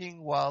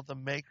making while the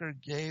Maker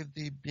gave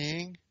thee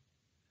being?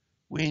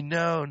 We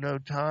know no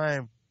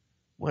time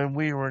when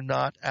we were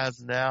not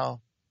as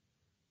now.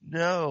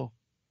 No,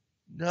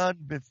 none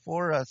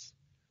before us,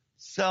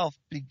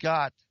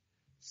 self-begot,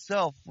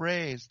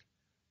 self-raised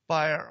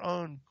by our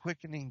own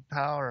quickening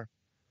power,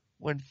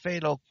 when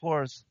fatal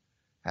course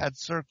had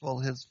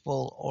circled his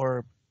full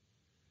orb.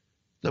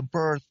 The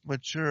birth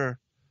mature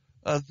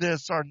of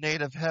this our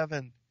native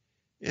heaven,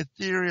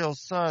 ethereal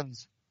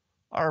sons,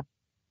 our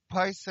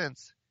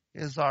puissance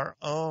is our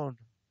own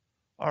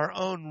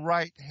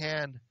right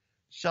hand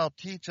shall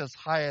teach us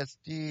highest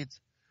deeds,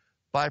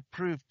 by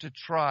proof to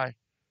try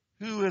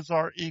who is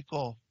our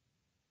equal.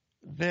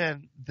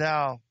 Then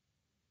thou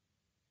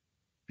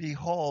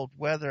behold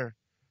whether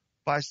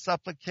by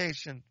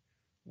supplication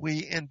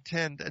we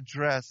intend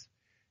address,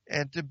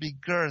 and to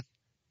begirth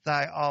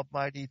thy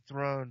almighty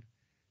throne,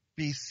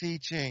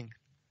 beseeching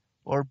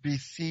or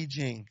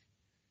besieging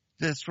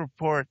this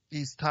report,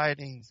 these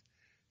tidings,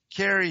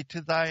 carry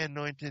to thy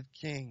anointed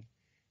king,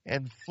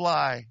 and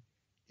fly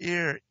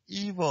ere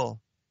evil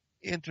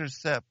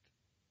intercept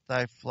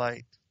thy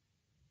flight.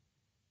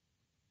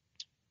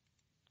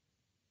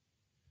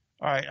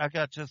 All right, I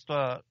got just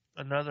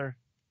another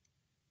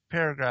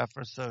paragraph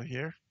or so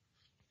here.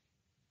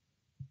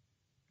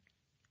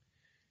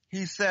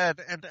 He said,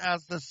 and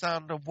as the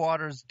sound of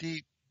waters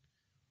deep,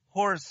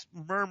 hoarse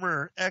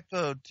murmur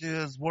echoed to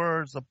his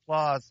words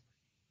applause,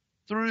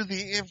 through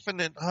the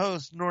infinite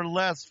host, nor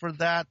less for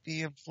that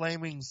the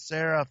inflaming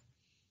seraph,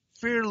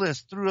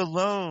 fearless through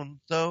alone,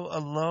 though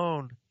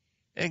alone,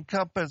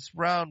 encompassed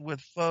round with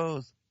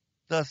foes,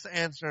 thus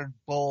answered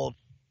bold.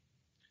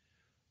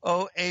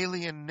 O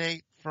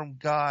alienate from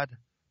God,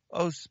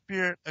 O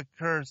spirit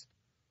accursed,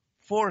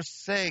 for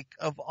sake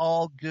of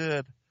all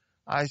good,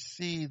 I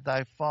see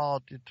thy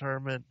fall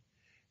determined,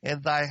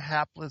 and thy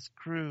hapless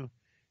crew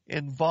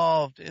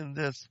involved in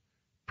this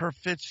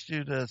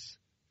perfidious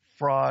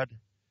fraud,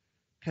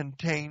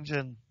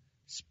 contagion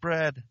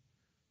spread,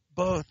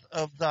 both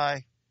of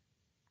thy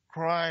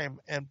crime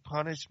and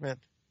punishment.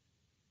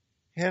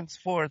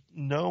 Henceforth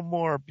no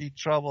more be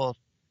troubled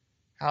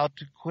how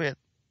to quit.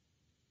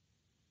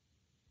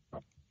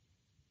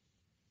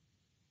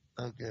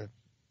 Oh, good.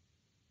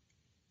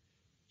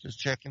 Just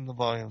checking the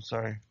volume,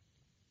 sorry.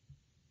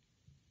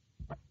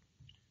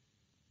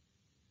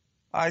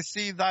 I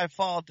see thy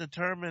fall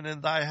determined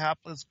and thy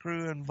hapless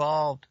crew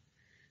involved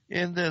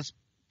in this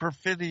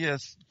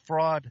perfidious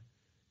fraud,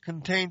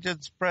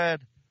 contagion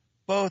spread,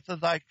 both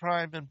of thy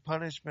crime and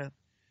punishment.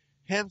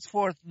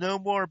 Henceforth no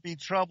more be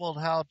troubled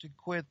how to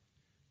quit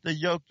the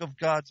yoke of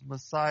God's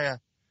Messiah.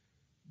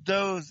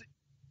 Those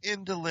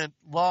indolent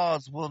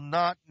laws will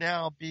not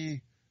now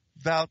be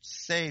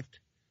vouchsafed.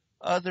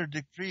 Other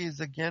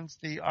decrees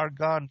against thee are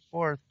gone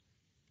forth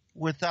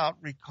without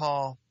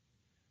recall.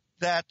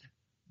 That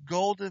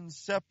golden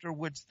scepter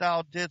which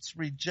thou didst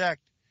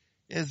reject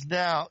is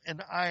now an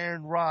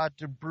iron rod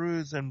to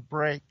bruise and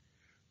break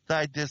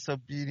thy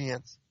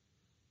disobedience.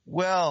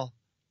 Well,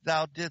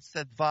 thou didst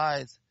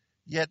advise,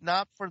 yet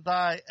not for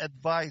thy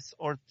advice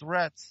or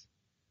threats.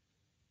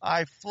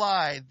 I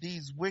fly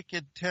these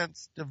wicked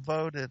tents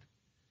devoted,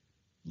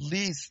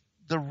 lest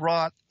the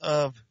wrath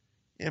of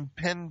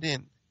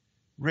impending,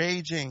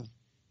 raging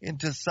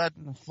into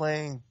sudden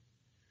flame.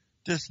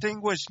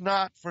 Distinguish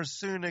not, for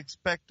soon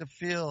expect to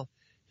feel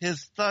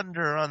his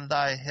thunder on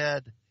thy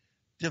head,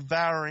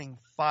 devouring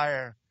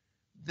fire.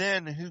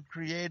 Then who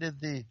created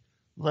thee,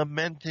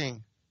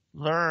 lamenting,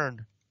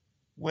 learn,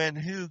 when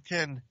who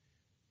can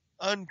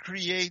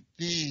uncreate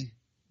thee,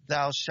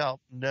 thou shalt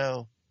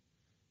know.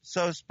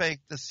 So spake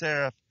the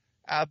seraph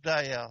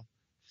Abdiel,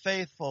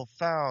 faithful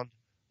found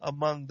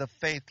among the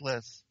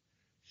faithless,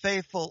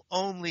 faithful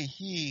only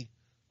he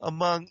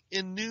among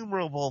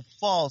innumerable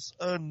false,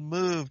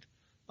 unmoved,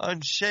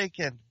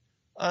 unshaken,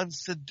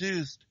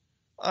 unseduced,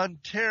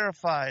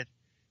 unterrified.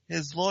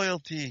 His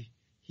loyalty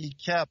he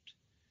kept,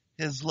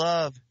 his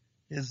love,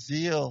 his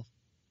zeal,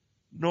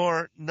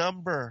 nor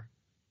number,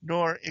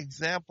 nor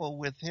example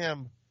with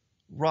him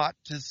wrought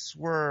to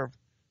swerve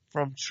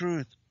from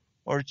truth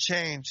or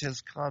change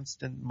his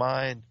constant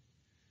mind.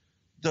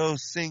 Though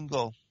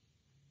single,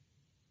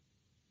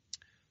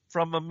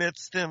 from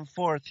amidst them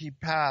forth he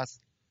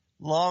passed,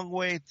 long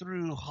way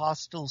through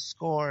hostile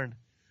scorn,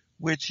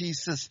 which he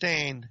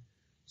sustained,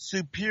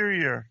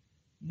 superior,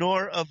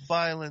 nor of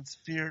violence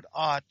feared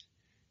aught,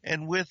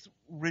 and with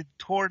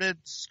retorted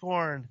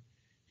scorn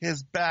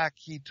his back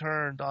he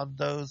turned on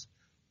those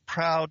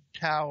proud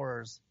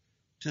towers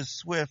to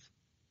swift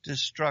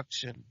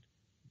destruction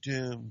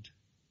doomed.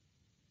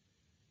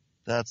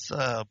 That's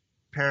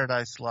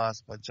Paradise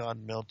Lost by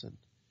John Milton.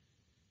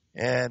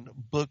 And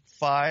Book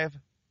 5,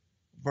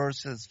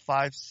 verses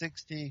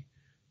 560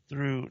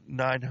 through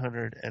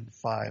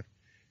 905.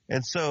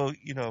 And so,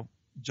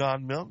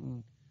 John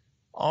Milton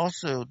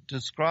also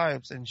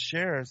describes and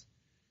shares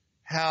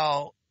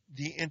how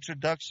the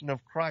introduction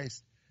of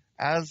Christ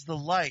as the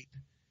light,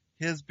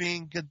 his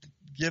being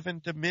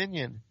given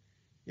dominion,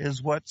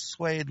 is what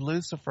swayed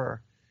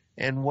Lucifer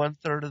and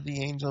 1/3 of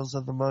the angels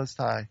of the Most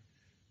High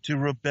to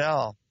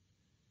rebel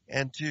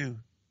and to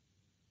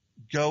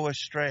go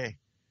astray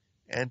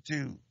and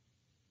to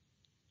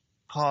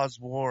cause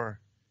war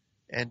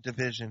and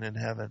division in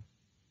heaven.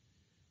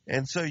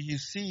 And so you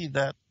see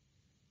that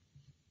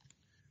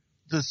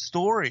the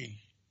story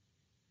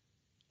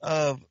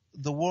of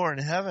the war in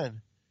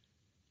heaven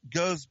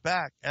goes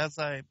back, as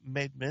I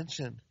made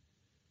mention,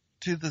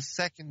 to the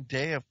second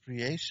day of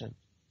creation,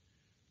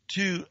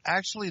 to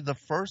actually the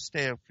first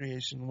day of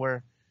creation,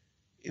 where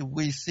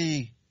we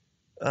see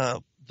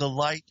the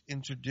light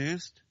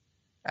introduced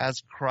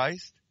as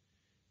Christ,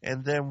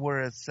 and then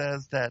where it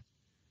says that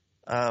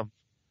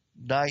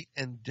night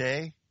and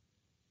day,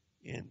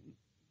 in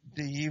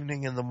the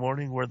evening and the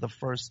morning were the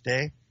first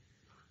day.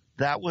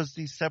 That was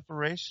the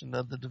separation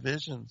of the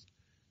divisions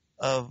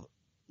of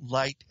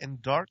light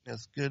and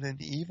darkness, good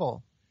and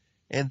evil.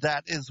 And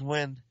that is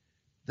when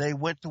they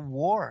went to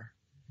war.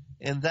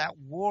 And that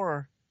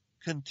war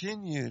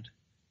continued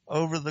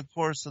over the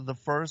course of the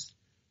first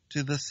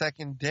to the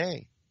second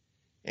day.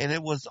 And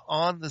it was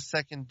on the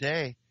second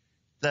day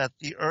that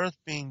the earth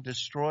being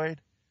destroyed,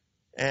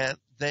 and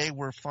they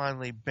were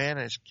finally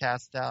banished,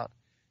 cast out,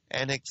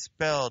 and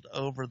expelled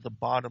over the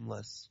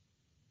bottomless.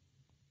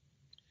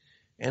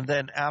 And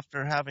then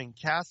after having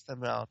cast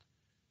them out,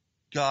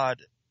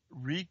 God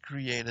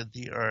recreated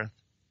the earth,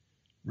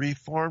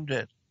 reformed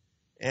it,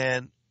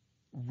 and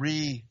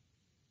re-established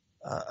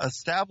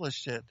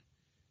it,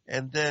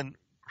 and then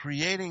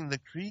creating the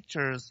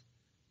creatures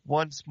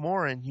once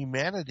more in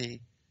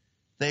humanity,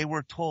 they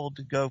were told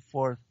to go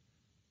forth,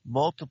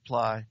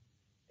 multiply,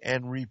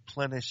 and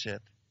replenish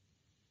it.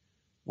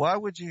 Why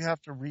would you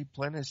have to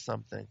replenish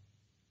something?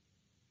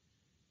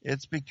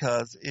 It's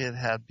because it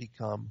had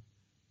become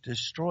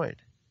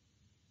destroyed.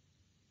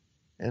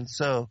 And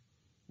so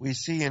we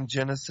see in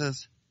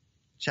Genesis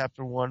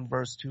chapter 1,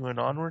 verse 2 and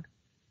onward,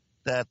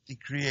 that the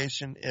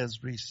creation is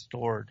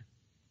restored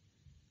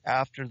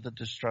after the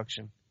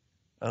destruction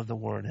of the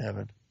war in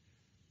heaven.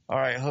 All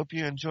right, hope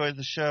you enjoyed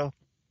the show.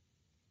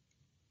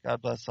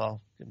 God bless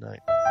all. Good night.